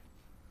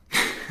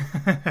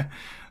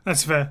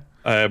 That's fair.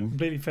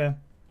 Completely fair.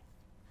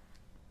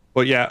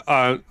 But yeah,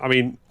 I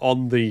mean,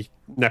 on the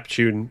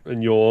Neptune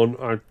and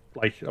Yawn,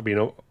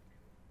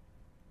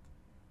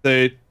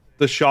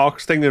 the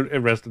sharks thing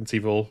in Resident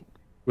Evil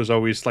was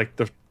always, like,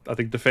 I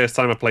think the first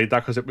time I played that,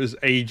 because it was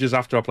ages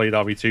after I played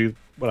RE2,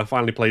 when I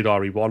finally played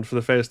RE1 for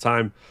the first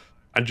time,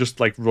 and just,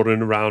 like,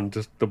 running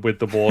around with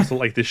the water,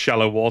 like this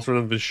shallow water,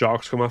 and the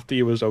sharks come after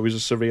you, was always a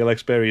surreal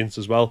experience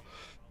as well.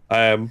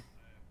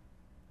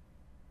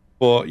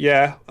 But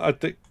yeah, I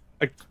think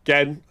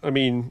again, I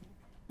mean,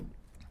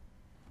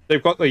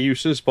 they've got their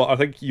uses, but I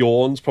think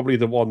Yawn's probably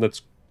the one that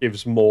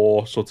gives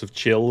more sort of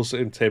chills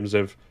in terms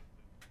of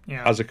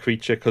as a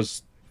creature,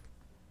 because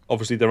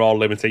obviously there are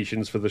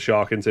limitations for the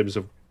shark in terms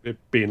of it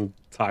being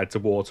tied to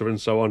water and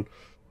so on.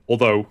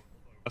 Although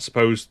I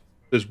suppose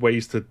there's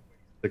ways to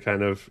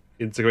kind of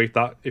integrate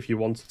that if you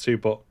wanted to,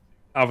 but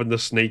having the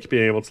snake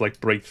being able to like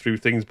break through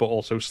things but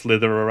also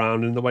slither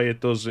around in the way it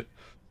does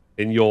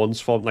in Yawn's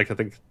form, like I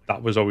think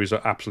that was always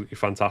absolutely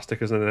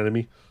fantastic as an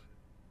enemy.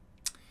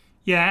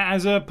 Yeah,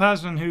 as a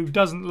person who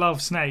doesn't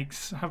love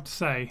snakes, I have to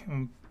say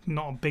I'm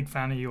not a big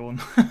fan of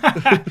Yawn.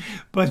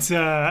 But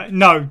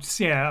no,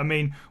 yeah, I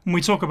mean, when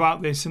we talk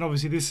about this, and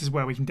obviously this is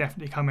where we can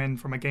definitely come in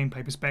from a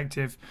gameplay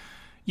perspective.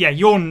 Yeah,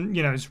 Yawn,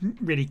 you know, is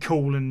really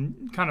cool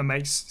and kind of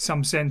makes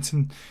some sense.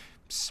 And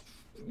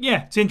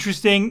yeah, it's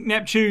interesting.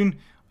 Neptune,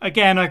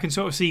 again, I can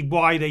sort of see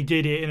why they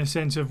did it in a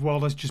sense of, well,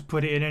 let's just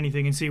put it in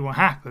anything and see what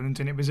happens.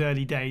 And it was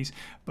early days.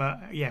 But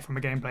yeah, from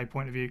a gameplay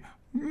point of view,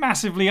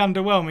 massively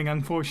underwhelming,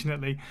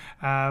 unfortunately.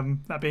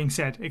 That being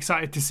said,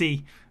 excited to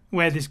see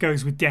where this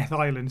goes with Death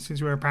Island,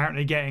 since we're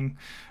apparently getting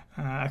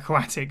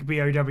aquatic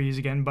BOWs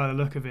again by the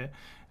look of it.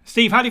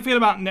 Steve, how do you feel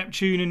about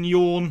Neptune and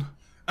Yawn?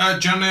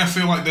 Generally, I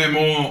feel like they're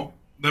more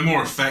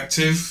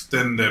effective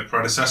than their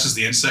predecessors,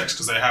 the insects,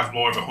 because they have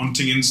more of a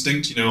hunting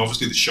instinct. You know,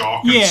 obviously the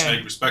shark and the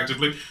snake,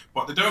 respectively,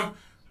 but they don't.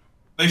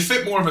 They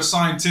fit more of a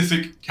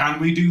scientific, can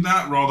we do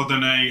that, rather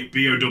than a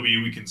BOW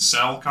we can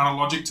sell kind of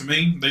logic to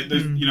me.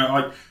 You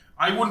know,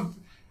 I wouldn't.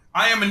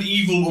 I am an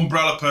evil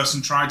umbrella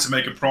person trying to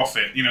make a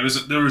profit. You know,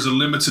 there is a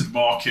limited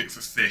market for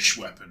fish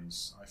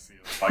weapons, I feel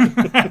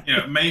like. You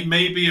know,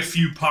 maybe a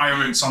few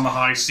pirates on the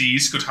high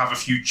seas could have a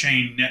few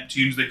chain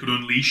Neptunes they could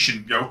unleash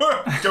and go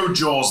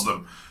jaws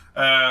them.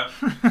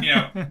 You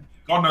know,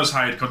 God knows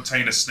how you'd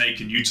contain a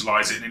snake and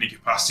utilize it in any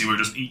capacity where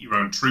you just eat your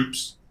own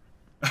troops.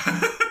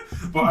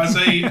 But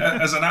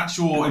as an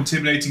actual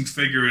intimidating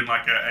figure in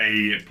like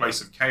a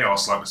place of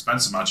chaos like the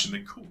Spencer Mansion,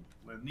 they're cool,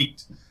 they're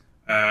neat.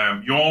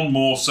 Yawn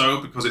more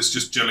so because it's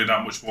just generally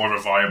that much more of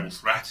a viable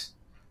threat,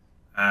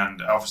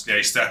 and obviously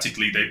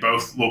aesthetically they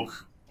both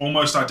look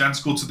almost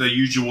identical to their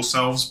usual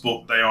selves,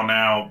 but they are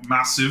now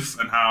massive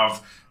and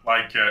have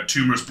like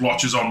tumorous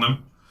blotches on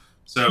them,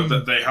 so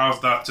that they have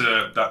that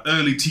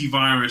early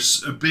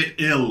T-virus a bit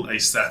ill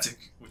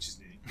aesthetic, which is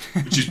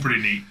neat, which is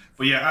pretty neat.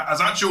 But yeah, as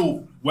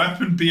actual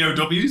weapon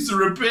BOWs,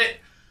 they're a bit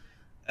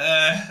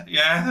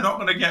they're not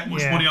going to get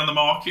much money on the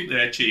market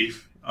there,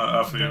 Chief.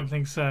 I feel. I don't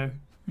think so.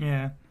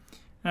 Yeah.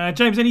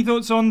 James, any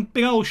thoughts on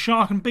big old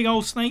shark and big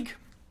old snake?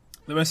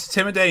 The most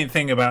intimidating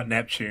thing about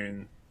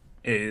Neptune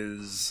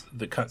is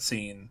the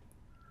cutscene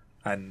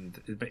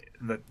and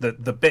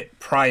the bit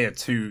prior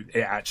to it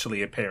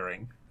actually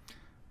appearing.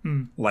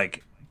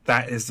 Like,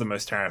 that is the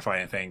most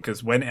terrifying thing,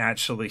 because when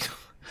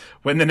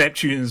when the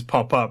Neptunes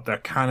pop up, they're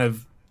kind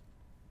of,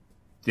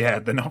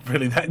 they're not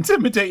really that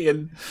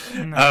intimidating.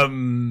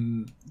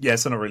 No.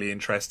 So not really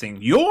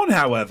interesting. Yawn,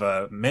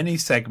 however, many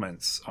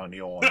segments on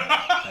Yawn.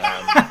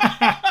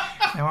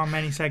 There are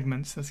many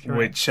segments, that's correct.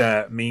 Which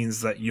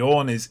means that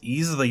Yawn is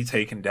easily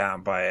taken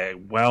down by a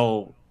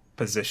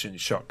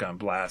well-positioned shotgun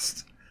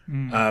blast.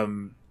 But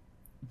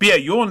yeah,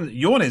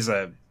 Yawn is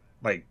an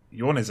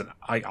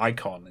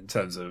icon in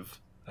terms of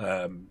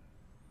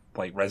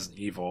like Resident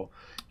Evil.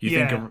 You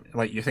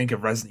think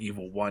of Resident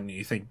Evil 1,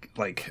 you think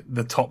like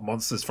the top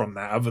monsters from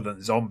that, other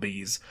than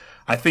zombies.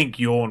 I think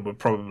Yawn would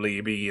probably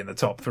be in the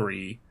top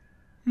 3.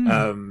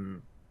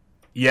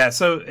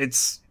 So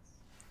it's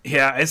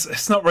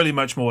not really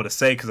much more to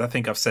say, because I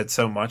think I've said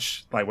so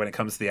much like when it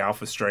comes to the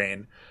Alpha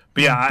strain.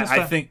 But yeah,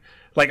 I think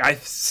like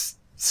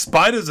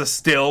spiders are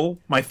still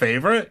my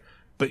favorite,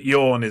 but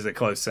Yawn is a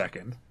close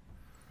second.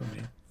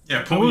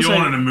 Yeah, put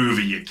Yawn in a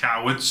movie, you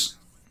cowards.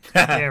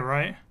 Yeah,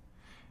 right.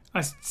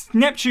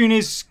 Neptune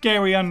is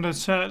scary under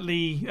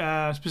certainly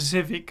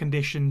specific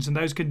conditions, and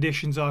those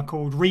conditions are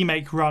called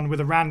remake run with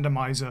a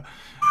randomizer.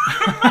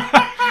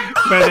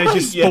 Where they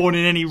just spawn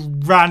in any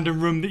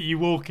random room that you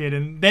walk in,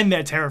 and then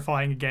they're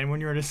terrifying again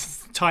when you're in a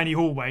tiny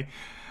hallway.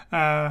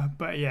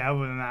 But yeah,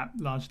 other than that,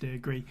 largely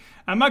agree.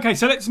 Okay,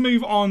 so let's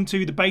move on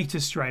to the beta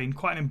strain,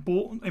 quite an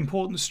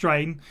important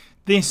strain.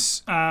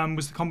 This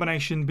was the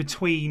combination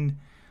between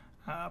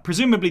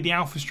presumably the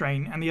alpha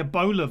strain and the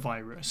Ebola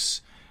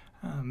virus.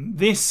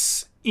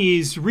 This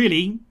is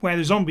really where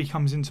the zombie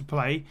comes into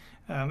play.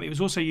 It was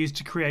also used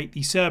to create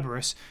the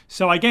Cerberus.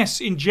 So I guess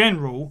in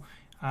general,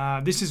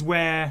 this is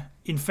where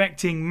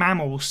infecting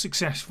mammals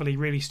successfully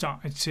really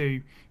started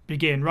to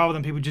begin, rather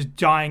than people just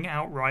dying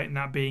outright and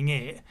that being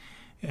it.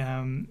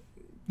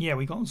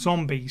 We got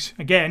zombies.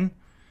 Again,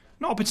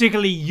 not a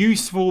particularly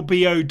useful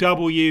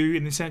BOW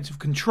in the sense of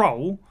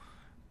control,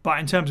 but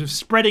in terms of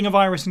spreading a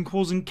virus and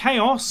causing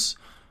chaos,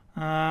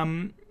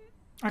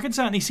 I can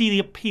certainly see the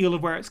appeal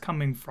of where it's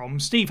coming from.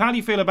 Steve, how do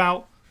you feel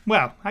about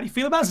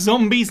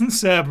zombies and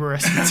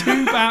Cerberus? The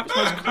two perhaps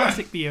most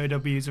classic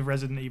BOWs of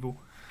Resident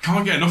Evil.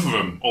 Can't get enough of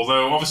them.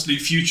 Although obviously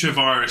future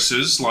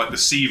viruses like the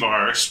C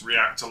virus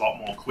react a lot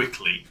more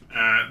quickly.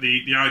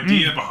 The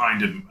idea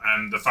behind him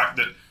and the fact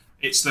that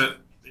it's the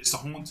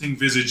haunting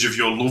visage of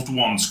your loved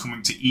ones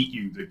coming to eat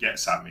you that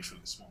gets at me for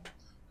this one.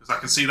 Because I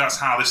can see that's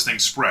how this thing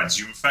spreads.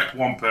 You infect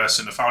one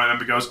person, a family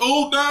member goes,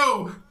 "Oh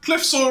no,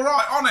 Cliff's all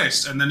right,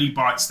 honest," and then he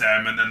bites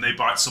them, and then they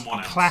bite someone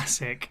else.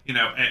 Classic. You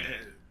know,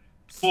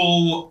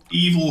 full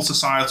evil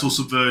societal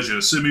subversion,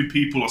 assuming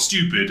people are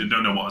stupid and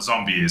don't know what a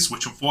zombie is,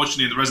 which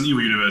unfortunately in the Resident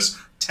Evil universe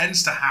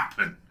tends to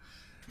happen.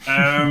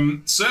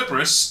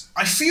 Cerberus,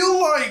 I feel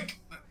like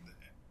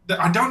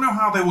I don't know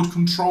how they would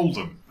control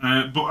them,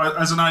 but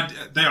as an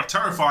idea, they are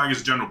terrifying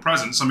as a general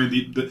presence. I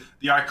mean,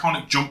 the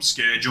iconic jump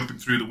scare, jumping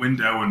through the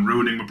window and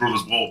ruining my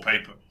brother's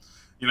wallpaper.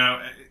 You know,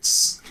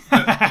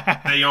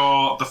 they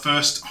are the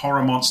first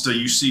horror monster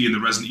you see in the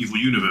Resident Evil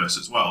universe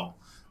as well.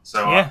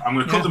 So I'm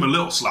going to cut them a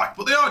little slack,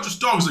 but they are just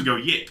dogs that go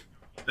yip.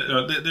 They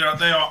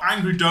are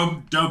angry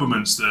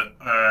Dobermans that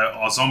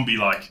are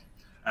zombie-like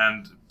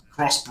and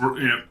cross,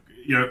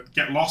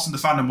 get lost in the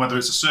fandom whether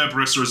it's a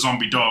Cerberus or a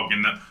zombie dog.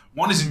 In that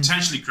one is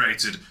intentionally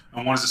created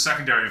and one is a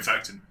secondary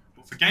infectant.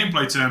 But for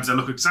gameplay terms, they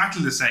look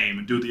exactly the same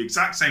and do the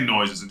exact same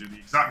noises and do the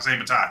exact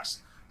same attacks.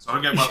 So I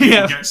don't get why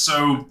people get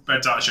so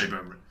bent out of shape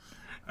over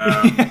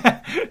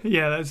it.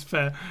 Yeah, that's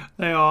fair.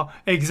 They are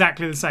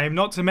exactly the same.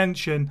 Not to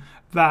mention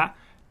that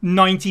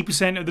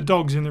 90% of the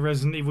dogs in the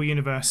Resident Evil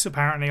universe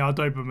apparently are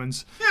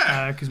Dobermans.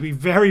 Yeah. Because we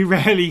very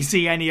rarely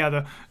see any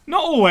other.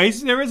 Not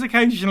always. There is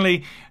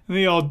occasionally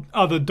the odd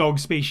other dog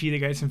species that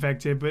gets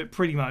infected, but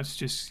pretty much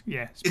just,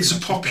 It's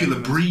a popular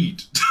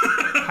breed.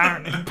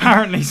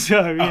 Apparently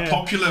so, yeah. A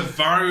popular,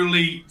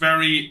 virally,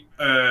 very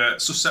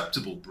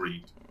susceptible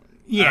breed.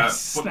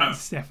 Yes,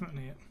 that's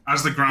definitely it.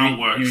 As the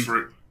groundwork for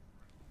it.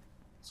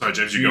 Sorry,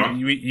 James, you go on.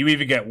 You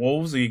either get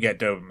wolves or you get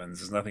Dobermans.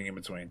 There's nothing in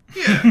between.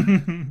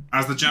 Yeah.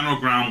 As the general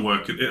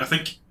groundwork, I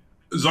think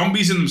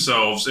zombies in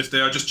themselves, if they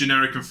are just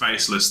generic and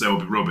faceless, they will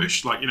be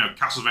rubbish. Like,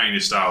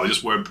 Castlevania style, they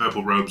just wear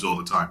purple robes all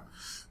the time.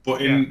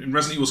 But in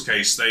Resident Evil's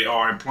case, they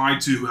are implied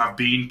to have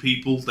been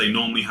people. They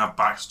normally have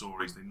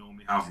backstories. They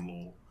normally have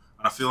lore.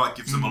 And I feel like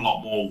gives them a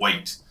lot more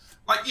weight.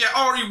 Like,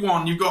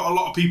 RE1, you've got a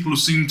lot of people who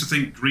seem to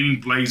think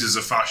green blazers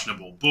are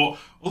fashionable. But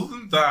other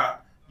than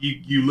that,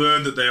 you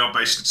learn that they are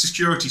basically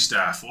security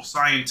staff or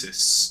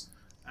scientists,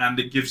 and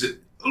it gives it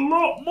a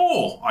lot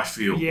more, I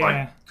feel.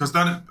 Because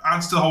then it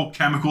adds to the whole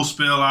chemical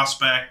spill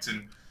aspect,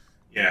 and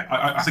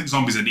I think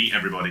zombies are neat,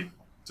 everybody.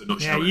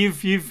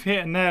 You've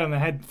hit a nail on the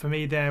head for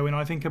me there when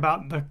I think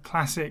about the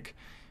classic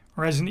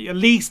Resident, at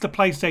least the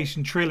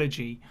PlayStation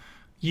trilogy.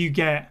 You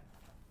get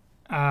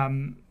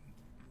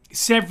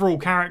several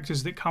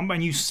characters that come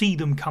and you see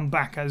them come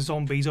back as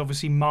zombies.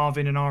 Obviously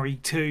Marvin in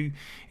RE2.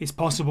 It's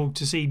possible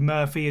to see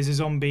Murphy as a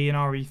zombie in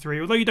RE3.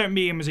 Although you don't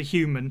meet him as a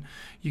human,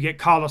 you get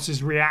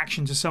Carlos's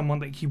reaction to someone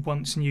that he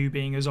once knew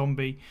being a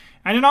zombie.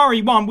 And in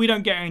RE1 we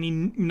don't get any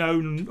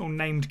known or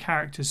named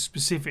characters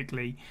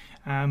specifically.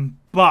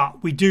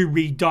 But we do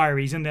read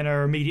diaries and then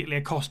are immediately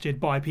accosted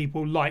by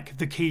people like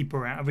the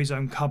Keeper out of his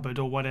own cupboard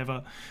or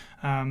whatever.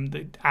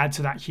 That add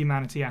to that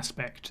humanity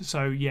aspect.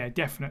 So yeah,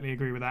 definitely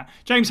agree with that.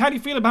 James, how do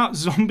you feel about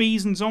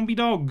zombies and zombie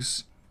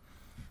dogs?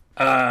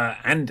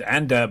 And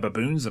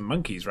baboons and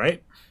monkeys,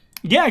 right?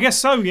 Yeah, I guess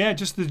so. Yeah,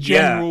 just the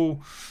general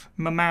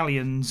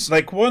mammalians.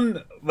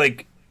 Before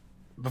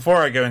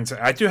I go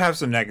into, I do have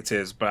some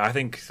negatives, but I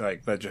think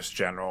they're just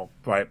general,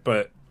 right?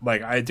 But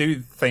I do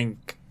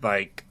think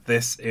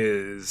this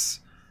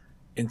is,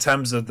 in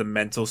terms of the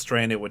mental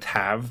strain it would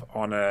have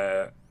on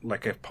a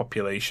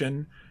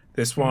population.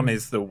 This one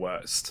is the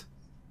worst.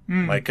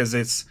 Because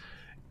it's,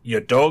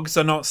 your dogs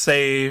are not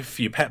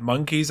safe, your pet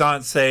monkeys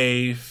aren't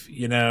safe,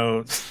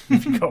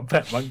 if you got a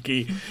pet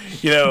monkey,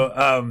 your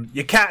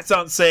cats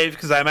aren't safe,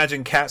 because I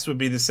imagine cats would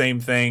be the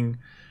same thing.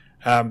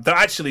 Though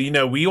actually,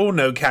 we all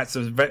know cats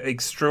are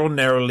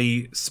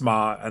extraordinarily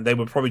smart, and they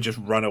would probably just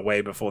run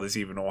away before this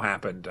even all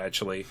happened,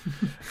 actually.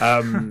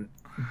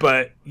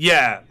 But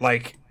yeah,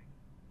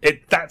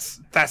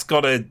 that's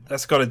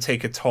gotta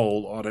take a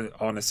toll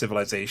on a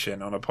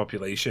civilization, on a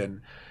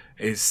population,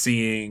 is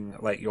seeing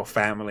your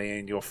family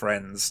and your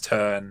friends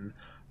turn,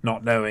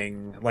 not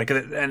knowing,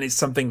 and it's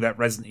something that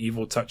Resident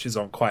Evil touches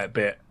on quite a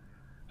bit.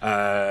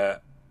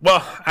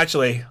 Well,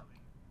 actually,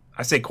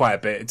 I say quite a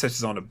bit. It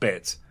touches on a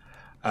bit.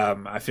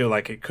 I feel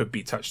like it could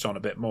be touched on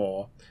a bit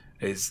more.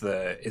 Is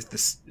the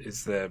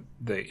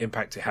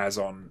impact it has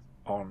on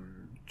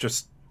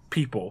just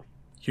people,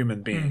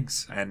 human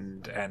beings,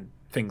 and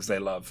things they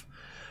love.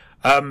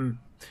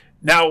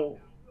 Now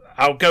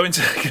I'll go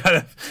into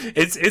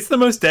it's the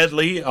most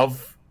deadly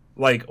of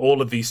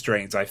all of these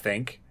strains, I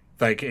think.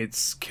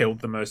 It's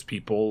killed the most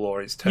people,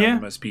 or it's turned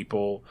the most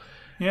people.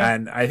 Yeah.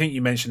 And I think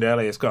you mentioned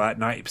earlier it's got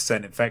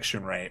 90%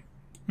 infection rate.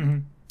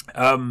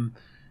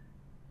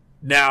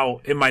 Now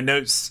in my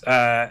notes,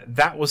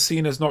 that was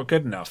seen as not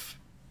good enough.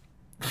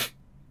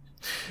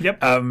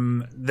 Yep.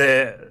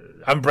 The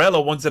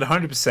Umbrella wanted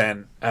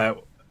 100%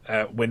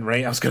 win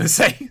rate, I was going to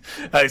say,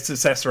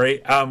 success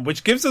rate,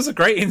 which gives us a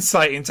great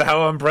insight into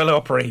how Umbrella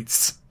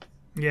operates.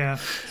 Yeah,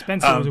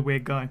 Spencer was a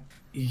weird guy.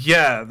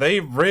 Yeah, they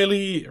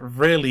really,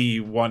 really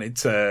wanted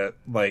to,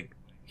 like,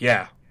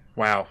 yeah,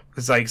 wow.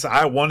 It's like, so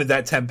I wanted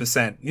that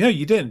 10%. You know,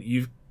 you didn't.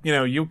 You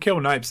kill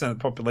 9% of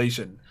the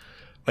population.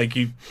 Like,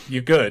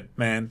 you're good,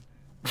 man.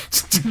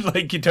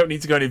 Like, you don't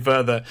need to go any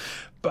further.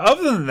 But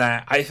other than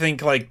that, I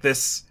think, like,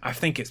 I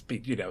think it's,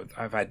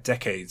 I've had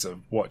decades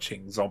of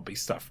watching zombie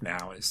stuff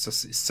now. It's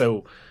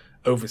so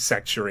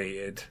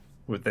oversaturated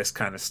with this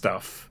kind of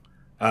stuff.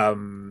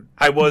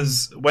 I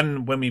was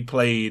when we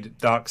played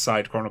Dark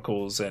Side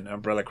Chronicles and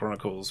Umbrella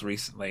Chronicles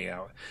recently.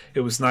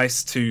 It was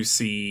nice to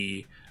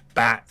see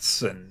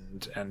bats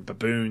and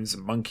baboons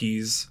and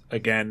monkeys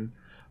again,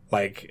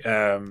 like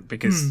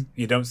because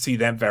you don't see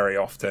them very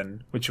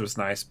often, which was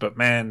nice. But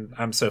man,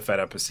 I'm so fed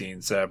up of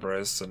seeing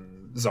Cerberus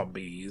and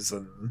zombies,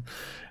 and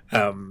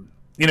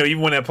even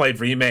when I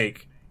played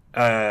Remake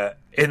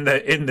in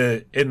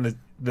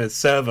the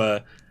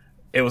server,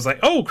 it was like,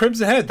 oh,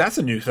 Crimson Head, that's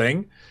a new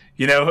thing.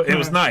 It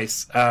was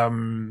nice.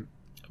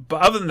 But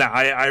other than that,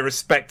 I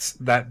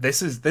respect that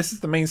this is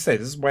the mainstay.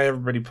 This is why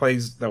everybody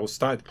plays, that will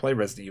start to play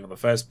Resident Evil in the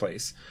first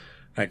place.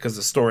 Because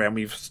the story, and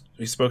we've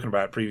spoken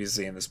about it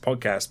previously in this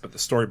podcast, but the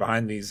story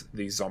behind these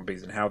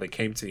zombies and how they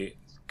came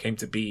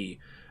to be,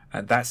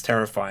 and that's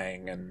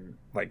terrifying. And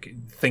like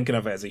thinking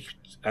of it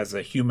as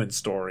a human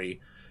story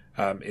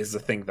is the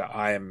thing that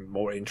I am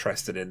more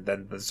interested in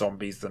than the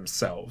zombies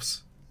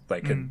themselves,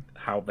 like and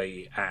how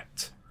they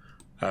act.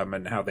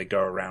 And how they go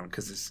around,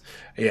 because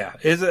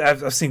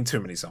I've seen too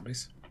many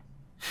zombies.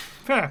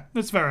 Fair,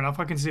 that's fair enough.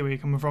 I can see where you're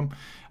coming from.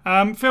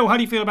 Phil, how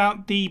do you feel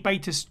about the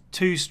Beta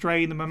 2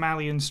 strain, the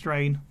mammalian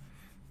strain?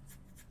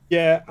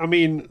 Yeah, I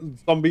mean,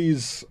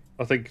 zombies,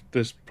 I think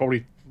there's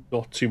probably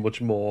not too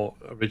much more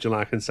original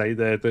I can say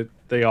there. That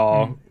they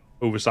are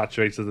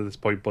oversaturated at this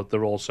point, but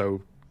they're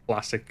also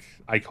classic,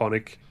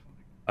 iconic,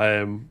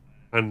 and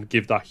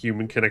give that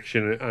human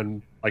connection.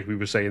 And like we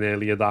were saying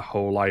earlier, that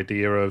whole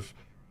idea of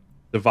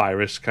the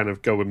virus kind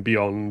of going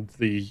beyond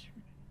the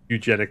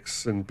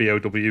eugenics and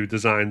BOW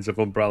designs of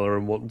Umbrella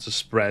and wanting to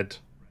spread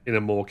in a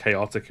more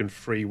chaotic and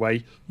free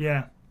way.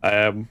 Yeah.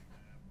 And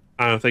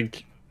I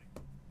think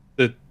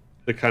the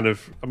kind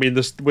of, I mean,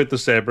 with the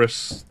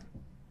Cerberus,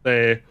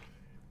 they're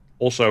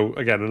also,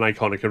 again, an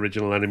iconic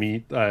original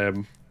enemy.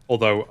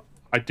 Although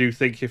I do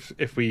think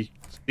if we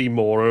see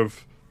more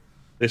of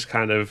this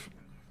kind of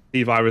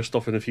virus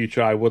stuff in the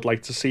future, I would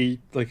like to see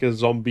like a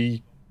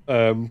zombie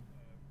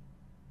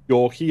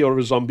Yorkie or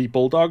a zombie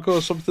bulldog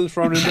or something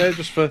thrown in there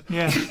just for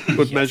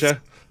good measure.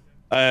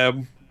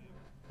 But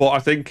I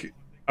think,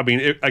 I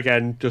mean,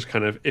 again, just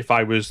kind of, if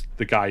I was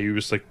the guy who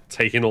was like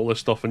taking all this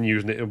stuff and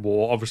using it in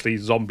war, obviously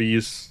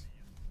zombies,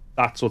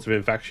 that sort of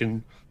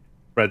infection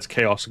spreads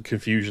chaos and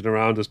confusion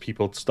around as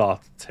people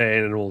start to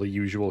turn and all the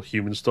usual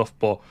human stuff.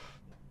 But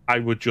I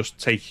would just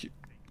take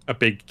a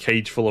big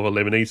cage full of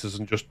eliminators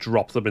and just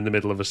drop them in the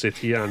middle of a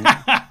city and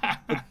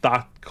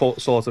that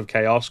sort of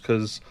chaos,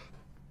 because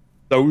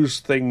those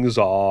things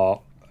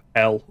are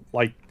hell.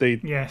 Like they.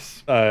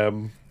 Yes.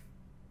 I'm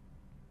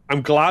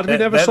glad we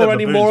never saw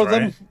any more of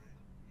them.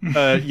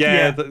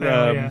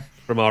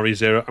 From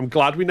RE0. I'm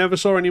glad we never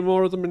saw any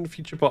more of them in the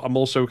future, but I'm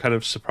also kind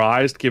of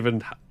surprised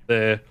given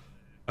their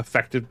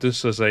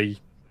effectiveness as a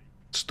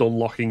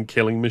stun-locking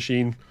killing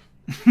machine.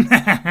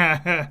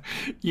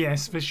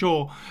 Yes, for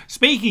sure.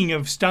 Speaking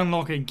of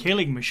stun-locking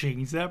killing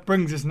machines, that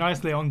brings us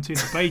nicely onto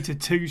the Beta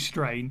 2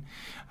 strain.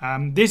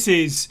 This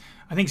is,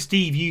 I think,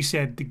 Steve, you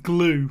said the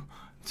glue,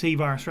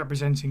 T-virus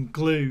representing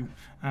glue.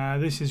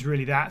 This is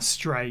really that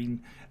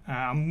strain.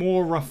 A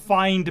more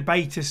refined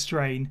beta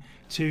strain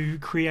to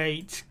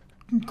create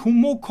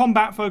more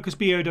combat-focused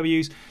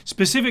BOWs.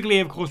 Specifically,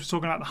 of course, we're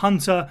talking about the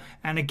Hunter.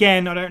 And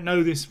again, I don't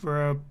know this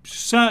for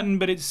certain,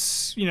 but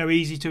it's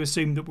easy to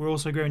assume that we're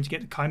also going to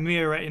get the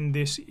Chimera in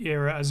this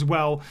era as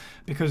well,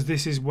 because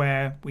this is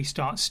where we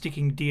start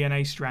sticking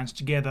DNA strands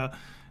together,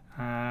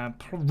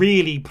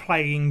 really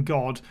playing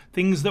God,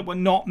 things that were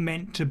not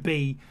meant to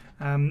be.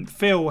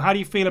 Phil, how do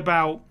you feel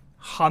about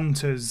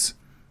Hunters?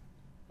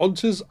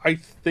 Hunters, I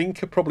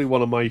think, are probably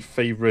one of my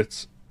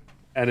favourite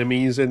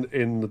enemies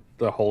in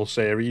the whole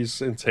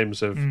series in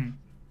terms of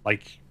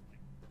like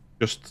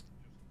just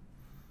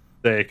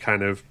their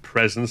kind of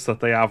presence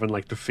that they have and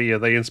like the fear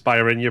they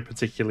inspire in you,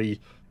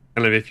 particularly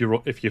kind of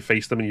if you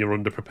face them and you're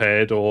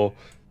underprepared or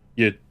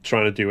you're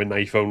trying to do a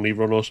knife only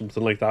run or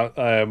something like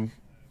that.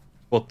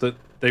 But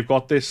they've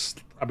got this.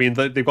 I mean,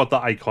 they've got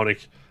that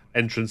iconic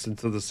entrance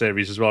into the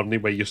series as well,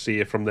 where you see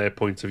it from their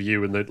point of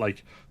view and they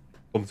like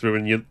come through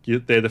and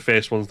they're the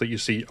first ones that you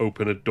see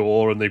open a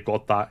door, and they've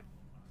got that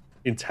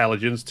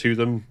intelligence to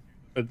them,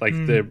 like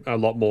they're a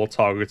lot more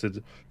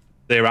targeted.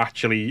 They're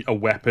actually a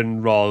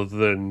weapon rather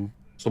than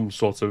some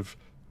sort of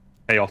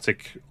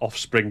chaotic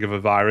offspring of a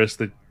virus.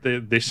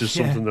 This is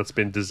something that's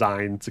been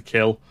designed to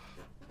kill,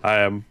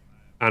 and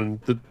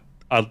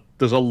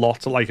there's a lot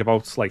to like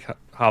about like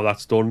how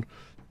that's done.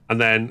 And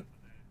then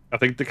I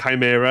think the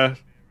Chimera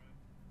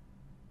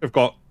have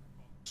got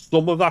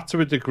some of that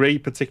to a degree,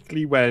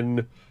 particularly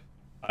when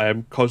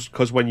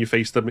because when you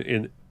face them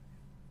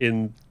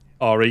in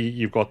Ori,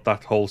 you've got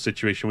that whole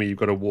situation where you've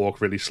got to walk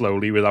really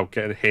slowly without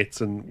getting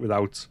hit and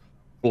without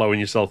blowing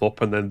yourself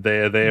up, and then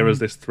they're there as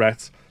this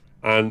threat.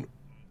 And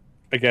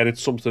again,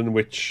 it's something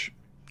which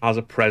has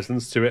a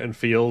presence to it and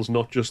feels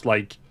not just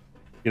like,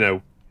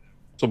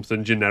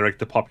 something generic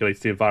that populates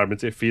the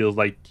environment. It feels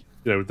like,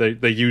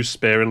 they're used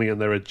sparingly and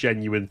they're a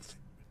genuine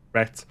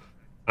threat.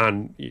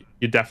 And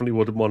you definitely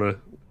wouldn't want to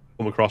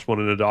come across one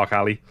in a dark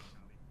alley.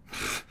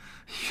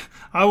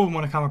 I wouldn't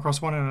want to come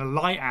across one in a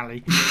light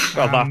alley.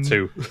 Well, that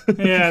too.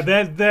 Yeah,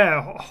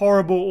 they're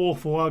horrible,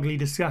 awful, ugly,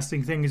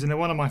 disgusting things, and they're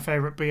one of my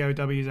favourite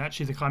BOWs,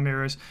 actually, the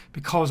Chimeras,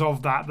 because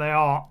of that. They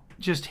are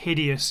just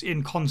hideous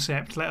in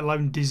concept, let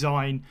alone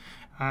design.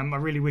 I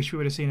really wish we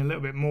would have seen a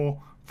little bit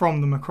more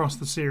from them across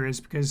the series,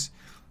 because,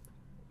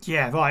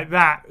 yeah, like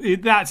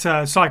that's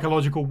a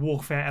psychological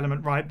warfare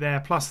element right there.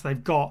 Plus,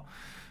 they've got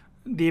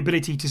the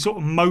ability to sort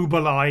of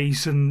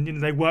mobilise,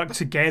 and they work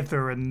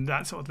together, and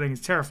that sort of thing is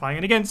terrifying.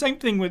 And again, same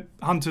thing with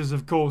Hunters,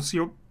 of course.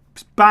 You're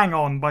bang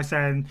on by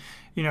saying,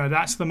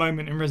 that's the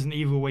moment in Resident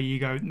Evil where you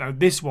go, no,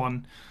 this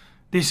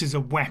is a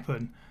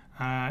weapon.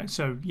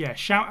 So, yeah,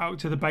 shout out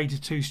to the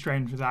Beta 2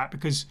 strain for that,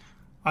 because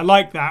I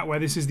like that, where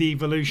this is the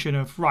evolution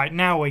of, right,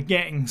 now we're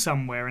getting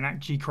somewhere and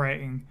actually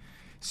creating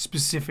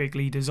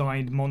specifically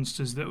designed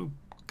monsters that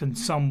can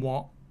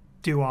somewhat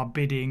do our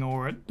bidding,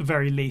 or at the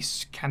very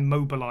least can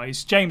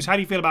mobilise. James, how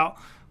do you feel about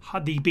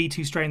the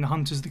B2 strain, the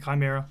Hunters, the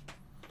Chimera?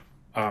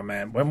 Oh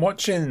man, when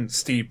watching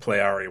Steve play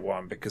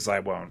RE1, because I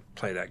won't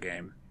play that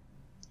game,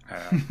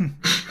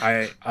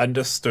 I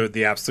understood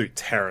the absolute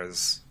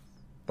terrors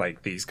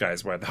like these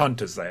guys were. The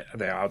Hunters,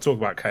 they are. I'll talk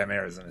about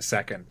Chimeras in a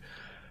second.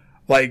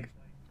 Like,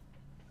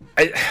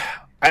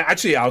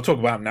 I'll talk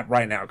about them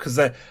right now, because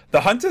the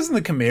Hunters and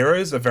the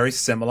Chimeras are very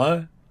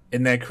similar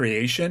in their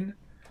creation.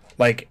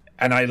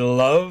 And I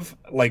love,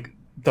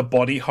 the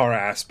body horror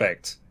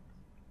aspect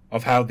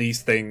of how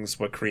these things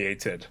were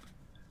created.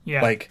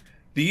 Yeah.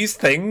 These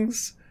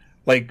things,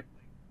 it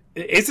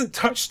isn't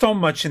touched on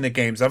much in the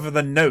games other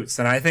than notes.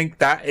 And I think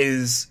that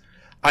is...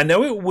 I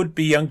know it would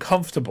be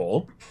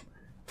uncomfortable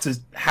to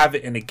have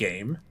it in a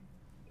game.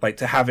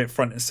 To have it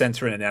front and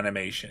center in an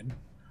animation.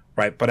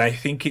 Right? But I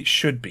think it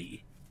should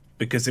be.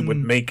 Because it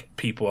would make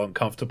people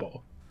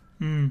uncomfortable.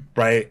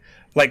 Right?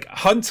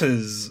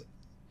 Hunters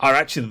are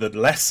actually the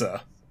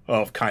lesser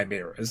of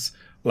Chimeras,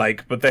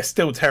 but they're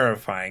still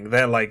terrifying.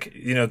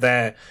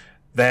 They're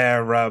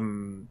they're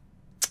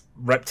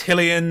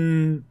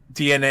reptilian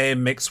DNA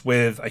mixed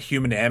with a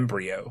human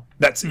embryo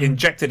that's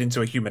injected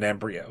into a human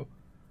embryo,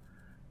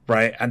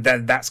 right? And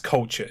then that's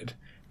cultured.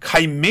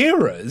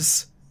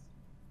 Chimeras,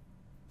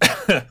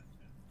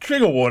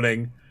 trigger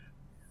warning,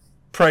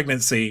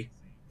 pregnancy,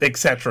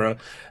 etc.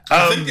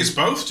 I think it's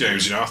both,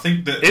 James. I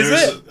think that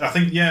I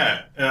think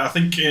I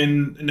think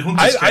in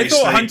Hunter's case, I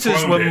thought they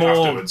Hunters cloned were it more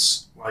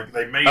afterwards.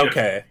 They made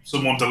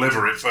someone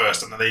deliver it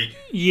first, and then they...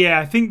 Yeah,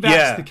 I think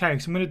that's the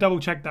case. I'm going to double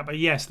check that, but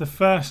yes,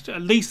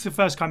 at least the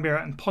first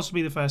Chimera and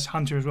possibly the first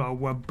Hunter as well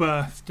were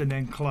birthed and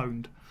then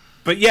cloned.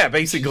 But yeah,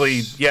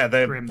 basically,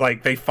 they're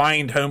they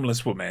find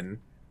homeless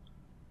women.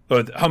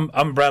 But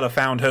Umbrella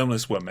found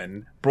homeless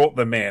women, brought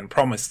them in,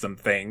 promised them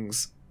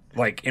things,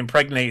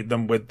 impregnated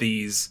them with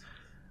these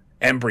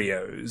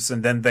embryos,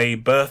 and then they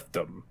birthed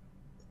them.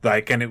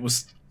 And it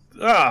was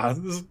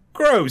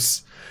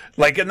gross.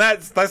 And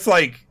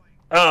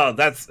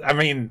that's I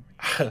mean,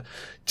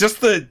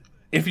 just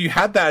if you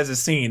had that as a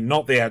scene,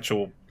 not the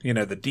actual,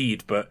 the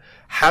deed, but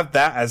have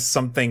that as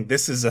something,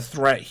 this is a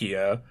threat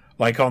here,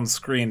 on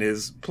screen,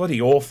 is bloody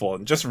awful.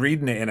 And just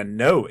reading it in a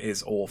note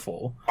is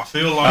awful. I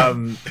feel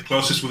like the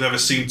closest we've ever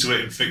seen to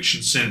it in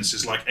fiction since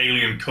is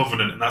Alien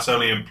Covenant, and that's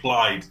only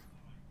implied,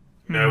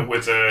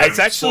 with it's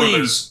actually,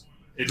 spoilers.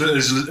 It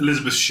is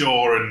Elizabeth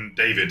Shaw and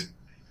David.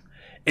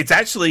 It's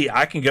actually,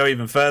 I can go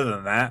even further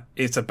than that.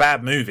 It's a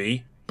bad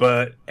movie.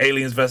 But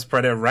Aliens vs.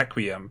 Predator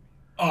Requiem.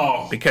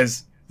 Oh.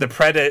 Because the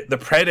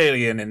Pred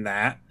alien in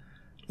that,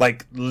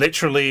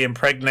 literally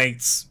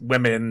impregnates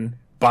women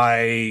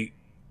by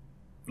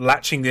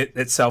latching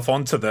itself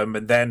onto them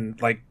and then,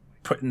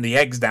 putting the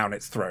eggs down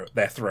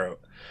their throat.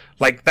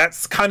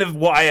 That's kind of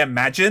what I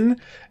imagine.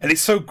 And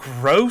it's so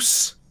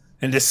gross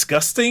and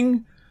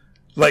disgusting,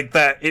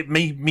 that it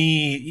made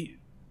me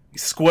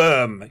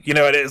squirm. And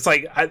it's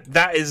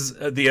that is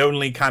the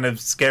only kind of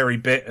scary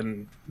bit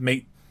and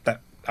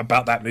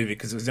about that movie,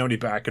 because it was the only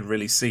bit I could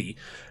really see.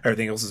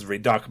 Everything else is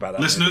really dark about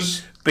that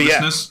listeners, movie. But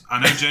listeners, I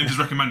know James has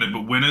recommended,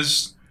 but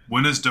winners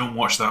don't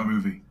watch that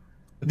movie.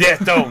 Yeah,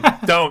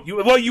 don't.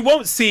 You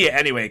won't see it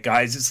anyway,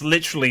 guys. It's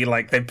literally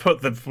they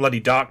put the bloody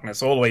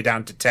darkness all the way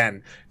down to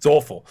 10. It's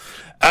awful.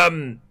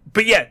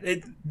 But yeah,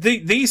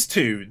 these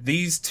two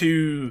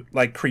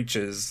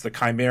creatures, the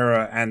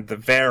Chimera and the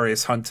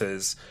various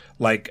Hunters,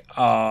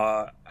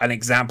 are an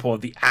example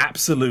of the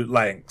absolute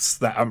lengths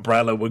that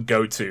Umbrella would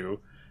go to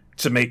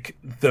make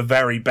the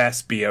very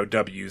best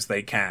BOWs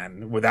they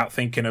can without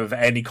thinking of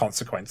any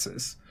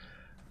consequences.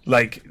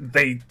 You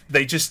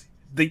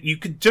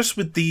could just,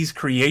 with these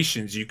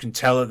creations, you can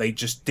tell that they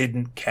just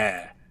didn't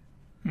care,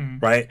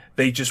 right?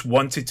 They just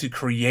wanted to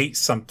create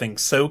something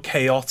so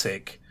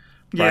chaotic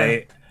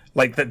right?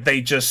 Like that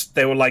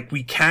they were like,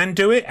 we can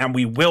do it and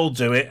we will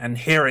do it, and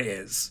here it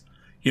is.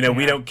 You know,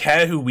 we don't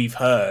care who we've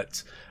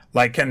hurt.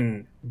 Like,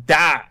 and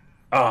that,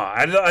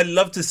 I'd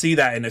love to see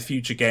that in a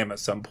future game at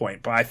some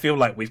point, but I feel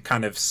like we've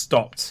kind of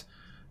stopped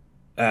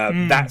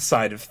that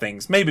side of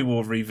things. Maybe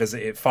we'll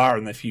revisit it far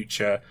in the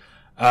future.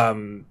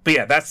 But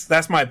yeah,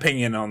 that's my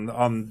opinion on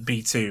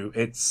B2.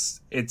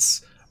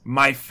 It's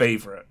my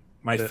favorite.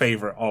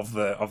 Favorite of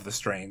the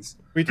strains.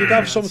 We did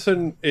have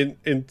something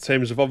in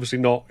terms of, obviously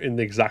not in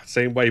the exact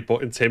same way,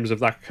 but in terms of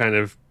that kind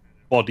of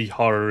body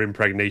horror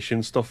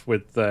impregnation stuff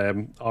with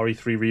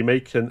RE3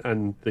 remake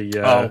and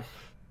the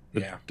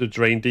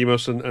drain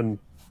demos and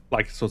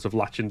like sort of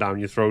latching down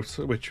your throat,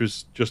 which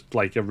was just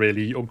like a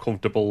really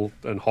uncomfortable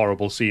and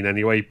horrible scene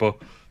anyway.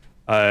 But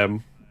so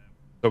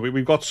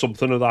we've got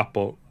something of that,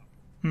 but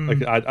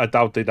like I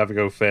doubt they'd ever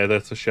go further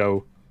to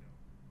show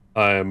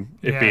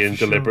it being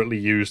deliberately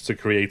used to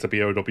create a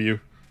BOW.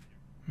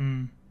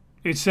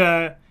 It's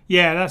that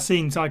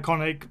scene's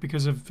iconic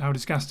because of how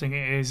disgusting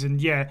it is, and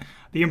the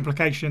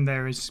implication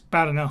there is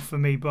bad enough for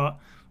me. But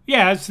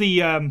as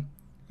the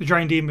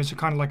drain demons are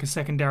kind of like a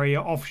secondary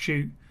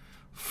offshoot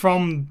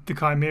from the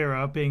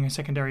Chimera being a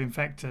secondary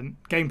infectant.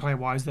 Gameplay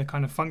wise, they're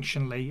kind of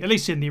functionally, at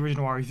least in the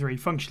original RE3,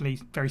 functionally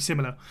very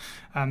similar.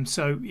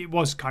 So it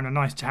was kind of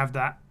nice to have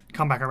that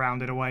come back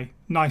around in a way.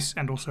 Nice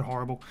and also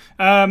horrible.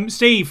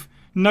 Steve,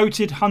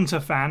 noted Hunter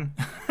fan.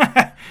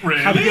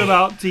 Really? How do you feel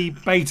about the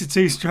Beta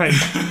 2 strain?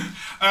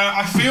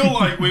 I feel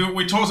like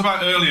we talked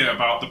about earlier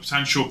about the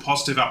potential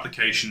positive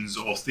applications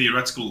or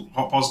theoretical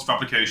positive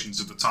applications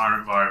of the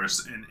Tyrant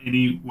virus in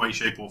any way,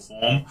 shape or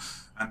form.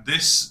 And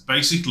this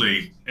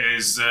basically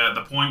is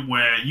the point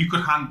where you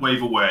could hand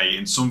wave away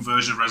in some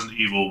version of Resident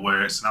Evil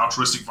where it's an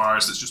altruistic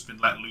virus that's just been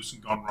let loose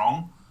and gone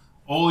wrong.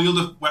 All the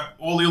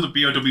other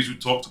BOWs we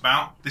talked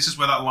about, this is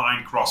where that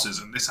line crosses,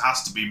 and this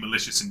has to be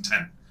malicious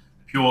intent.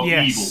 Pure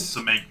evil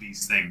to make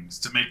these things,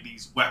 to make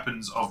these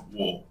weapons of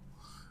war.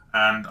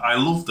 And I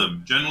love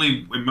them.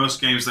 Generally, in most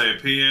games they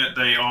appear,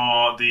 they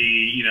are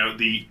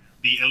the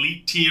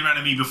elite tier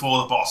enemy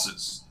before the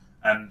bosses.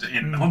 And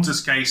in Hunter's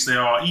case, they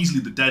are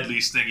easily the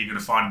deadliest thing you're going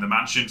to find in the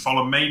mansion,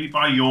 followed maybe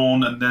by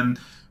Yawn, and then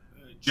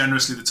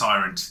generously the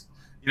Tyrant.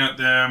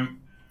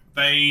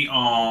 They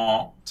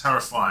are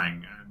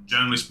terrifying. And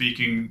generally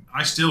speaking,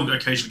 I still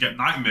occasionally get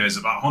nightmares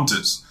about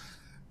Hunters.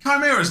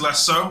 Chimera's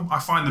less so. I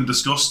find them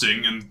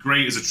disgusting and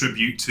great as a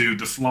tribute to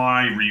the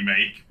Fly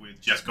remake with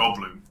Jeff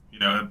Goldblum.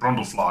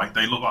 Brundlefly.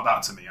 They look like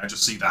that to me. I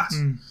just see that.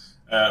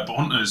 But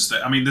Hunters,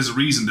 there's a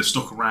reason they've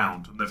stuck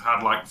around, and they've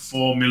had like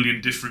 4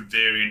 million different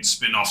variants,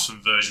 spin-offs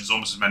and versions,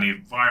 almost as many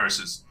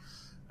viruses.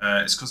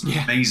 It's because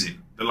they're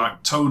amazing. They're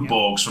like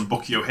Toadborgs from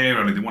Bucky O'Hare,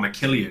 only they want to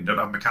kill you and don't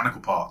have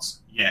mechanical parts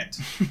yet.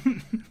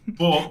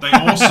 But they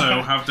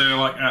also have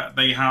their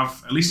they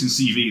have, at least in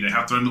CV, they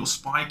have their own little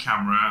spy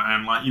camera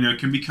and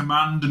can be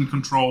command and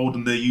controlled,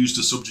 and they're used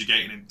to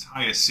subjugate an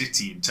entire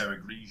city in Terra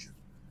Grigia.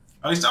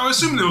 At least I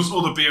assume there was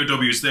other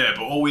BOWs there,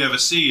 but all we ever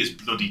see is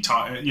bloody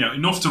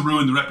enough to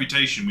ruin the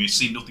reputation. We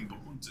see nothing but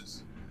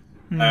Hunters.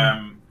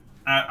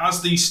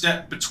 As the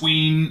step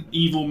between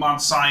evil mad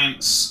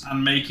science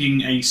and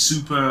making a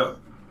super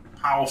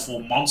powerful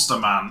monster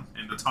man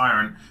in the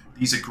Tyrant,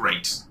 these are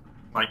great.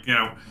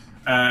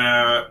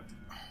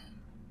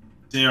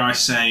 Dare I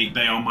say,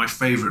 they are my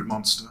favourite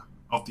monster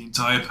of the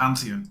entire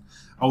pantheon.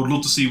 I would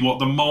love to see what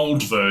the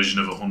mould version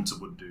of a Hunter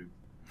would do.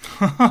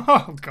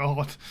 Oh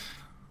God.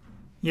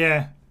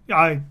 Yeah,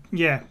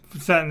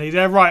 certainly.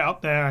 They're right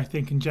up there, I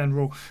think, in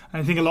general.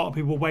 And I think a lot of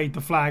people wave the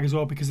flag as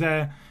well because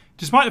they're,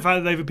 despite the fact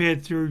that they've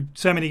appeared through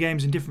so many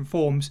games in different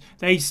forms,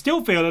 they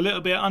still feel a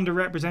little bit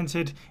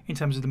underrepresented in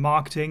terms of the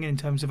marketing, in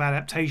terms of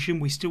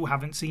adaptation. We still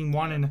haven't seen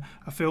one in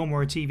a film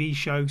or a TV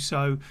show,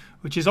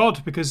 which is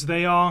odd because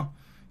they are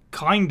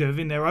kind of,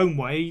 in their own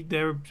way,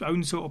 their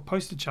own sort of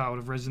poster child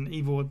of Resident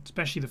Evil,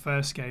 especially the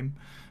first game.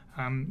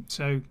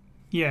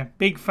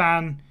 Big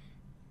fan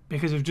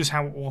because of just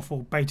how awful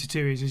Beta 2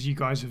 is, as you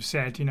guys have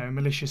said,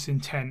 malicious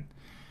intent.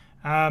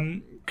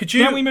 Could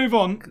you? Then we move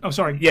on. Oh,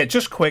 sorry. Yeah,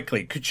 just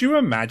quickly. Could you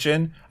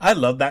imagine? I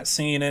love that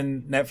scene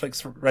in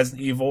Netflix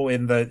Resident Evil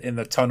in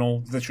the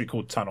tunnel, literally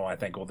called tunnel, I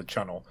think, or the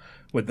channel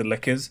with the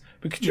lickers.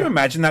 But could you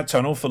imagine that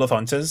tunnel full of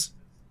Hunters?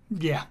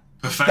 Yeah,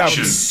 perfection. That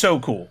would be so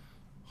cool.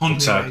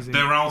 Hunter,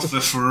 they're out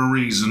there for a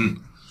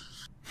reason.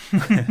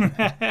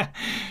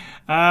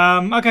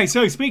 Okay,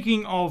 so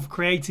speaking of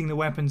creating the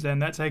weapons, then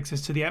that takes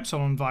us to the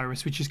Epsilon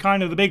virus, which is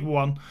kind of the big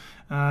one.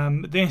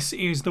 This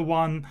is the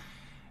one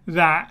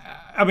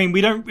that,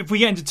 we don't. If we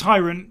get into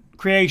Tyrant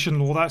creation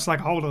lore, that's like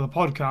a whole other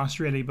podcast,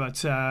 really. But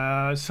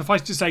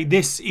suffice to say,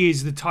 this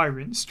is the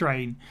Tyrant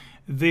strain.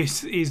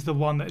 This is the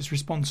one that is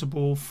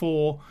responsible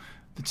for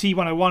the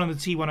T101 and the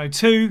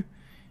T102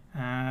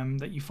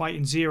 that you fight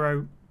in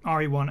Zero,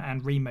 RE1,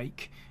 and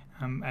Remake.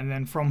 And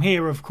then from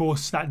here, of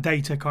course, that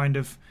data kind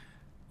of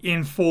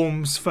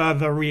informs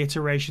further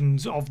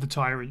reiterations of the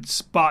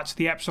Tyrants, but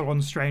the Epsilon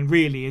strain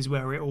really is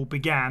where it all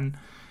began.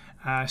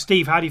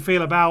 Steve, how do you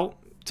feel about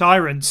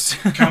Tyrants?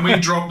 Can we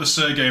drop the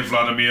Sergei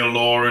Vladimir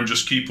lore and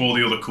just keep all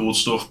the other cool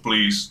stuff,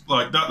 please?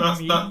 Like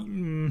that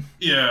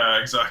Yeah,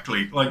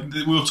 exactly. Like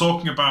we were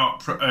talking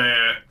about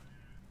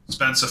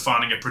Spencer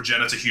finding a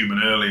progenitor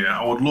human earlier.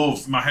 I would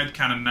love, my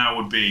headcanon now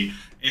would be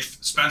if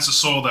Spencer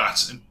saw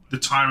that and the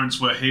Tyrants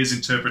were his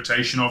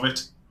interpretation of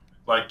it.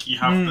 Like you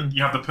have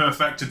you have the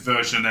perfected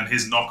version and then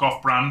his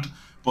knockoff brand,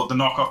 but the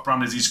knockoff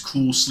brand is these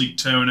cool, sleek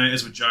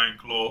Terminators with giant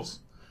claws.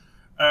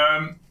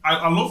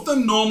 I love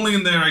them normally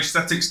in their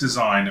aesthetics,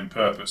 design, and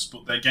purpose,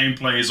 but their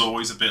gameplay is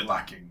always a bit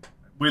lacking.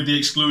 With the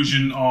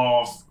exclusion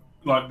of,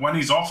 like, when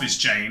he's off his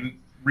chain,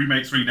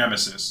 Remake 3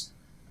 Nemesis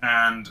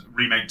and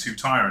Remake 2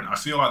 Tyrant, I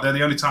feel like they're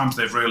the only times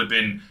they've really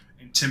been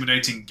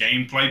intimidating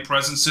gameplay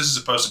presences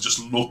as opposed to just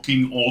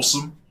looking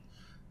awesome.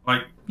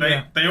 Like,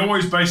 they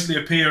always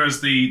basically appear as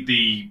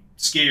the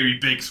scary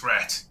big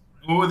threat,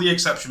 with the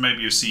exception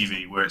maybe of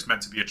CV, where it's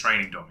meant to be a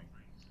training dummy.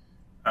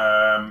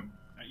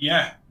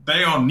 Yeah,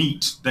 they are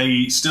neat.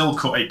 They still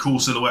cut a cool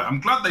silhouette.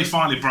 I'm glad they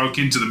finally broke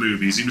into the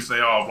movies, even if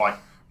they are, like,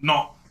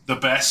 not the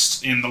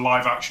best in the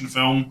live-action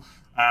film,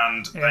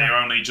 and they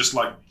are only just,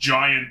 like,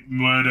 giant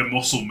murder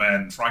muscle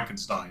men,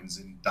 Frankensteins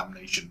in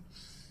Damnation.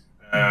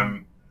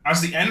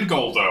 As the end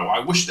goal, though, I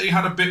wish they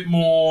had a bit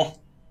more...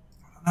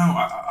 I don't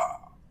know,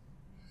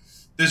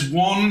 there's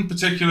one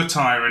particular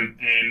Tyrant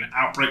in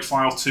Outbreak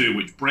File 2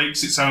 which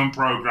breaks its own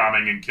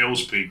programming and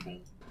kills people,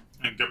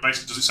 and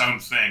basically does its own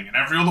thing. And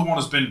every other one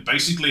has been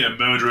basically a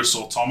murderous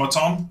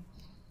automaton.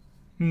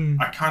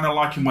 I kind of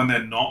like him when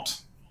they're not.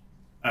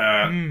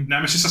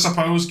 Nemesis, I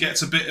suppose,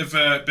 gets a bit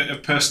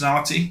of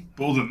personality,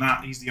 but other than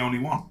that, he's the only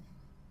one.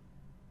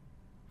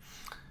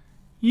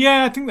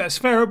 Yeah, I think that's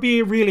fair. It'd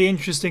be really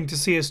interesting to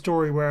see a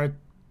story where a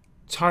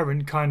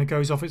Tyrant kind of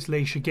goes off its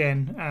leash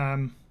again,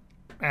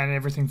 and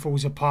everything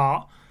falls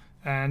apart,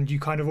 and you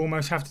kind of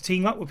almost have to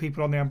team up with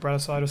people on the Umbrella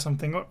side or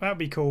something. That'd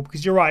be cool,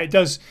 because you're right, it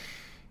does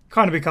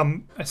kind of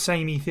become a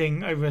samey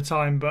thing over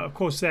time, but of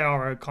course they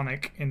are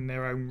iconic in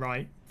their own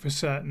right, for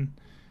certain.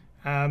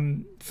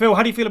 Phil,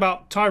 how do you feel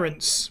about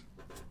Tyrants?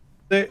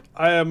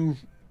 I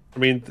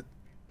mean,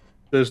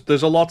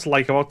 there's a lot to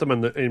like about them,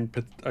 and in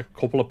a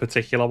couple of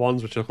particular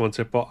ones which I'll come on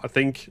to, but I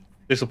think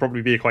this will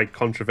probably be a quite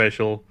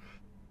controversial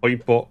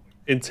point, but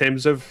in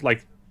terms of,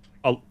 like,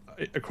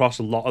 across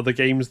a lot of the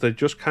games, they're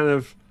just kind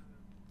of...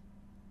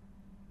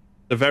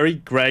 They're very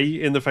grey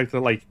in the fact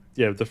that, like,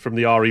 you know, from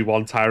the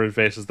RE1 Tyrant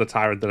versus the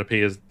Tyrant that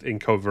appears in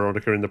Code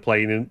Veronica in the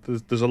plane, and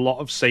there's a lot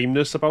of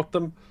sameness about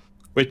them,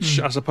 which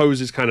I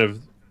suppose is kind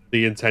of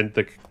the intent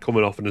that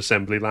coming off an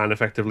assembly line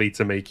effectively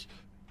to make,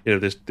 you know,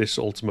 this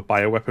ultimate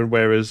bioweapon.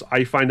 Whereas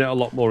I find it a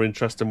lot more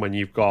interesting when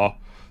you've got,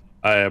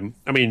 I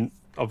mean,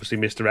 obviously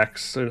Mr.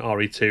 X and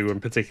RE2,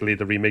 and particularly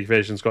the remake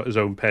version's got his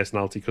own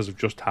personality because of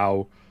just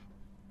how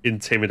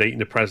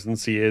intimidating a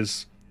presence he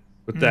is.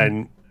 But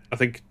then I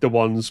think the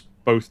ones,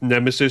 both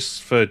Nemesis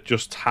for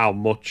just how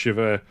much of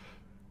a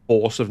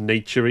force of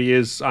nature he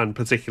is, and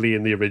particularly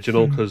in the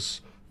original,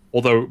 because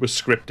although it was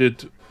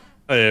scripted,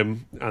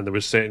 and there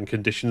was certain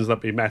conditions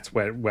that be met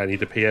when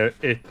he'd appear,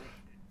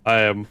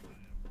 that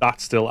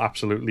still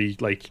absolutely,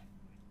 like,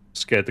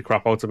 scared the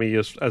crap out of me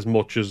as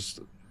much as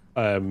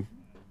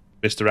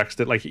Mr. X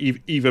did. Like,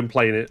 even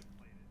playing it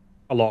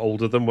a lot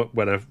older than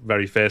when I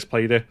very first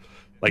played it,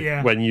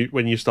 like, when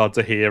you start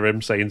to hear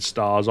him saying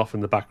stars off in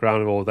the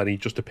background, or then he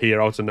just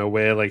appear out of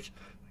nowhere, like,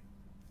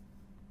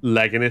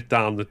 legging it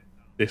down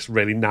this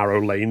really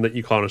narrow lane that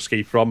you can't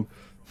escape from.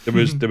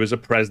 There was a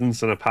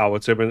presence and a power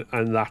to him,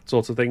 and that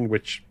sort of thing,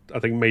 which I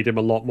think made him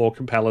a lot more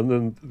compelling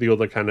than the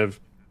other kind of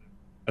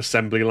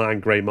assembly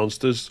line grey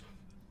monsters.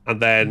 And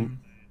then,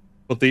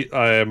 but the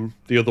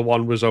other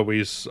one was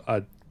always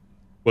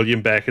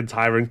William Bacon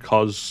Tyrant,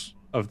 because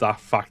of that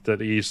fact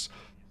that he's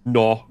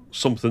not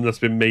something that's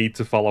been made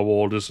to follow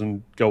orders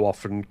and go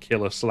off and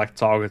kill a select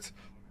target.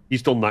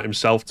 He's done that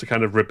himself to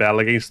kind of rebel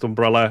against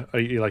Umbrella.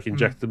 He like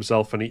injected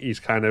himself, and he's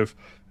kind of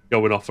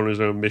going off on his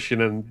own mission,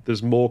 and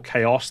there's more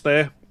chaos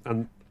there,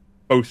 and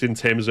both in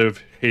terms of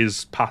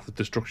his path of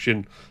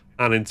destruction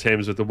and in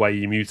terms of the way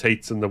he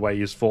mutates and the way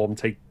his form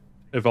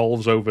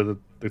evolves over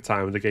the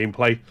time of the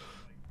gameplay.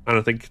 And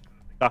I think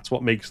that's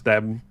what makes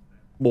them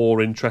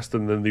more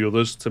interesting than the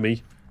others to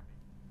me.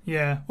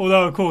 Yeah,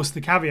 although of course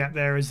the caveat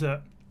there is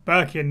that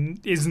Birkin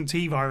isn't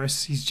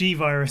T-Virus, he's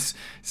G-Virus.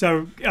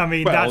 So, I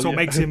mean, that's what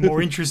makes him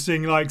more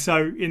interesting. Like,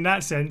 so in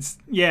that sense,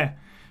 yeah,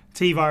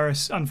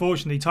 T-Virus,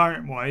 unfortunately,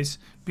 Tyrant-wise,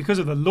 because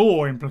of the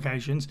lore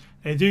implications,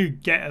 they do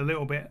get a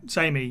little bit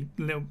samey,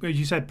 as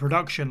you said,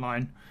 production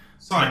line.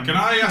 Sorry, can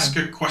I ask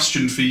a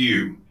question for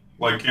you?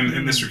 Like,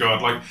 in this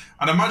regard, like,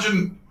 and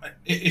imagine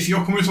if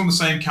you're coming from the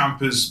same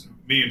camp as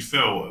me and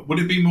Phil, would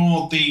it be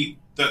more the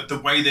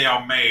way they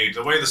are made,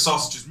 the way the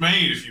sausage is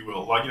made, if you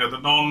will, like, you know, the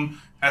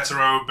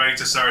non-hetero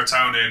beta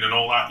serotonin and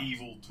all that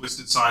evil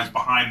twisted science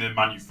behind their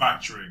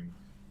manufacturing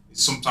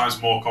is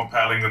sometimes more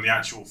compelling than the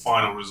actual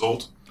final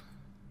result?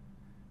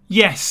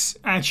 Yes,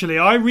 actually,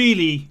 I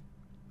really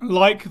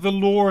like the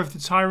lore of the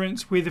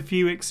Tyrants, with a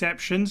few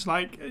exceptions.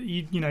 Like,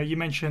 you know, you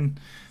mentioned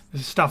the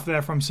stuff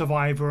there from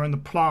Survivor and the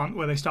plant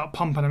where they start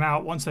pumping them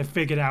out once they've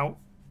figured out,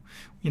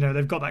 you know,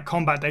 they've got that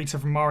combat data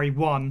from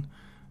RE1.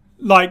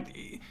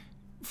 Like,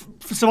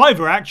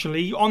 Survivor,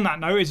 actually, on that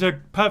note, is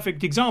a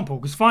perfect example,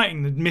 because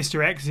fighting the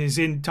Mr. X's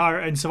in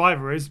Tyrant and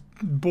Survivor is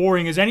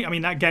boring as any. I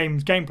mean, that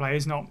game's gameplay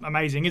is not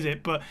amazing, is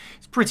it? But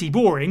it's pretty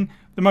boring.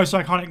 The most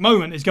iconic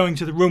moment is going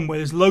to the room where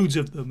there's loads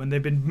of them, and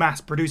they've been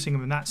mass producing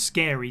them, and that's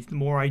scary.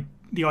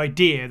 The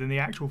idea than the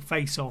actual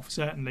face-off,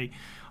 certainly.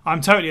 I'm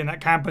totally in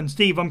that camp, and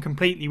Steve, I'm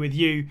completely with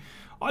you.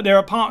 There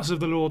are parts of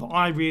the lore that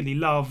I really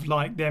love,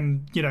 like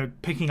them,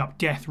 picking up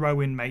death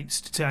row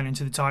inmates to turn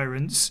into the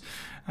tyrants.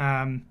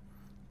 And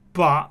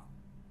the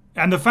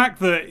fact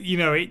that,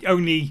 it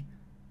only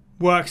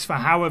works for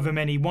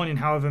one in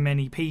however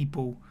many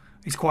people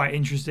is quite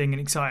interesting and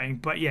exciting.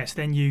 But yes,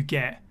 then you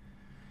get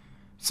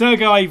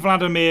Sergei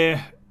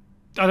Vladimir.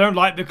 I don't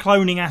like the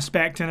cloning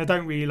aspect, and I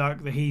don't really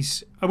like that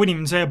I wouldn't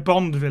even say a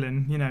Bond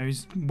villain,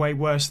 he's way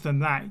worse than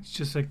that. It's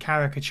just a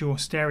caricature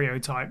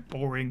stereotype,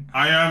 boring.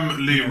 I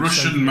am the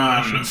Russian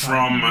man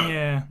from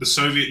the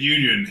Soviet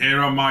Union. Here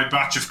are my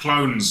batch of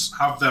clones.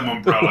 Have them,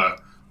 Umbrella.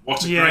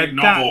 What a great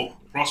novel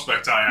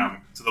prospect I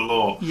am to the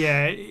lore.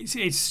 Yeah,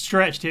 it's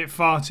stretched it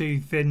far too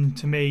thin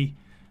to me.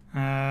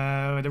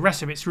 The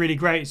rest of it's really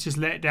great. It's just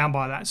let down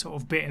by that sort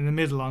of bit in the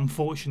middle,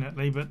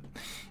 unfortunately, but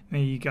there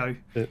you go.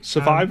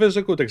 Survivor's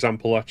a good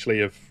example, actually,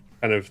 of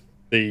kind of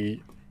the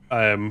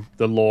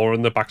lore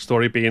and the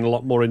backstory being a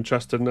lot more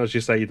interesting, as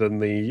you say, than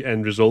the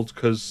end result,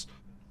 because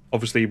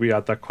obviously we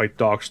had that quite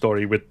dark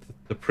story with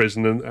the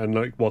prison and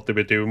like what they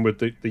were doing with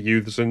the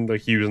youths and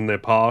like using their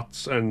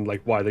parts and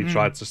like why they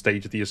tried to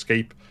stage the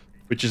escape,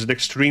 which is an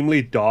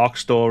extremely dark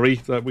story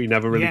that we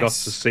never really got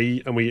to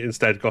see, and we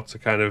instead got to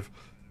kind of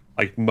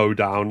like mow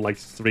down like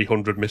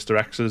 300 Mr.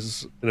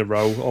 X's in a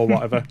row or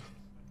whatever.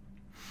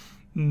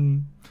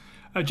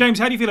 James,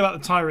 how do you feel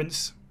about the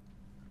Tyrants?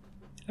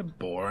 They're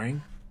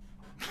boring.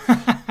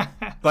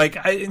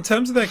 In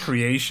terms of their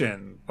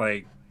creation,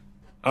 like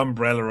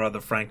Umbrella are the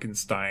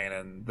Frankenstein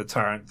and the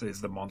Tyrant is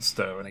the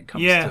monster when it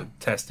comes to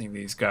testing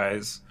these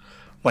guys.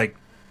 Like,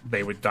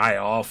 they would die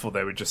off or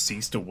they would just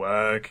cease to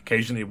work.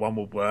 Occasionally one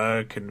would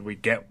work and we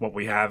get what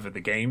we have in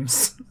the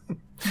games.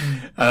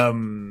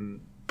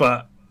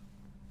 But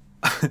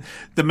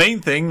the main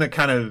thing that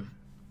kind of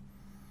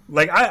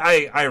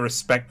I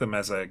respect them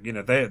as a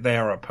they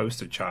are a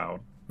poster child.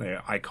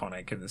 They're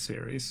iconic in the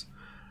series.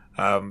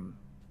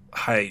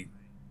 I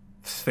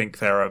think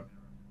there are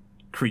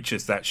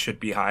creatures that should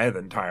be higher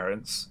than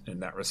tyrants in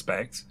that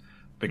respect,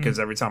 because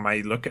every time I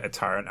look at a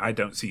tyrant, I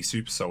don't see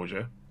super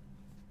soldier,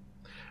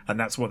 and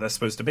that's what they're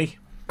supposed to be.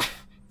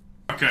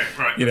 Okay,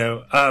 right.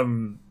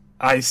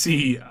 I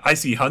see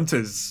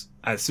hunters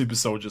as super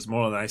soldiers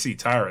more than I see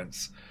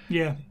tyrants.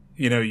 Yeah.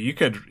 You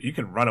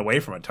can run away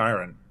from a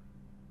tyrant.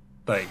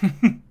 Like,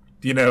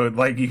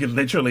 you could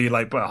literally,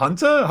 but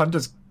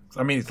Hunter's,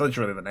 I mean, it's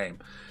literally the name,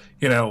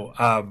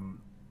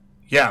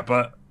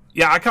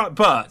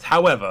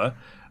 however,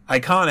 I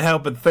can't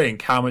help but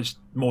think how much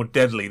more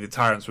deadly the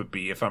tyrants would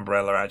be if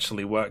Umbrella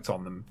actually worked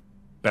on them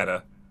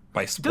better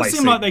by splicing. It does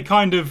seem like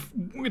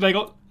they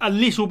got a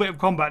little bit of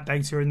combat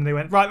data and they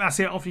went, right, that's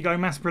it, off you go,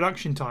 mass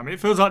production time. It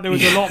feels like there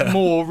was a lot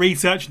more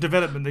research and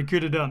development they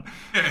could have done.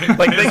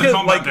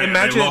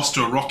 They lost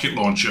to a rocket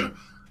launcher.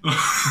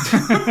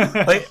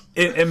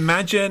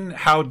 Imagine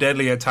how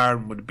deadly a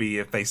tyrant would be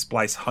if they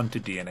splice hunter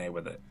DNA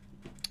with it.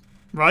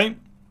 Right?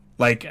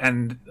 There's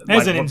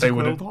an what they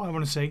would I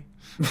want to see.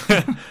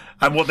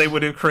 And what they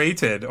would have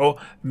created. Or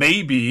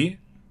maybe,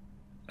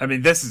 I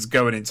mean, this is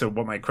going into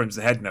what my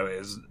Crimson Head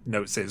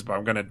notes is, but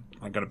I'm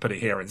gonna put it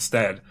here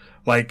instead.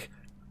 Like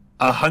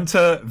a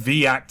hunter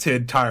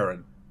V-acted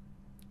tyrant.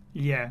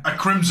 Yeah. A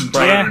Crimson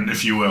Tyrant,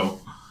 if you will.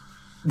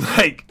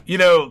 They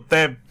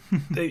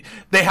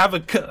have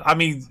I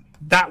mean,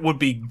 that would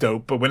be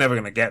dope, but we're never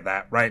going to get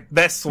that, right?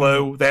 They're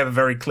slow. They have a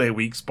very clear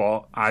weak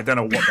spot. I don't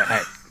know what the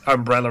heck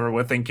Umbrella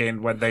were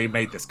thinking when they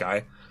made this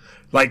guy.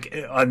 These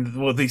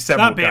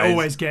several that bit guys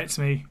always gets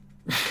me.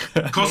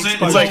 Because it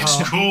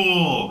looks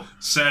cool,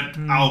 said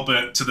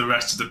Albert to the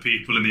rest of the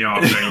people in the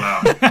RJ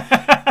lab.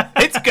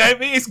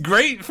 It's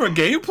great for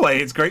gameplay.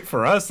 It's great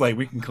for us. Like,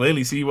 we can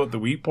clearly see what the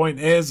weak point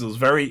is. It was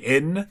very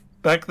in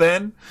back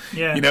then.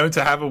 Yeah.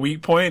 To have a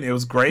weak point, it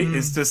was great.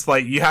 It's just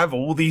like you have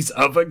all these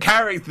other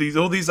characters,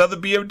 all these other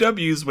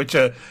BOWs, which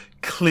are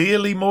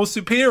clearly more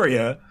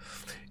superior,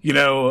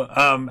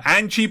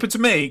 and cheaper to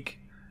make.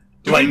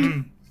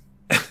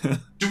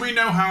 Do we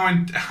know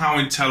how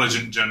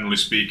intelligent, generally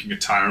speaking, a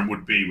tyrant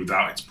would be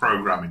without its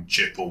programming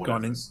chip or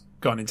whatever?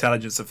 Got an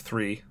intelligence of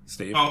 3,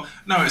 Steve. Oh,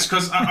 no, it's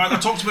because I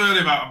talked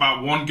earlier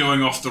about one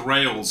going off the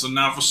rails, and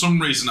now for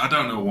some reason, I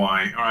don't know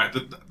why, all right,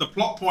 the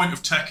plot point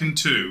of Tekken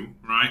 2,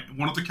 right,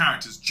 one of the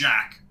characters,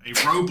 Jack, a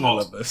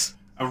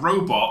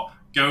robot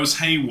goes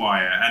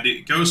haywire, and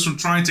it goes from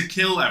trying to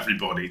kill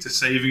everybody to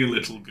saving a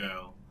little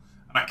girl.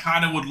 And I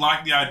kind of would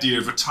like the idea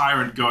of a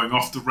tyrant going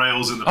off the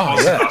rails in the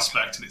positive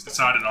aspect, and it's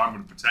decided I'm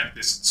going to protect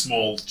this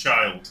small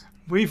child.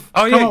 We've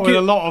come up with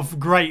a lot of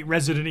great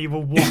Resident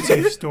Evil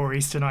what-if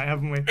stories tonight,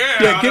 haven't we?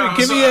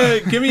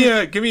 Give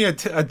me a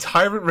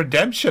tyrant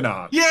redemption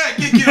arc. Yeah,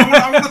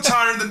 I want a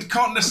tyrant that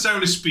can't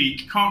necessarily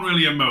speak, can't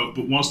really emote,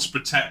 but wants to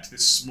protect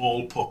this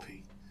small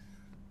puppy.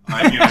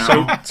 Like, you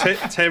know. So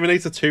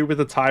Terminator 2 with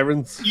the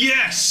Tyrant.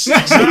 Yes,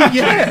 exactly.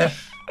 Yeah.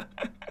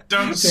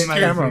 Don't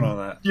Cameron on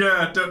that.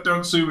 Yeah,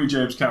 don't sue me,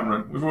 James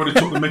Cameron. We've already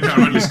took the mick out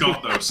of Ridley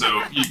Scott, though,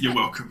 so you're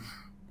welcome.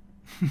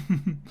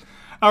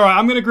 All right,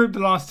 I'm going to group the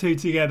last two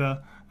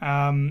together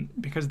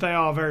because they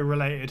are very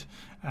related.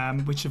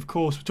 Which, of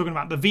course, we're talking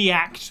about the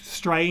VACT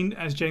strain,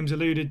 as James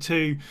alluded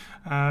to.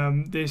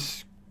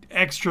 This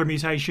extra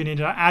mutation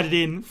added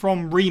in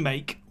from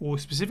Remake, or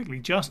specifically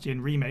just in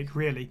Remake,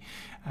 really.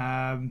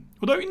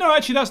 Although, no,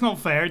 actually, that's not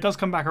fair. It does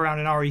come back around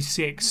in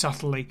RE6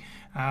 subtly.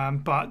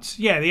 But,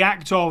 yeah, the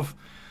act of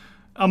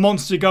a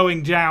monster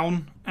going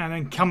down and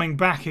then coming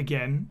back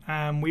again.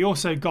 We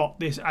also got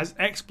this as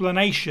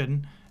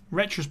explanation,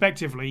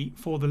 retrospectively,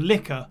 for the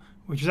liquor,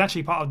 which is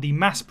actually part of the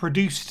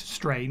mass-produced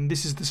strain.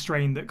 This is the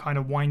strain that kind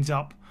of winds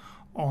up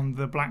on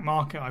the black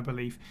market, I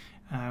believe.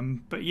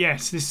 But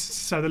yes,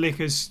 so the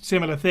liquor's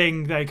similar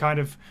thing. They kind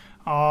of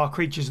are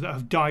creatures that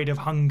have died of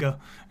hunger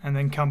and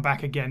then come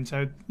back again.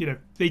 So, you know,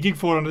 they do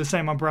fall under the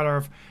same umbrella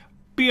of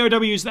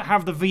BOWs that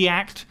have the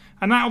V-Act,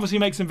 and that obviously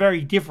makes them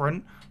very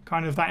different.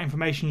 Kind of that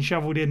information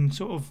shoveled in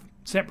sort of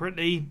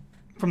separately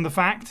from the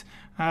fact.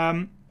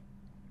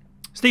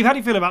 Steve, how do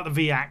you feel about the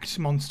V-Act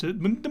monster?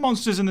 The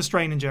monsters and the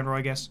strain in general,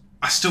 I guess.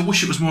 I still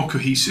wish it was more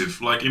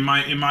cohesive. Like, in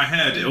my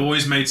head, it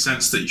always made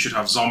sense that you should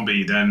have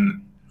zombie,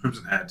 then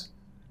Crimson Head,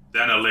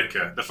 then a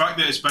liquor. The fact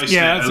that it's basically...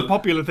 Yeah, it's a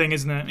popular thing,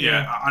 isn't it?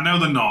 Yeah, I know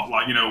they're not.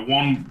 Like, you know,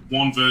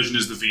 one version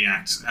is the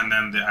V-Act, and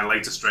then a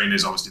later strain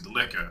is obviously the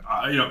liquor.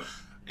 You know,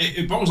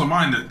 it boggles my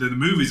mind that the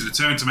movies are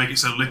determined to make it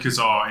so liquors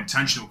are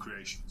intentional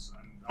creations.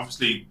 And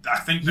obviously, I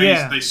think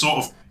they sort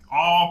of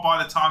are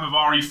by the time of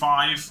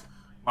RE5.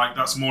 Like,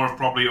 that's more of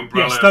probably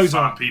Umbrella,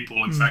 found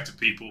people, infected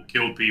people,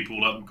 killed people,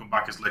 let them come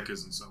back as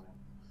liquors and so on.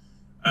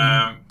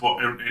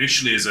 But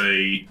initially as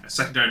a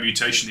secondary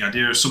mutation, the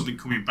idea of something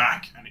coming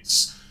back, and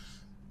it's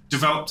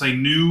developed a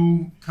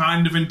new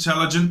kind of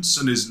intelligence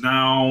and is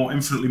now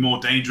infinitely more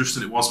dangerous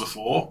than it was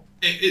before.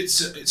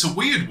 It's a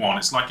weird one.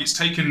 It's like it's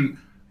taken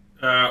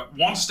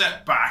one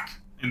step back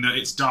in that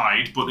it's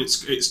died, but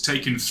it's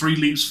taken 3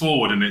 leaps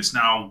forward, and it's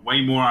now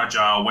way more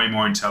agile, way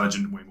more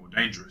intelligent, way more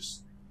dangerous.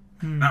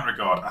 In that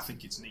regard, I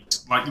think it's neat.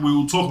 Like, we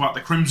will talk about the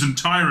Crimson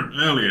Tyrant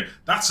earlier.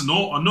 That's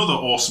another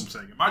awesome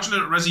thing. Imagine a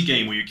Resi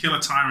game where you kill a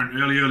Tyrant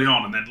early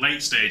on, and then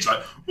late stage,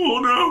 like, oh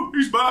no,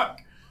 he's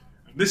back.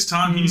 And this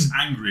time he's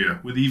angrier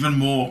with even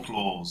more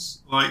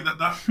claws. Like,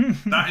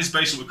 that is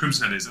basically what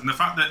Crimson Head is. And the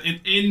fact that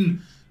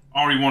in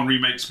RE1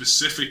 Remake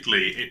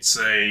specifically, it's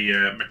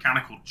a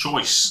mechanical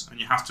choice, and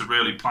you have to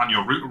really plan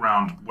your route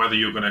around whether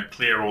you're going to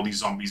clear all these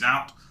zombies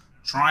out,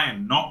 try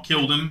and not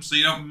kill them so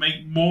you don't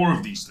make more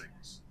of these things.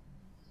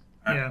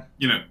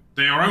 You know,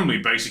 they are only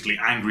basically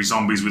angry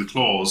zombies with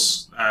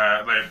claws.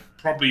 They're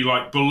probably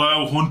like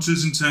below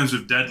hunters in terms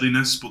of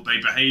deadliness, but they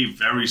behave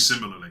very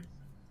similarly.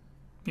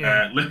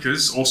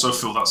 Lickers also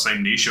fill that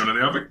same niche, and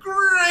they have a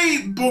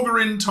great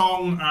buggering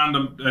tongue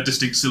and a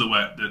distinct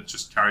silhouette that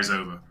just carries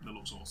over. That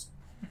looks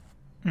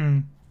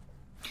awesome.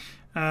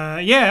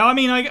 Yeah, I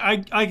mean,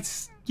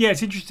 it's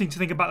interesting to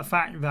think about the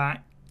fact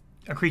that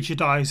a creature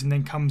dies and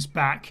then comes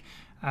back.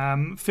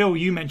 Phil,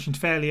 you mentioned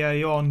fairly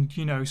early on,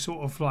 you know,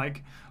 sort of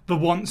like the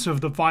wants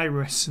of the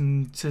virus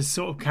and to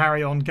sort of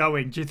carry on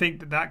going. Do you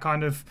think that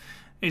kind of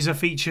is a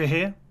feature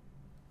here?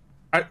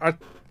 I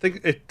think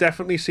it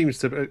definitely seems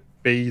to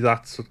be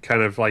that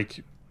kind of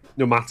like,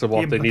 no matter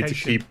what, they need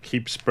to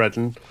keep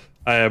spreading.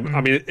 I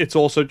mean, it's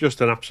also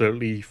just an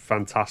absolutely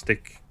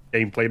fantastic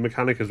gameplay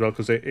mechanic as well,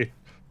 because it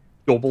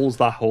doubles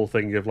that whole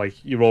thing of like,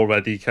 you're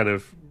already kind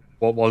of,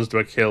 what ones do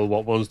I kill,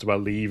 what ones do I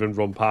leave and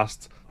run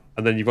past,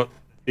 and then you've got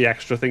the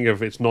extra thing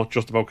of it's not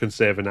just about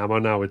conserving ammo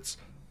now, it's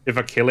if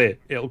I kill it,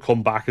 it'll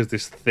come back as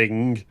this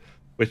thing,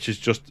 which is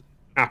just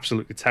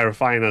absolutely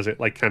terrifying as it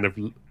like kind of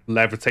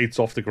levitates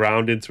off the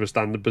ground into a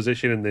standing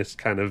position in this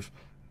kind of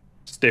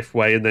stiff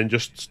way, and then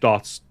just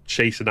starts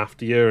chasing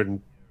after you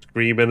and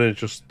screaming, and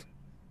just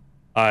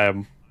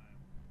I'm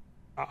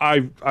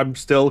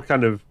still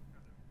kind of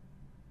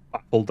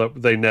baffled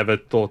that they never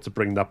thought to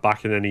bring that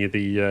back in any of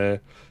the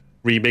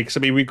remakes. I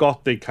mean, we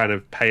got the kind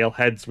of pale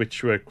heads,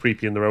 which were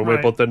creepy in their own way,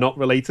 but they're not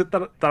related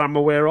that I'm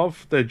aware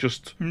of. They're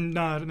just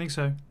no, I don't think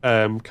so.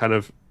 Kind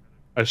of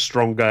a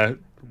stronger,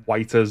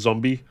 whiter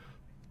zombie.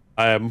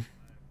 But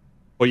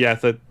yeah,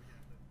 that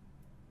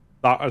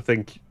I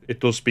think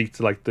it does speak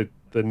to like the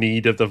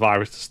need of the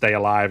virus to stay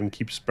alive and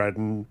keep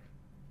spreading,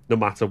 no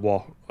matter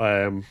what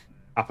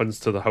happens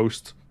to the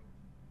host.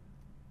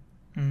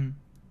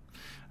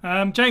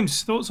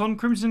 James, thoughts on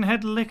Crimson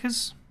Head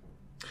lickers?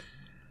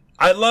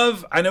 I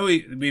know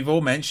we've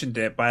all mentioned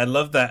it, but I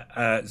love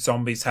that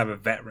zombies have a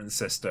veteran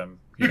system,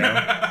 you know?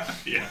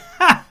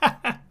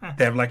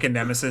 They have like a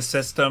nemesis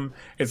system.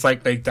 It's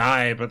like they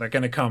die, but they're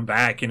going to come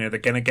back, you know, they're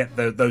going to get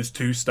those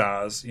 2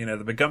 stars, you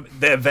know,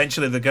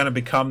 eventually they're going to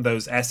become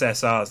those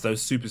SSRs,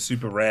 those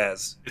super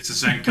rares. It's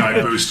a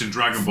Zenkai boost in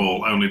Dragon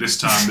Ball, only this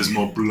time there's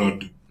more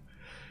blood.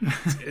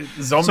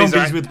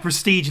 Zombies with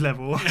prestige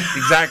level.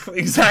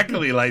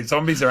 Exactly. Like,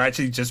 zombies are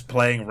actually just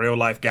playing real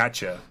life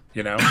gacha.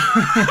 You know,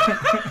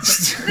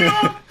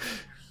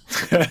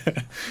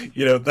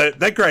 You know,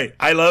 they're great.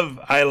 I love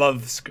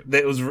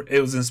it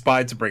was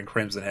inspired to bring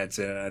Crimson Heads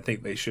in, and I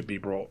think they should be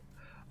brought,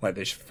 like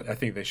I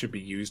think they should be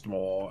used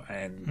more.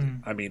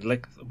 And I mean,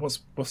 like,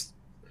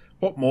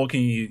 what more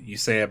can you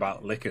say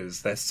about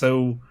lickers? They're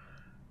so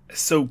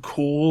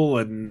cool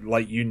and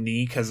like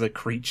unique as a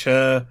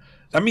creature.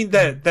 I mean,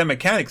 their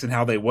mechanics and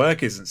how they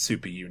work isn't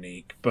super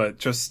unique, but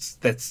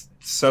just that's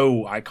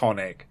so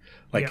iconic.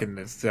 Like in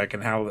this, like in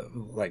how,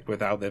 like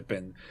with how they've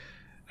been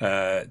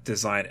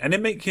designed, and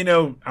it make, you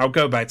know, I'll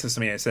go back to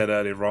something I said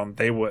earlier on.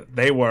 They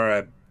were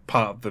a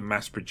part of the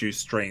mass-produced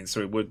strain,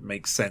 so it would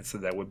make sense that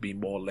there would be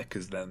more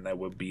lickers than there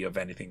would be of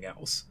anything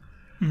else.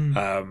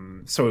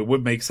 So it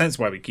would make sense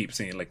why we keep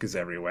seeing lickers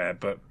everywhere.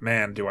 But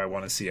man, do I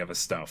want to see other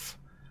stuff.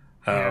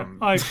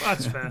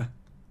 That's fair.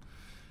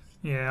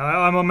 Yeah,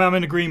 I'm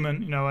in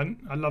agreement. You know,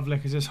 I love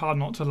lickers. It's hard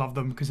not to love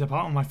them because they're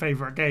part of my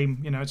favourite game.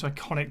 You know, it's an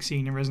iconic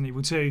scene in Resident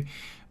Evil 2.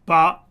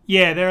 But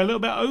yeah, they're a little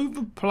bit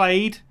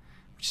overplayed,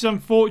 which is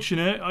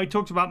unfortunate. I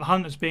talked about the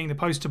Hunters being the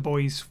poster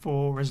boys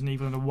for Resident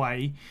Evil in a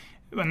way,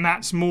 and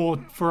that's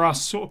more for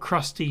us sort of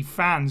crusty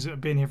fans that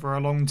have been here for a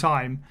long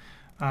time.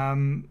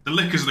 The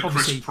lickers are the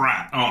Chris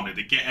Pratt, aren't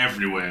they? They get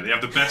everywhere. They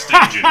have the best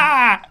engine.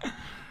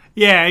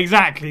 Yeah,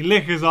 exactly.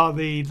 Lickers are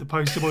the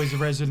poster boys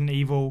of Resident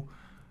Evil.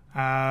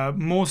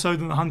 More so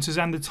than the Hunters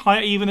and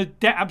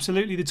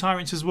absolutely the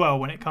Tyrants as well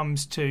when it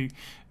comes to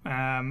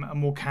a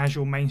more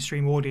casual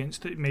mainstream audience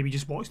that maybe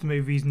just watch the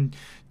movies and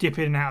dip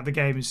in and out of the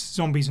games.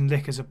 Zombies and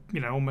lickers are, you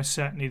know, almost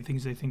certainly the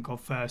things they think of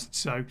first.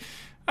 So,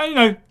 you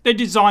know, their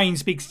design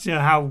speaks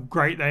to how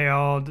great they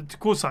are. Of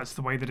course, that's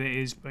the way that it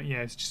is. But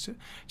yeah, it's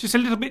just a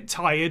little bit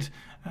tired.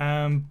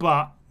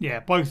 But yeah,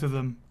 both of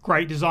them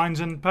great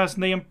designs. And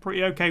personally, I'm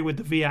pretty okay with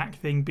the VAC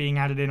thing being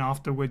added in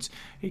afterwards.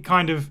 It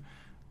kind of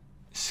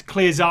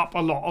clears up a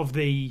lot of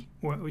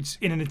it's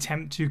in an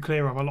attempt to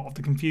clear up a lot of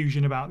the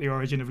confusion about the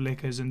origin of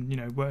lickers and, you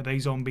know, were they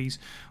zombies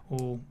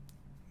or,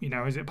 you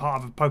know, is it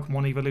part of a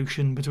Pokemon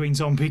evolution between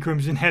Zombie,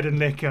 Crimson Head and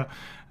Licker?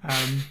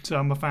 So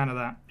I'm a fan of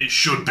that. It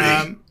should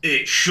be.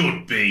 It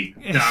should be.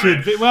 It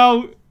should be.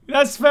 Well,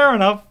 that's fair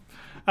enough.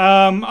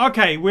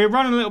 Okay, we're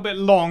running a little bit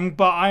long,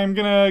 but I am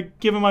going to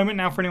give a moment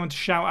now for anyone to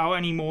shout out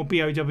any more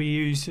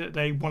BOWs that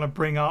they want to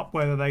bring up,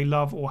 whether they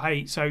love or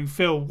hate. So,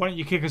 Phil, why don't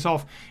you kick us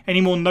off?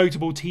 Any more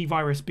notable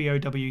T-Virus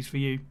BOWs for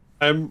you?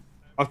 I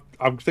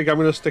think I'm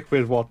going to stick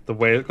with what the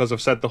way, because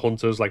I've said the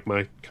Hunters like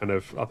my kind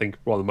of, I think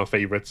one of my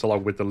favourites,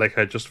 along with the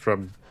Licker, just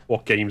from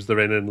what games they're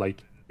in and like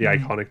the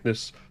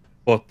iconicness.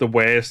 But the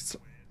worst,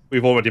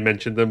 we've already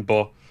mentioned them,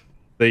 but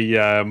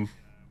the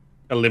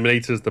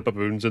Eliminators, the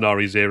baboons in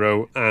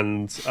RE0,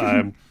 and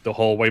the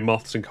hallway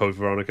moths in Code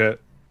Veronica.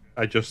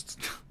 I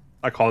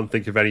can't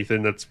think of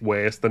anything that's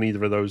worse than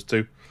either of those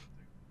two.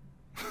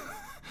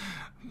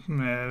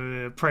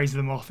 Praise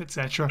them off,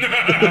 etc.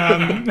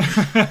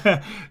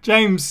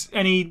 James,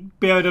 any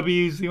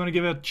BOWs you want to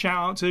give a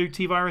shout out to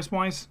T-Virus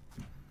wise?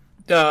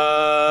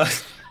 I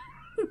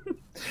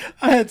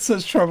had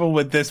such trouble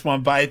with this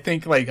one, but I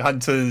think like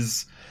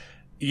Hunters,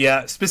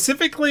 yeah,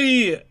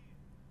 specifically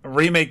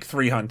Remake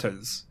 3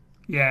 Hunters.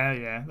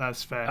 Yeah,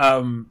 that's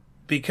fair.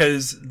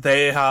 Because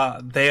they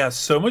are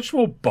so much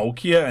more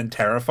bulkier and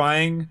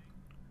terrifying.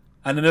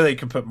 And I know they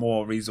can put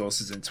more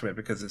resources into it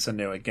because it's a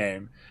newer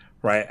game,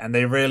 right? And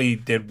they really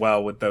did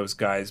well with those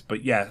guys.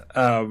 But yeah,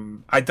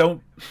 I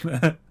don't.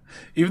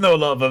 Even though a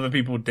lot of other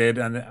people did,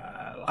 and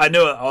I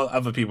know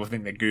other people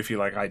think they're goofy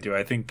like I do.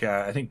 I think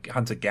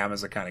Hunter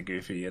Gammas are kind of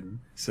goofy and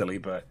silly,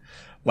 but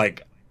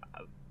like.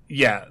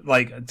 Yeah,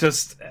 like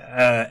just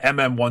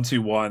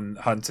MM121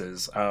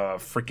 Hunters are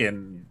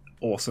freaking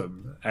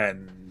awesome,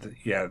 and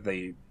yeah,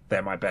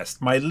 they're my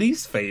best. My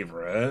least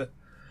favorite,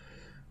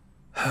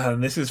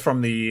 and this is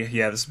from this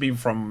has been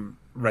from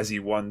Resi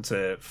 1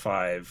 to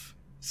 5,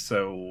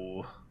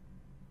 so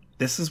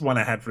this is one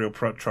I had real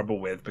trouble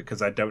with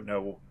because I don't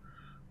know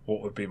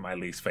what would be my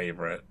least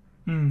favorite,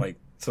 like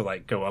to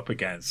like go up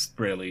against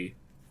really.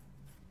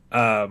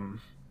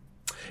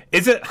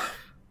 Is it?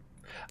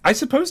 I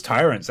suppose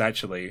Tyrants,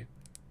 actually.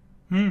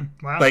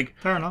 Wow. Like,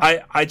 fair enough.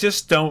 I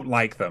just don't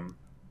like them.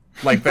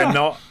 Like, they're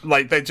not,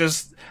 like, they're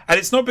just, and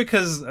it's not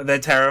because they're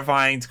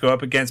terrifying to go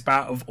up against, but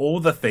out of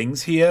all the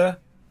things here,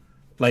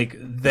 like,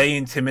 they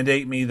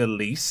intimidate me the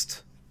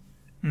least.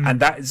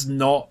 And I'm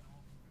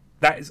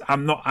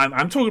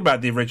talking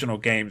about the original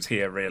games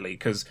here, really,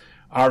 because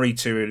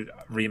RE2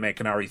 Remake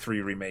and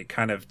RE3 Remake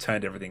kind of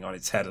turned everything on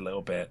its head a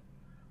little bit,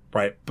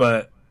 right?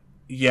 But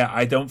yeah,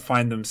 I don't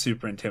find them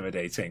super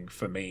intimidating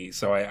for me,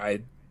 so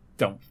I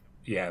don't.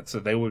 Yeah, so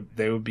they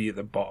would be at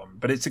the bottom,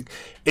 but it's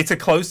a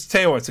close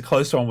tail. It's a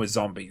close one with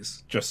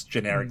zombies, just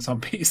generic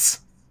zombies.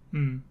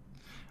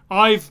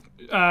 I've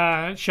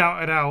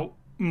shouted out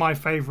my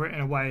favourite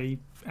in a way,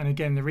 and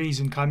again the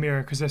reason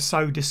Chimera because they're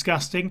so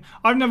disgusting.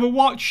 I've never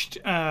watched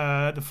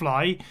The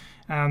Fly.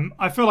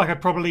 I feel like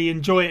I'd probably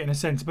enjoy it in a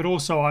sense, but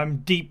also I'm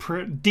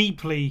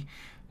deeply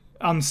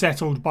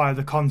unsettled by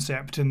the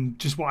concept, and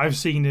just what I've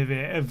seen of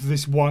it, of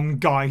this one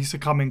guy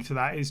succumbing to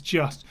that, is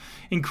just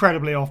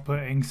incredibly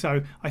off-putting.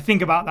 So I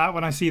think about that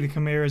when I see the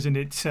chimeras, and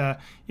it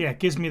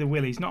gives me the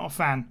willies. Not a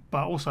fan,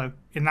 but also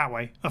in that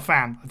way a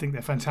fan. I think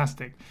they're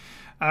fantastic.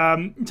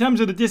 In terms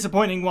of the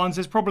disappointing ones,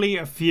 there's probably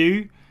a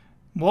few.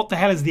 What the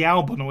hell is the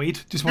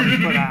Albinoid? Just wanted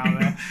to put that out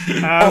there.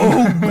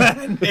 Oh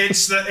man,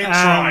 it's the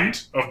ride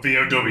of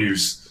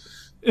BOWs.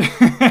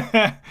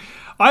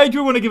 I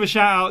do want to give a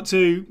shout out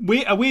to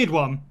a weird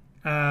one,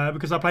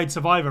 because I played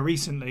Survivor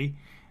recently.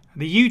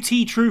 The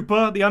UT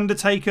Trooper, the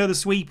Undertaker, the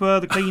Sweeper,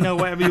 the Cleaner,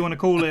 whatever you want to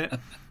call it.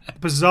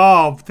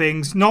 Bizarre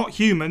things, not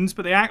humans,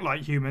 but they act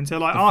like humans. They're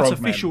like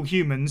artificial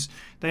humans.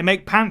 They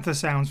make panther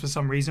sounds for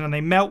some reason, and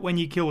they melt when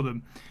you kill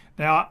them.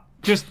 They are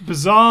just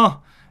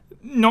bizarre,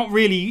 not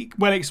really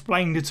well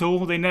explained at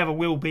all. They never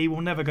will be.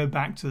 We'll never go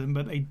back to them,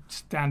 but they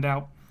stand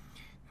out.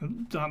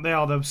 They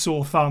are the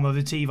sore thumb of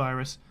the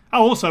T-Virus.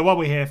 Oh, also, while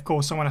we're here, of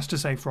course, someone has to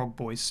say Frog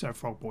Boys. So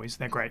Frog Boys,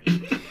 they're great.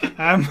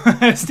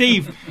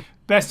 Steve,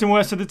 best and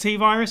worst of the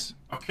T-Virus?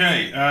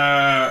 Okay,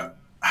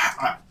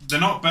 they're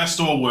not best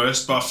or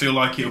worst, but I feel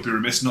like it would be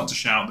remiss not to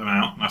shout them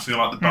out. And I feel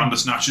like the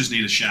Bandersnatchers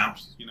need a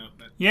shout. You know,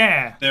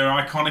 yeah, they're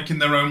iconic in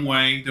their own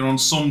way. They're on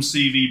some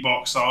CV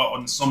box art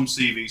and some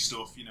CV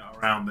stuff, you know,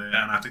 around there,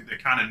 and I think they're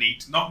kind of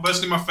neat. Not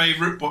personally my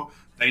favourite, but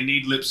they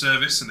need lip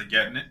service, and they're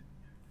getting it.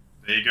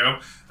 There you go.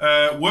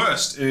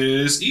 Worst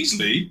is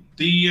easily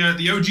the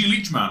OG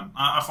Leechman.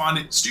 I find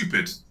it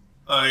stupid,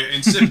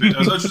 insipid.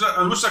 As much as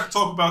I could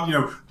talk about, you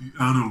know, the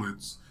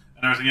annelids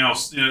and everything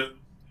else. You know,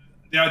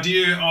 the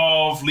idea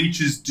of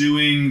leeches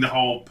doing the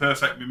whole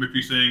perfect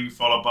mimicry thing,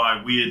 followed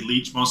by weird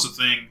leech monster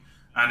thing,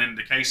 and in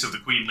the case of the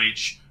Queen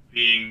Leech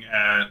being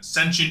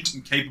sentient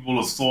and capable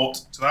of thought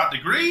to that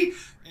degree,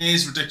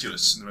 is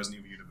ridiculous in the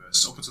Resident Evil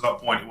universe. Up until that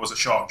point, it was a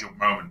shark jump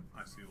moment,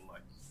 I feel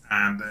like,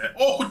 and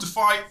awkward to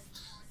fight.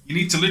 You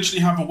need to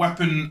literally have a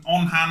weapon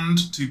on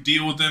hand to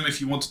deal with them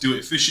if you want to do it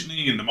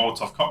efficiently in the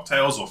Molotov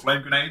cocktails or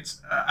flame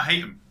grenades. I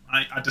hate them.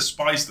 I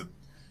despise them.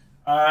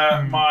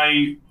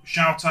 My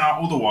shout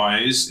out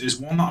otherwise is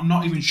one that I'm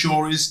not even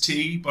sure is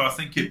T, but I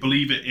think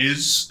believe it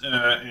is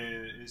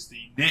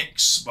the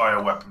Nyx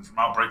bioweapon from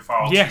Outbreak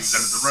File 2's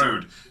End of the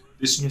Road.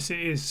 Yes, it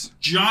is.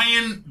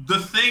 Giant, the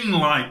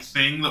Thing-like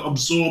thing that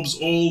absorbs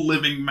all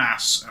living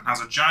mass and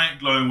has a giant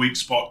glowing weak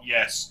spot,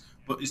 yes,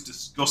 but is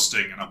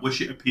disgusting, and I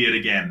wish it appeared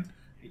again.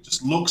 It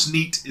just looks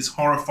neat, is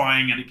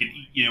horrifying, and it can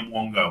eat you in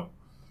one go.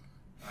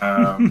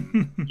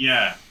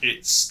 Yeah,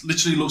 it's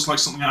literally looks like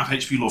something out of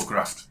H.P.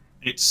 Lovecraft.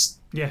 It's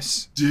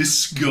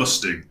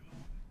disgusting.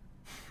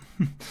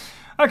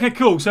 Okay,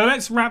 cool. So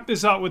let's wrap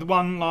this up with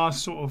one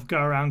last sort of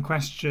go-around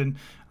question,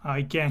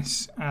 I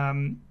guess.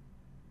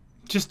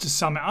 Just to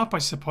sum it up, I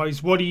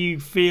suppose, what do you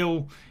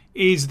feel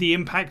is the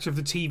impact of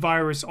the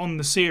T-Virus on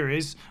the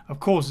series?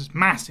 Of course, it's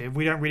massive.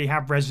 We don't really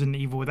have Resident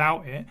Evil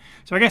without it.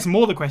 So I guess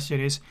more the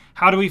question is,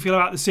 how do we feel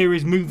about the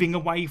series moving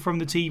away from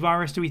the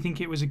T-Virus? Do we think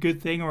it was a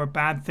good thing or a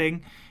bad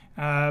thing?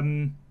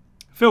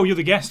 Phil, you're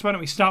the guest. Why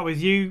don't we start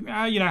with you?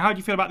 How do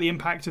you feel about the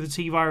impact of the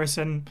T-Virus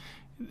and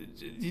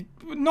I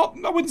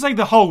wouldn't say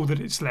the hole that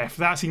it's left.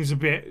 That seems a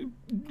bit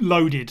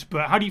loaded.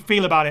 But how do you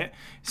feel about it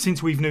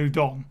since we've moved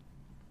on?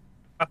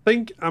 I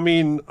think, I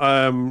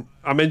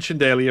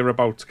mentioned earlier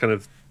about kind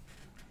of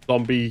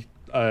zombie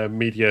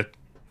media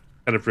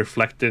kind of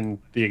reflecting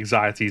the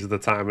anxieties of the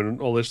time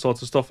and all this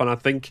sort of stuff. And I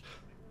think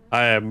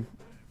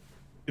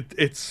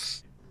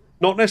it's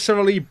not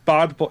necessarily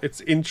bad, but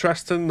it's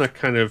interesting that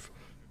kind of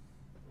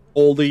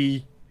all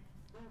the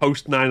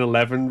post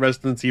 9/11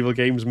 Resident Evil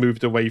games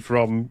moved away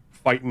from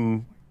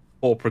fighting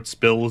corporate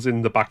spills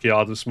in the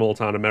backyard of small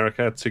town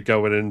America to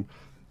going and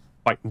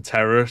fighting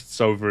terrorists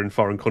over in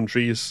foreign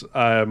countries.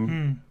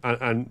 And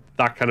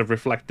that kind of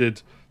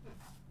reflected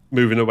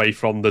moving away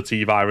from the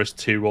T-Virus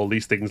to all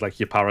these things like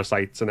your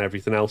parasites and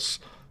everything else.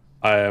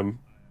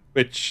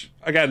 Which,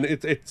 again,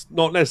 it's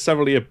not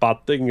necessarily a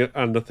bad thing.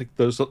 And I think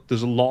there's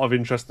a lot of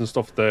interesting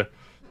stuff that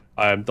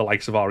the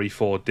likes of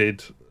RE4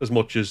 did, as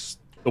much as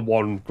the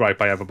one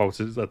gripe I have about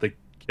it is that they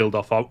killed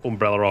off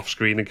Umbrella off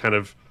screen and kind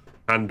of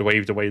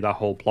hand-waved away that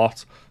whole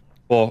plot.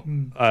 But,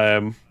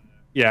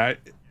 yeah,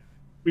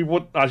 we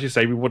would, as you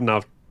say, we wouldn't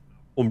have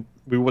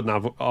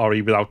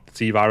RE without the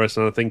T-Virus,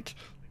 and I think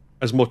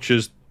as much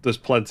as there's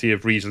plenty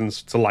of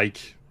reasons to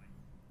like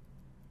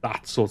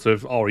that sort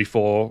of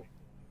RE4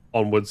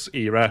 onwards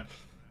era,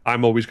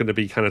 I'm always going to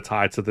be kind of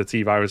tied to the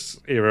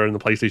T-Virus era and the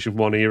PlayStation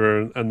 1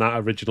 era and that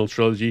original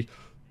trilogy,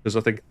 because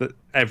I think that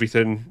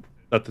everything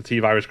that the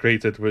T-Virus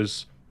created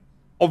was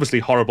obviously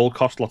horrible,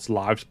 cost lots of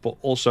lives, but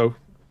also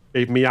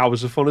gave me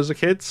hours of fun as a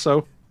kid,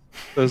 so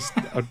there's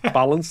a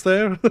balance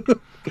there.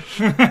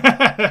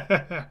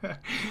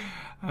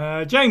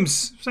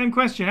 James, same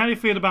question. How do you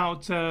feel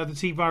about the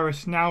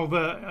T-Virus now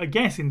that, I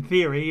guess, in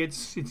theory,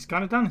 it's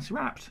kind of done, it's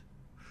wrapped?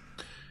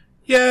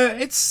 Yeah,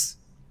 it's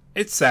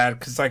sad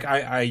because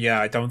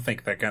I don't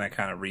think they're going to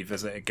kind of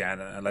revisit again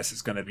unless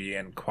it's going to be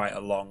in quite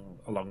a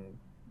long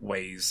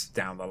ways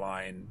down the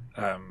line.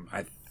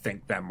 I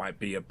think there might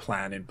be a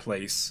plan in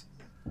place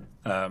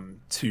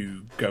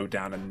to go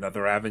down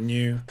another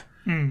avenue.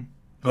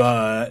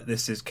 But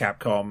this is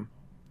Capcom.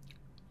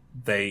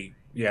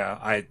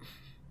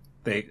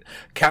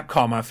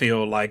 Capcom, I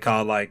feel like,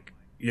 are like,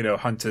 you know,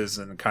 hunters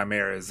and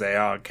chimeras. They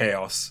are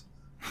chaos,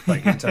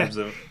 like in terms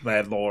of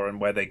their lore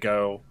and where they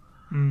go.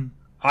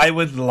 I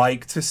would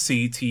like to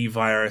see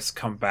T-Virus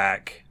come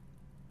back,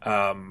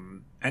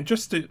 and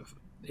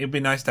it'd be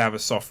nice to have a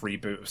soft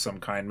reboot of some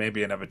kind.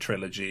 Maybe another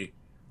trilogy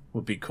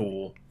would be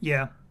cool.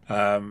 Yeah.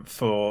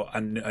 For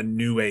a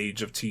new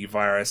age of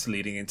T-Virus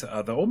leading into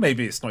other, or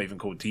maybe it's not even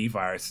called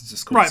T-Virus, it's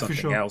just called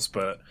something else.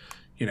 But,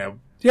 you know,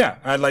 yeah,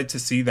 I'd like to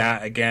see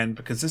that again,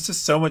 because there's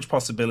just so much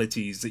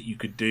possibilities that you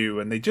could do,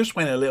 and they just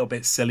went a little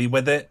bit silly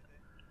with it.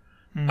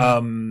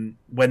 When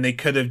they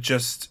could have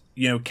just,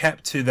 you know,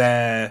 kept to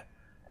their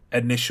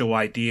initial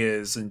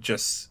ideas and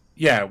just,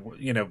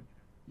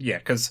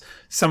 because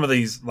some of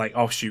these like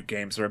offshoot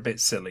games are a bit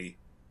silly,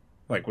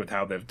 like with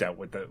how they've dealt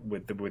with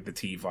the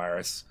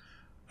T-Virus.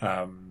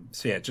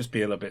 So yeah, just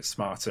be a little bit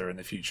smarter in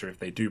the future if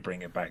they do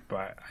bring it back.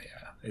 But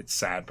it's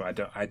sad,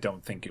 but I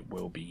don't think it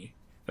will be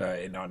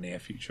in our near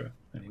future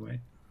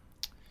anyway.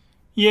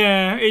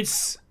 Yeah,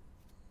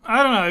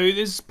 I don't know.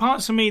 There's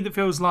parts of me that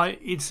feels like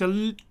it's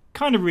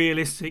kind of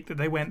realistic that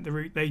they went the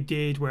route they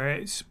did, where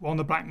it's on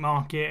the black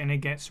market and it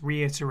gets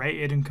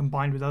reiterated and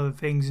combined with other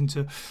things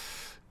into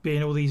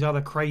being all these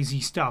other crazy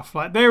stuff.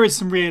 Like, there is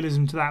some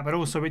realism to that, but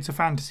also it's a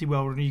fantasy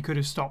world, and you could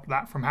have stopped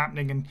that from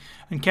happening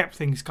and kept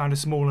things kind of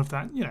small of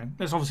that. You know,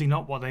 that's obviously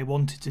not what they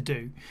wanted to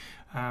do.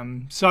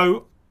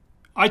 So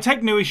I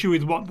take no issue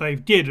with what they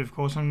did, of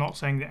course. I'm not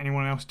saying that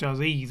anyone else does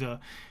either.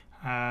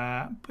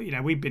 But, you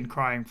know, we've been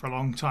crying for a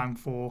long time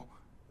for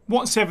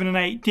what 7 and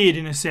 8 did,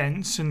 in a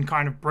sense, and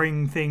kind of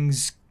bring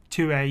things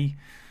to a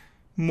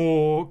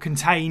more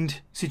contained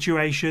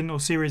situation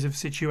or series of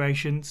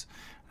situations.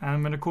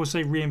 And of course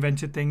they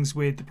reinvented things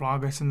with the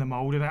Plagas and the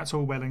Mold, and that's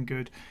all well and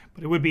good.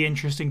 But it would be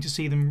interesting to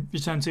see them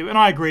return to, and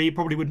I agree, it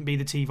probably wouldn't be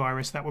the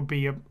T-Virus. That would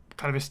be a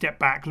kind of a step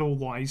back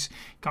lore-wise.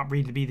 Can't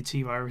really be the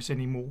T-Virus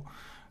anymore.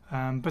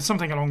 But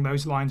something along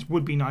those lines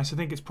would be nice. I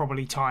think it's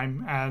probably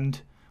time,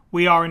 and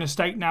we are in a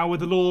state now with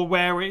the lore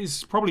where it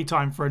is probably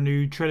time for a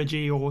new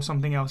trilogy or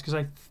something else,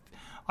 because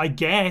I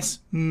guess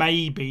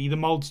maybe the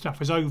Mold stuff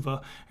is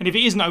over. And if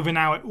it isn't over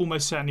now, it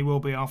almost certainly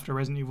will be after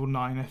Resident Evil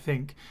 9, I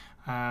think.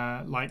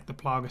 Like the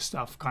Plaga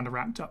stuff kind of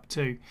wrapped up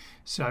too.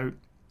 So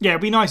yeah,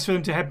 it'd be nice for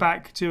them to head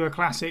back to a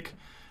classic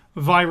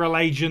viral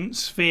agent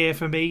sphere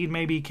for me, and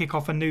maybe kick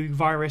off a new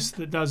virus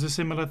that does a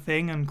similar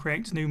thing and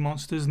creates new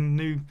monsters and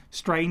new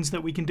strains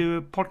that we can do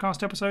a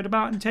podcast episode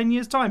about in 10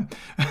 years time.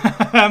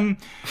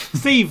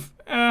 Steve,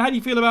 how do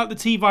you feel about the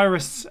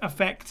T-Virus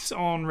effects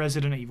on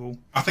Resident Evil?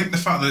 I think the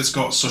fact that it's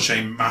got such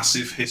a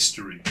massive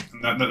history,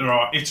 and that there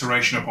are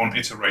iteration upon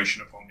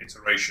iteration upon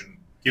iteration,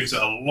 gives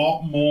it a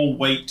lot more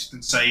weight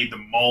than, say, the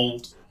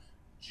Mold,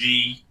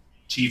 T.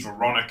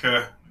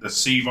 Veronica, the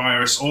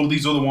C-Virus. All of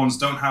these other ones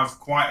don't have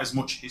quite as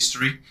much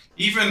history.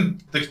 Even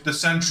the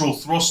central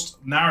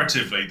thrust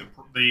narratively,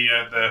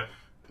 the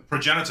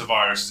progenitor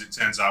virus, as it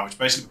turns out, which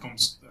basically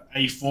becomes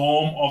a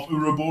form of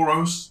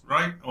Ouroboros,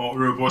 right? Or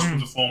Ouroboros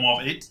becomes a form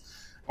of it.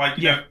 Like,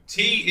 you know,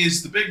 T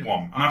is the big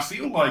one. And I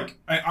feel like,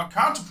 I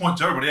counterpoint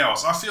to everybody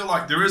else, I feel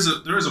like there is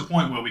a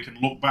point where we can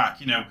look back,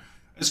 you know,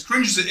 as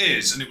cringe as it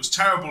is, and it was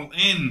terrible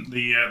in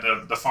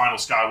the final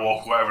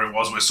Skywalker, whatever it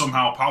was, where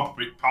somehow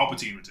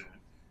Palpatine returned.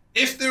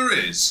 If there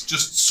is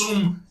just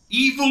some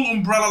evil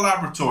Umbrella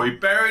laboratory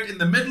buried in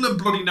the middle of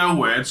bloody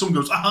nowhere, and someone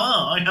goes,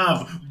 aha, I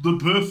have the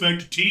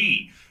perfect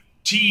T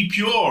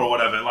pure or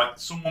whatever, like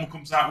someone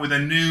comes out with a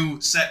new,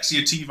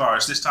 sexier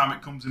T-Virus, this time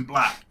it comes in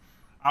black,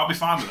 I'll be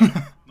fine with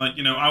that. Like,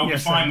 you know, I would be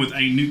fine with a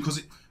new,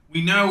 because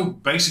we know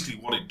basically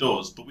what it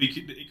does, but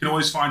it can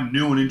always find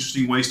new and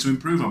interesting ways to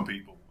improve on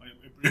people.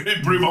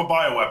 Improve on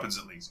bioweapons,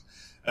 at least.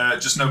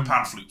 Just no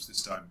pan flutes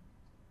this time.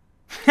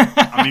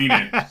 I mean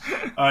it.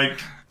 Like,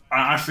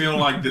 I feel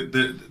like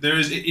there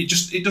is.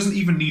 It doesn't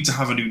even need to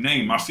have a new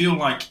name. I feel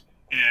like,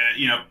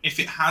 you know,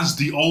 if it has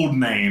the old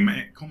name,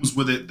 it comes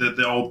with it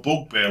the old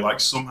bugbear. Like,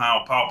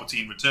 somehow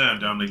Palpatine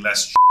returned, only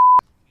less.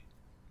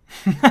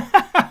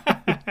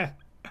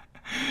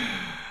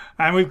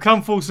 And we've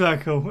come full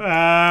circle.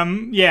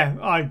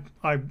 Yeah,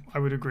 I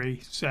would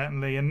agree,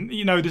 certainly. And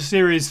you know, the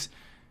series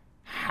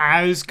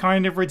has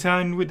kind of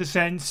returned with the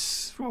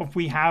sense of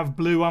we have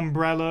Blue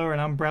Umbrella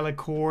and Umbrella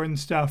Corps and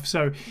stuff,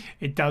 so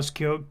it does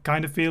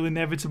kind of feel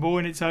inevitable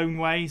in its own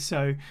way.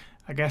 So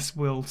I guess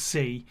we'll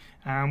see.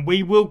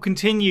 We will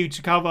continue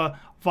to cover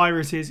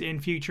viruses in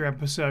future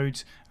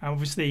episodes.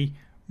 Obviously,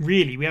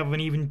 really, we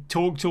haven't even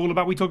talked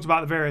about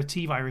the various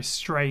T-Virus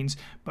strains,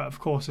 but of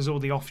course there's all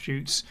the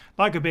offshoots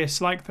like Abyss,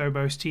 like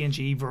Phobos,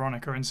 TNG,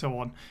 Veronica, and so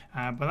on.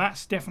 But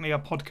that's definitely a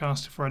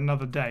podcast for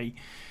another day.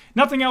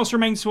 Nothing else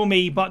remains for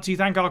me but to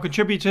thank our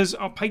contributors,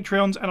 our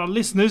Patreons, and our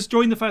listeners.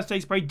 Join the First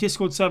Aid Spray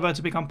Discord server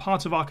to become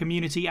part of our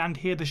community and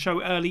hear the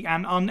show early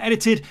and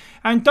unedited.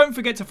 And don't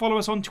forget to follow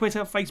us on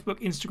Twitter,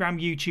 Facebook,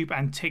 Instagram, YouTube,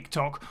 and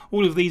TikTok.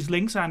 All of these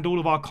links and all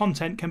of our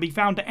content can be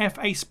found at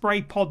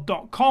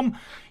faspraypod.com.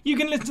 You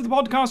can listen to the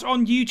podcast podcast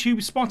on YouTube,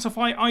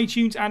 Spotify,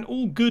 iTunes, and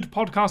all good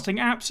podcasting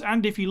apps.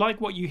 And if you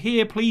like what you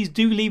hear, please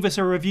do leave us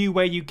a review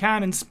where you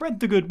can and spread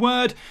the good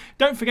word.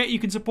 Don't forget you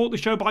can support the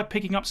show by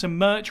picking up some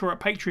merch or at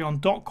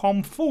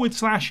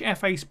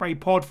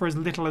patreon.com/FASprayPod for as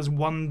little as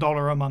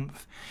 $1 a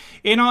month.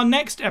 In our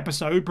next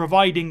episode,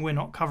 providing we're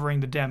not covering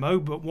the demo,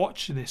 but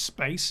watch this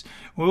space,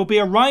 we'll be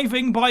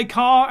arriving by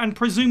car and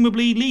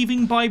presumably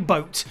leaving by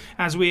boat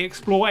as we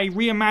explore a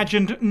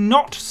reimagined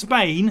not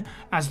Spain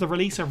as the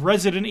release of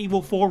Resident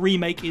Evil 4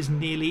 Remake is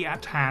nearly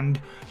at hand.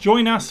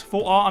 Join us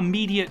for our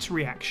immediate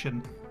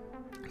reaction.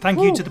 Thank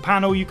you to the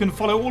panel. You can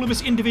follow all of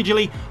us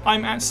individually.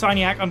 I'm at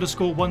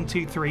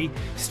Signiac_123.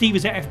 Steve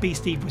is at FB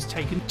Steve Was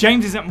Taken.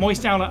 James is at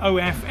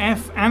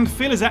MoistOwl@OFF. And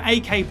Phil is at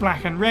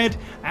AKBlackandRed.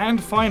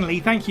 And finally,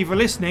 thank you for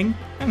listening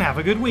and have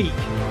a good week.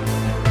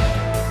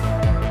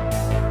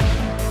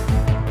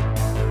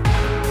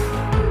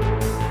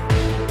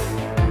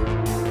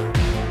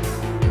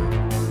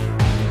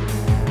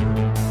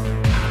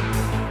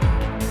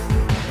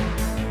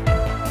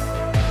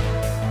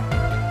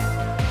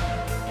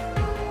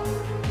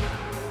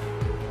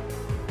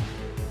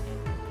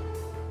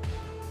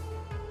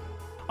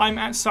 I'm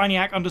at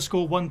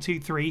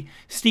Signiac_123.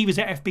 Steve is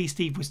at FB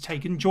Steve Was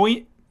Taken.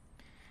 Joins?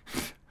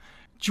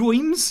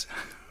 Joins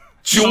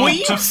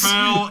to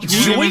Phil.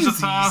 Joins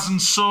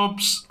 1,000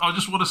 subs. I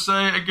just want to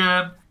say it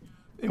again.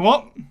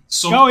 What?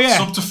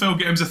 Sub to Phil,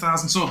 get him to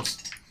 1,000 subs.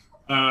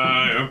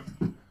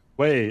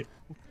 Wait.